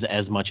game is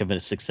as much of a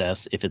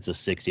success if it's a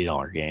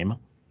 $60 game.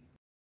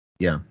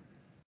 Yeah.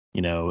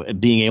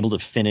 Being able to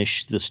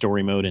finish the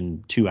story mode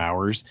in 2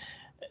 hours,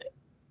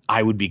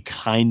 I would be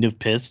kind of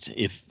pissed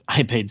if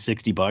I paid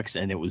 $60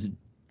 and I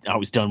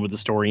was done with the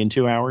story in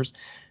 2 hours.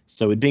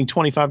 So it being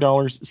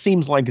 $25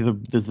 seems like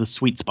the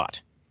sweet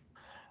spot.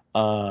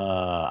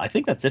 I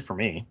think that's it for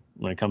me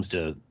when it comes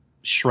to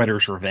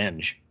Shredder's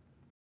Revenge.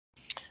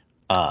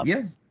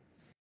 Yeah.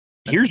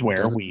 Here's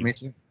where we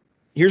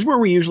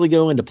usually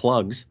go into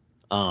plugs.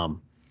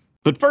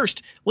 But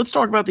first, let's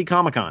talk about the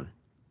Comic-Con.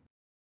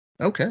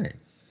 Okay.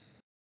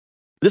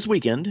 This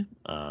weekend,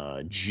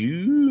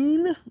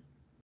 June.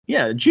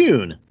 Yeah,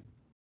 June.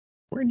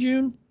 We're in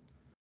June.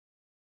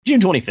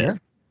 June 25th.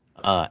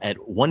 Yeah. At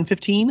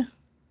 1:15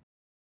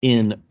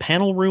 in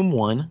Panel Room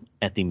 1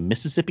 at the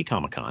Mississippi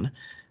Comic-Con.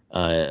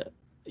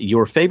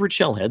 Your favorite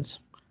shellheads,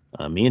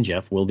 me and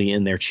Jeff, will be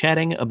in there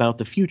chatting about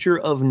the future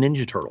of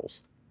Ninja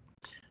Turtles.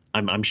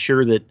 I'm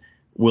sure that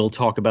we'll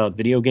talk about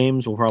video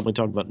games. We'll probably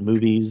talk about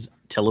movies,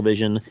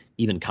 television,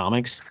 even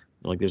comics.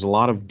 Like, there's a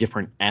lot of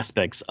different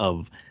aspects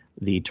of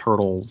the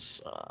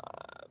Turtles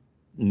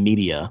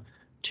media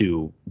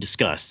to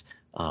discuss.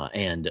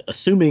 And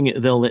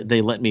assuming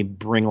they let me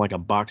bring like a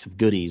box of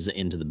goodies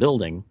into the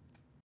building,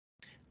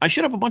 I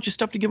should have a bunch of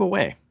stuff to give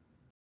away.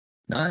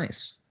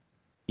 Nice.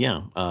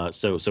 Yeah.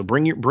 So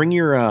bring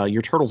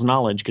your Turtles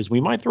knowledge, because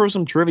we might throw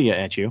some trivia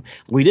at you.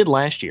 We did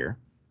last year.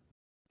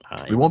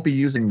 We won't be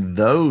using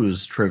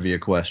those trivia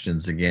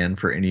questions again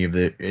for any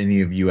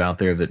of you out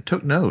there that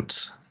took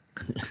notes.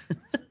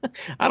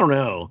 I don't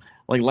know.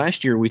 Like,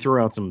 last year we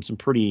threw out some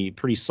pretty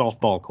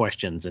softball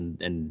questions,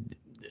 and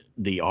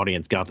the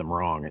audience got them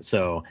wrong.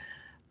 So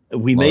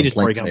we may just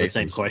break out the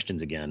same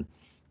questions again.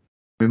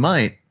 We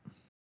might.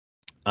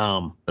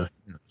 But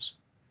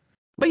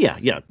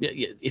yeah.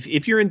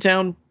 If you're in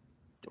town,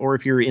 or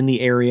if you're in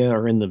the area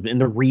or in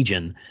the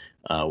region,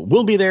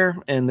 we'll be there,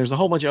 and there's a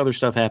whole bunch of other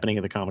stuff happening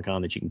at the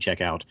Comic-Con that you can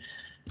check out.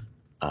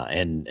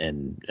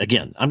 And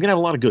again, I'm gonna have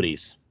a lot of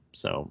goodies,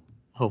 so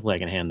hopefully I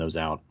can hand those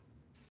out.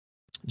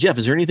 Jeff,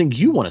 is there anything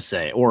you want to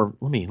say? Or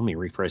let me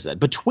rephrase that.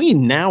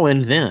 Between now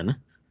and then,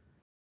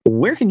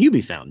 where can you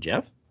be found,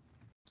 Jeff?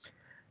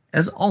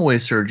 As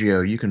always,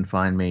 Sergio, you can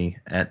find me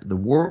at the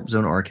Warp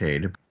Zone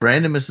Arcade,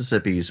 Brandon,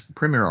 Mississippi's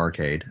premier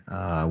arcade,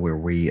 where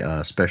we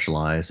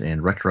specialize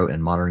in retro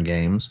and modern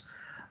games.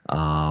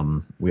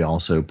 We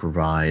also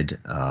provide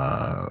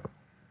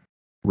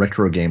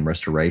retro game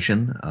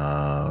restoration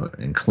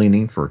and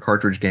cleaning for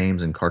cartridge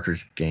games and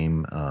cartridge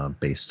game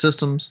based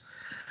systems.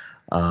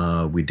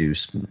 We do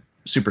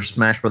Super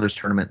Smash Brothers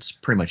tournaments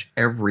pretty much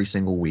every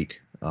single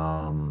week,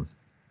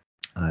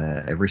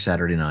 every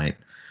Saturday night.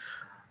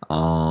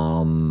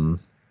 And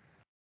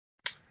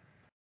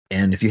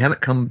if you haven't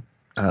come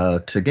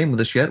to game with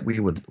us yet, we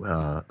would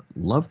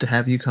love to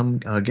have you come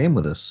game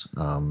with us.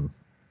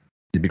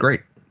 It'd be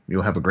great.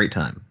 You'll have a great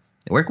time.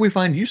 And where can we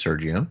find you,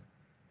 Sergio?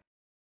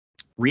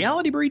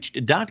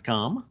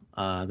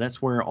 RealityBreached.com.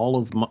 That's where all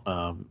of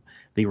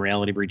the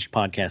Reality Breached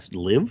podcasts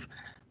live.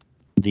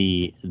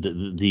 The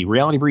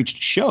Reality Breached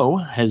show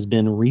has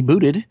been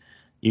rebooted.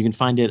 You can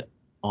find it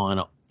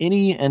on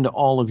any and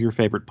all of your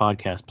favorite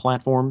podcast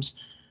platforms.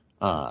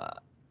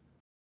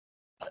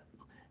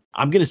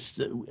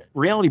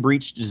 Reality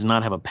Breached does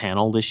not have a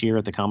panel this year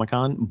at the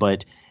Comic-Con,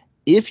 but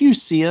if you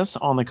see us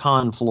on the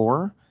con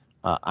floor,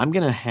 I'm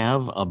going to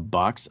have a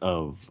box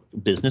of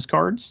business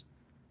cards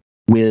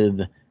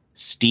with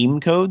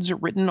Steam codes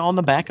written on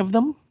the back of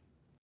them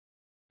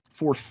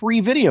for free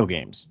video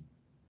games.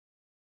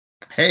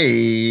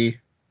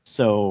 Hey.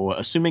 So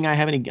assuming I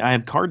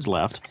have cards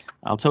left,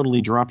 I'll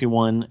totally drop you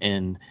one.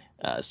 And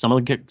some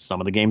of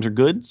the games are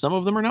good, some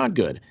of them are not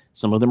good,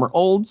 some of them are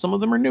old, some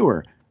of them are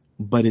newer.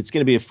 But it's going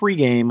to be a free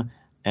game,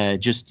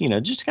 just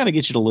to kind of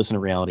get you to listen to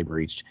Reality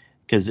Breached,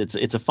 because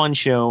it's a fun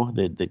show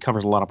that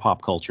covers a lot of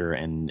pop culture,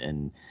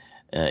 and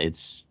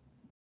it's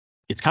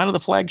kind of the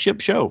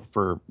flagship show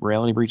for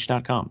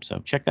realitybreach.com. So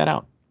check that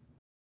out.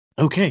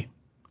 Okay.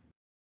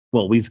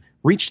 Well, we've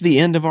reached the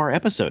end of our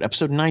episode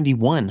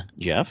 91,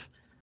 Jeff.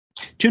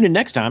 Tune in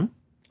next time.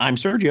 I'm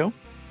Sergio.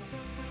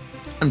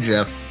 I'm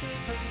Jeff.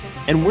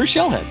 And we're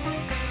Shellheads.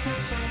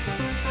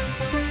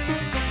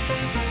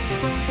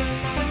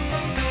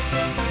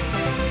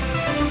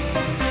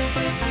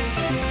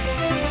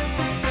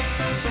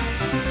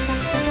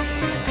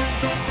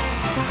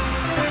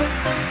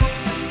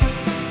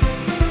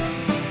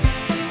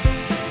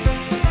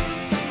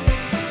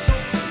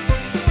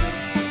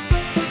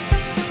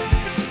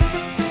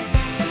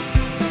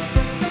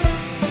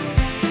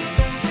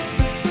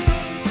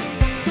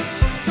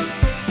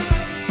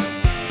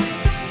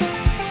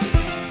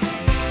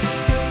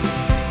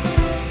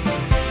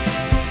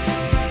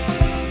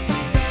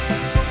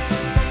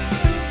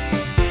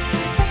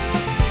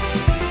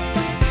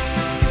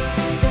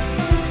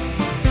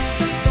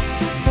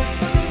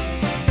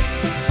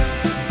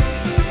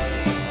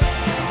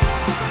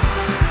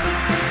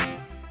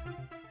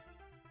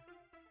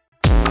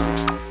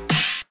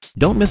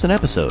 Don't miss an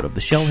episode of the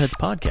Shellheads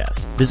podcast.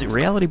 Visit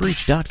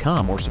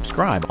realitybreach.com or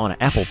subscribe on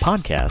Apple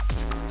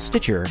Podcasts,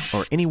 Stitcher,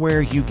 or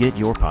anywhere you get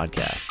your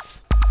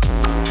podcasts.